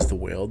much as The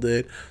Whale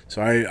did.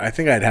 So I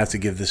think I'd have to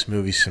give this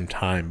movie some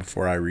time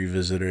before I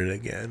revisit it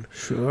again.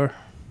 Sure.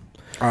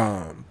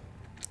 And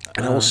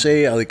I will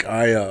say, like,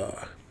 there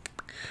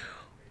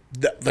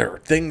are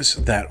things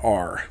that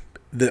are...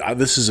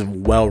 This is a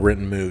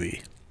well-written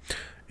movie.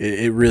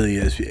 It really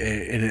is.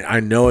 And I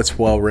know it's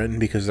well-written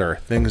because there are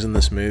things in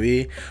this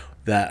movie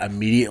that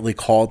immediately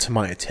called to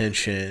my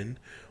attention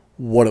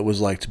what it was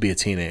like to be a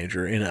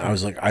teenager. And I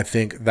was like, I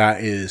think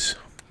that is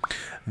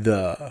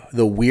the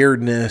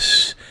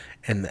weirdness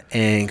and the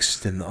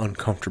angst and the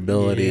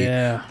uncomfortability.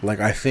 Yeah.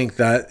 Like, I think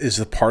that is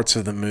the parts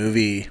of the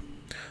movie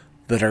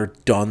that are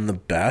done the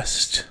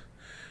best.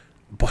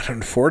 But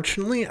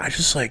unfortunately, I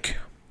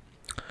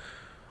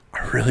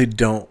really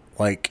don't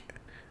like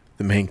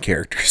the main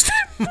characters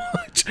that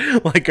much.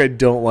 Like, I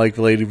don't like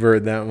Lady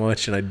Bird that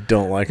much, and I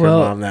don't like her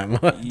mom that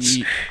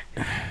much.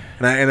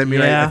 I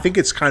mean, I think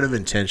it's kind of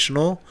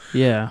intentional.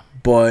 Yeah.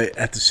 But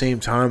at the same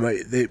time,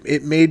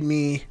 it made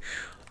me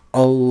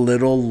a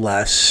little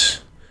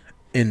less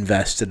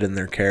invested in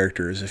their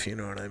characters, if you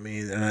know what I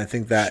mean. And I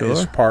think that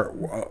is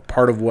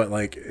part of what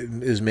like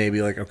is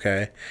maybe like,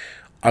 okay,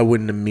 I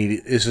wouldn't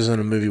immediately. This isn't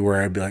a movie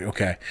where I'd be like,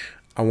 okay,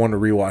 I want to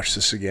rewatch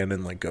this again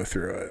and like go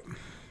through it.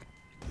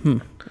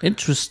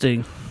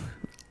 Interesting.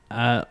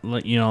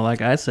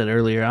 Like I said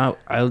earlier,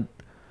 I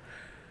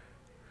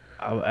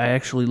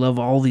actually love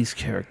all these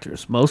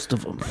characters, most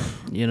of them.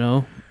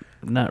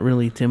 Not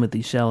really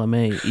Timothy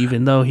Chalamet,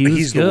 even though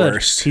he's good. The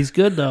worst. He's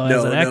good though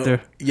as an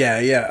actor. Yeah.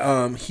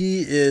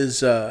 He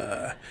is.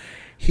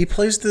 He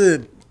plays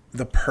the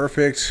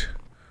perfect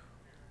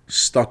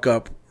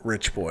stuck-up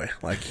rich boy.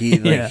 Like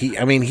he.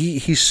 I mean,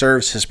 he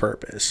serves his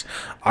purpose.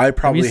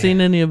 Have you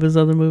seen any of his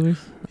other movies?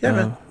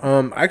 Yeah,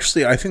 man.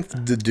 Actually, I think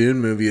the Dune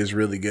movie is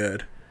really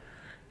good.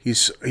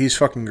 He's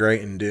fucking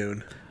great in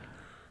Dune.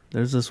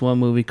 There's this one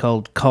movie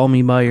called Call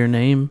Me By Your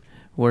Name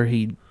where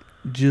he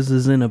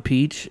jizzes in a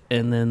peach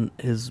and then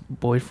his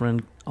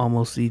boyfriend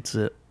almost eats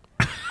it.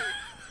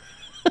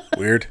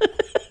 Weird.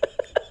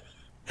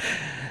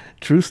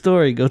 True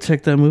story. Go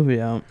check that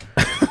movie out.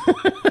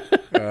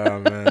 Oh,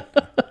 man.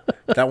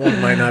 That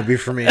one might not be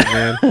for me,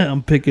 man.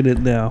 I'm picking it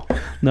now.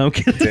 No, I'm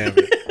kidding. Damn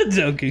it. I'm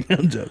joking.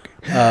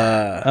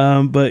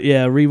 But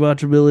yeah,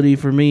 rewatchability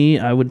for me,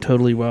 I would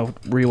totally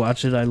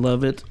rewatch it. I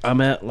love it.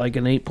 I'm at like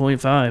an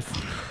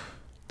 8.5.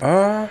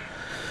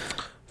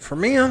 For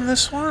me on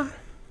this one,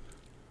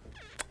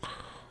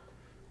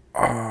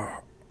 I'm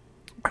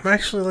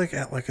actually like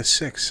at like a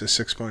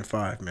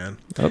 6.5, man.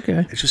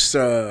 Okay. It's just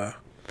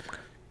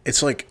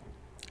it's like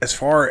as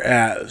far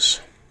as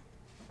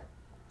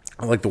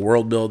like the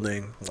world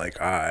building,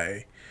 like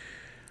I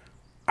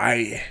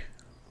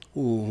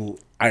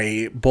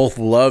both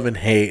love and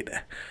hate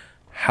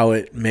how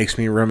it makes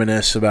me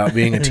reminisce about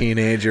being a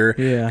teenager.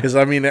 Yeah. Because,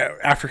 I mean,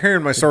 after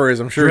hearing my stories,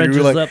 I'm sure you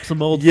were like... up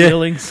some old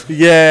feelings.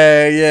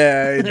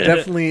 Yeah. It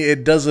definitely...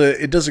 It does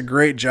a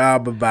great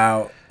job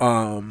about...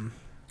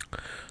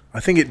 I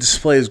think it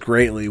displays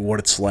greatly what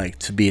it's like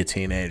to be a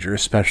teenager,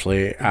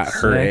 especially at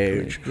her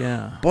age.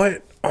 Yeah.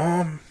 But,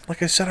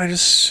 like I said, I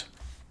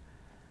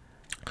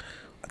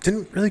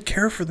didn't really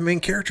care for the main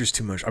characters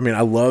too much. I mean,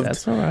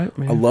 That's all right,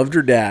 man. I loved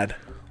her dad.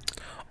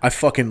 I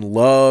fucking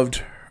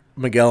loved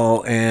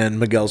Miguel and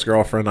Miguel's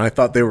girlfriend. I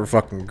thought they were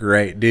fucking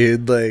great,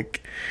 dude.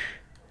 Like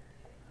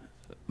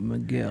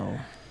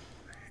Miguel,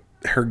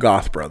 her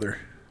goth brother.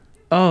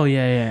 Oh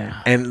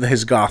yeah. and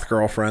his goth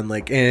girlfriend.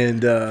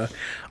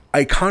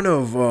 I kind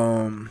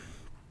of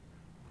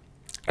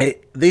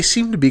they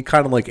seem to be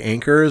kind of like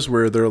anchors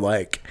where they're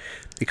like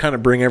they kind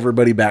of bring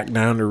everybody back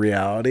down to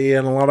reality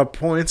in a lot of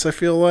points. I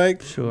feel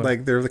like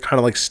like they're the kind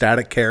of like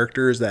static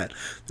characters that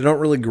they don't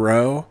really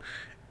grow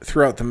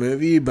throughout the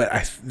movie, but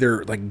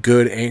they're like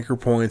good anchor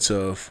points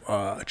of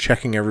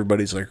checking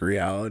everybody's like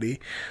reality.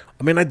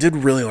 I mean, I did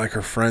really like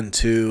her friend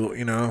too.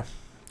 You know,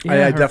 Yeah, I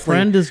her definitely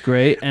friend is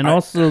great, and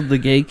also the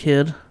gay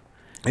kid.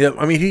 Yeah,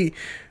 I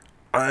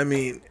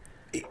mean,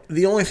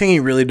 the only thing he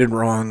really did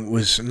wrong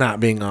was not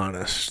being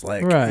honest.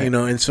 Like, Right. you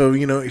know, and so,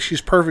 you know, she's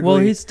perfectly. Well,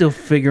 he's still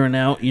figuring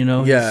out, you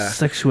know, Yeah. his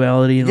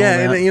sexuality and all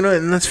that. and you know,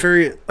 and that's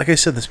very, like I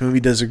said, this movie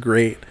does a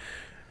great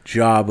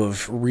job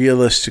of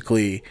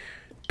realistically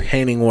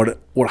painting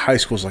what high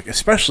school's like,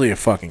 especially a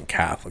fucking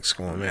Catholic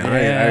school, man.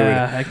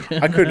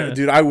 I couldn't,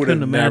 dude. I would have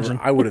never,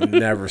 I would have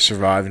never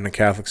survived in a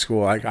Catholic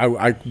school. I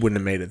wouldn't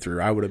have made it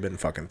through. I would have been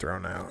fucking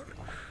thrown out.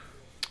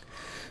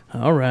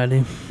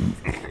 Alrighty,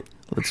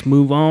 let's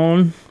move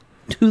on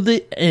to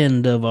the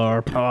end of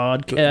our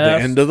podcast.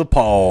 The end of the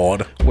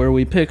pod, where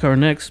we pick our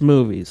next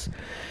movies.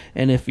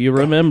 And if you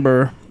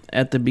remember,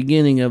 at the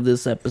beginning of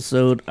this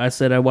episode, I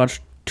said I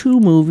watched 2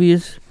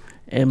 movies,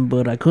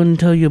 but I couldn't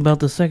tell you about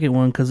the second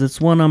one because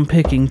it's one I'm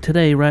picking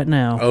today, right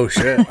now. Oh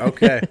shit!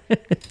 Okay.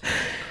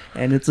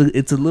 And it's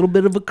a little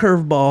bit of a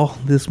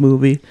curveball, this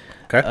movie.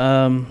 Okay.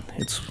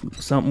 It's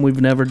something we've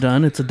never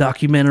done. It's a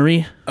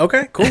documentary.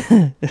 Okay.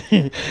 Cool.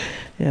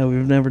 Yeah,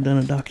 we've never done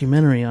a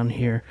documentary on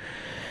here.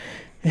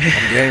 I'm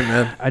game,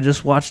 man. I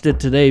just watched it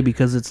today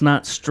because it's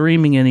not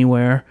streaming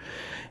anywhere,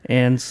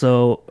 and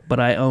so, but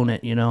I own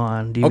it, you know,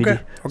 on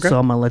DVD. Okay. So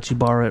I'm gonna let you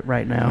borrow it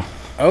right now.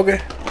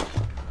 Okay.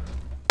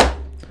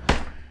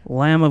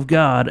 Lamb of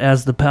God,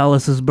 As the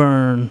Palaces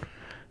Burn.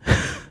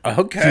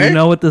 Okay. Do you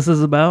know what this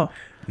is about?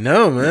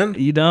 No, man.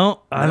 You don't?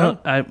 I No.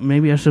 don't.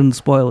 Maybe I shouldn't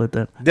spoil it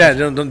then. Yeah,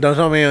 don't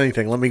tell me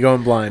anything. Let me go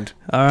in blind.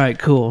 All right,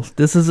 cool.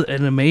 This is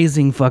an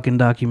amazing fucking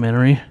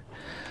documentary.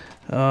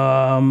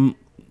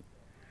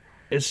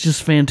 It's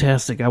just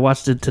fantastic. I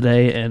watched it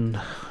today, and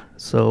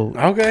so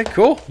Okay,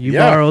 cool. you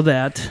borrow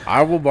that.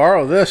 I will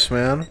borrow this,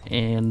 man.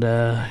 And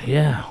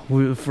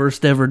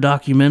first ever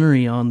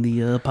documentary on the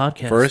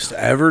podcast. First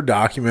ever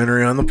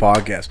documentary on the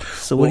podcast.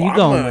 So what are you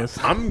going with?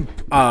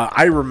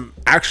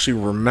 Actually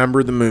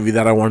remember the movie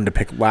that I wanted to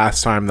pick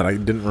last time that I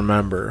didn't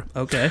remember.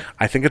 Okay.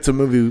 I think it's a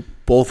movie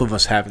both of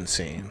us haven't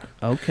seen.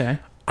 Okay.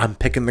 I'm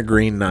picking The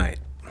Green Knight.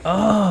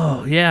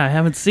 Oh, yeah, I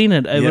haven't seen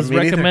it. It Yeah, was me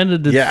neither.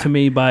 recommended Yeah. to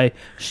me by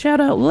shout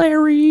out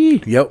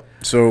Larry. Yep.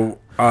 So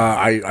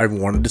I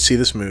wanted to see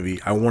this movie.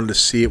 I wanted to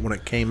see it when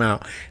it came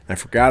out, and I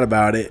forgot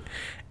about it.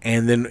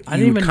 And then I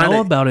didn't even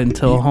know about it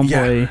until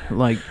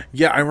Homeboy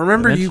Yeah, I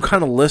remember you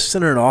kind of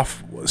listing it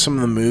off some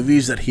of the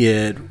movies that he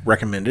had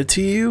recommended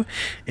to you,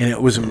 and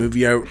it was a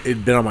movie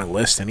it'd been on my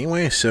list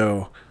anyway.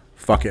 So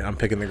fuck it, I'm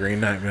picking The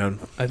Green Knight, man.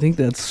 I think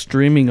that's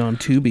streaming on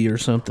Tubi or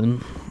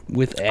something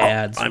with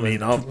ads. I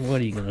mean, what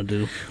are you gonna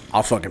do?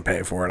 I'll fucking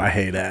pay for it. I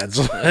hate ads.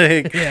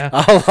 Like, Yeah.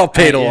 I'll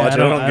pay to watch it.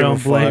 I don't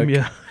give a blame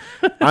fuck.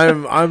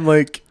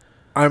 you.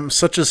 I'm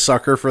such a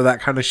sucker for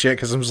that kind of shit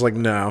because I'm just like,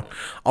 no,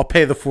 I'll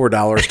pay the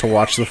 $4 to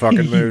watch the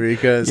fucking movie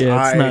because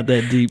Yeah, it's not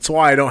that deep. It's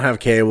why I don't have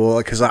cable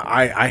because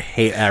I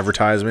hate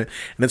advertisement,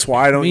 and it's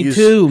why I don't Me use.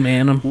 too,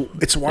 man.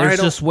 It's why I There's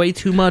don't just way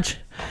too much.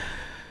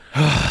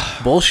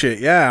 bullshit.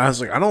 Yeah, I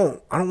was like, I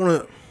don't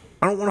want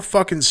to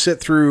fucking sit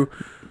through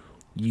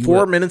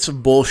 4 minutes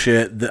of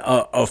bullshit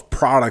of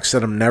products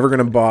that I'm never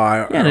gonna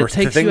buy. Yeah, and it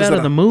takes you out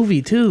of the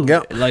movie too.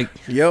 Yep. Like,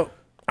 yep.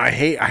 I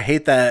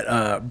hate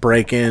that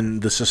break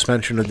in the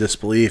suspension of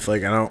disbelief.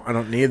 Like I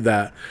don't need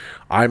that.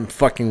 I'm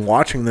fucking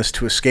watching this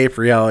to escape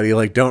reality.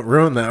 Like don't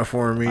ruin that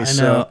for me. I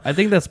know. I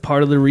think that's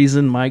part of the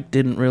reason Mike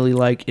didn't really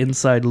like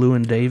Inside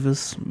Llewyn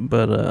Davis,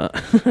 but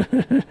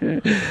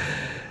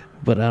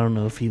but I don't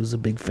know if he was a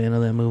big fan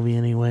of that movie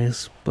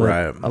anyways. But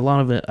Right. a lot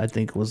of it I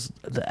think was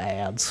the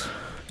ads.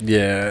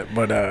 Yeah,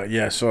 but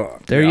yeah. So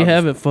There you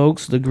have it,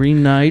 folks. The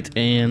Green Knight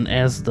and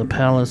As the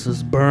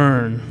Palaces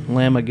Burn,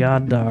 Lamb of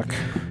God doc.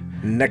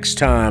 Next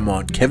time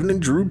on Kevin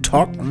and Drew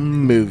Talk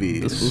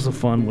Movies. This was a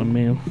fun one,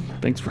 man.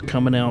 Thanks for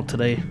coming out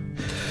today.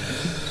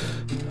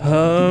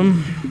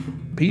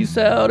 Peace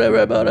out,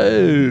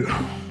 everybody.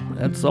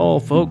 That's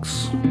all,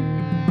 folks.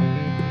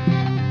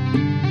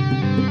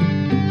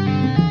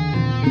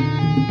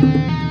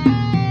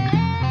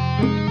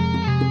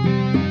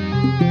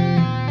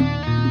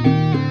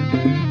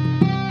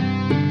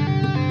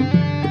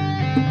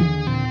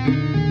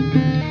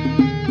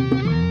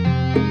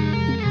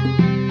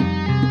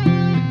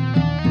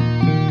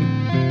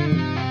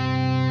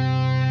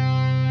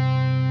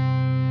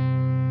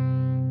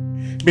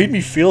 Made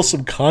me feel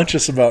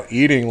subconscious about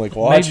eating, like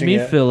watching Made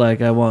me it. feel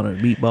like I want a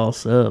meatball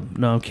sub.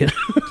 No, I'm kidding.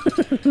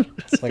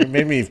 It's like it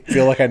made me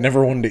feel like I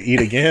never wanted to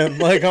eat again.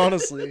 Like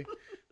honestly.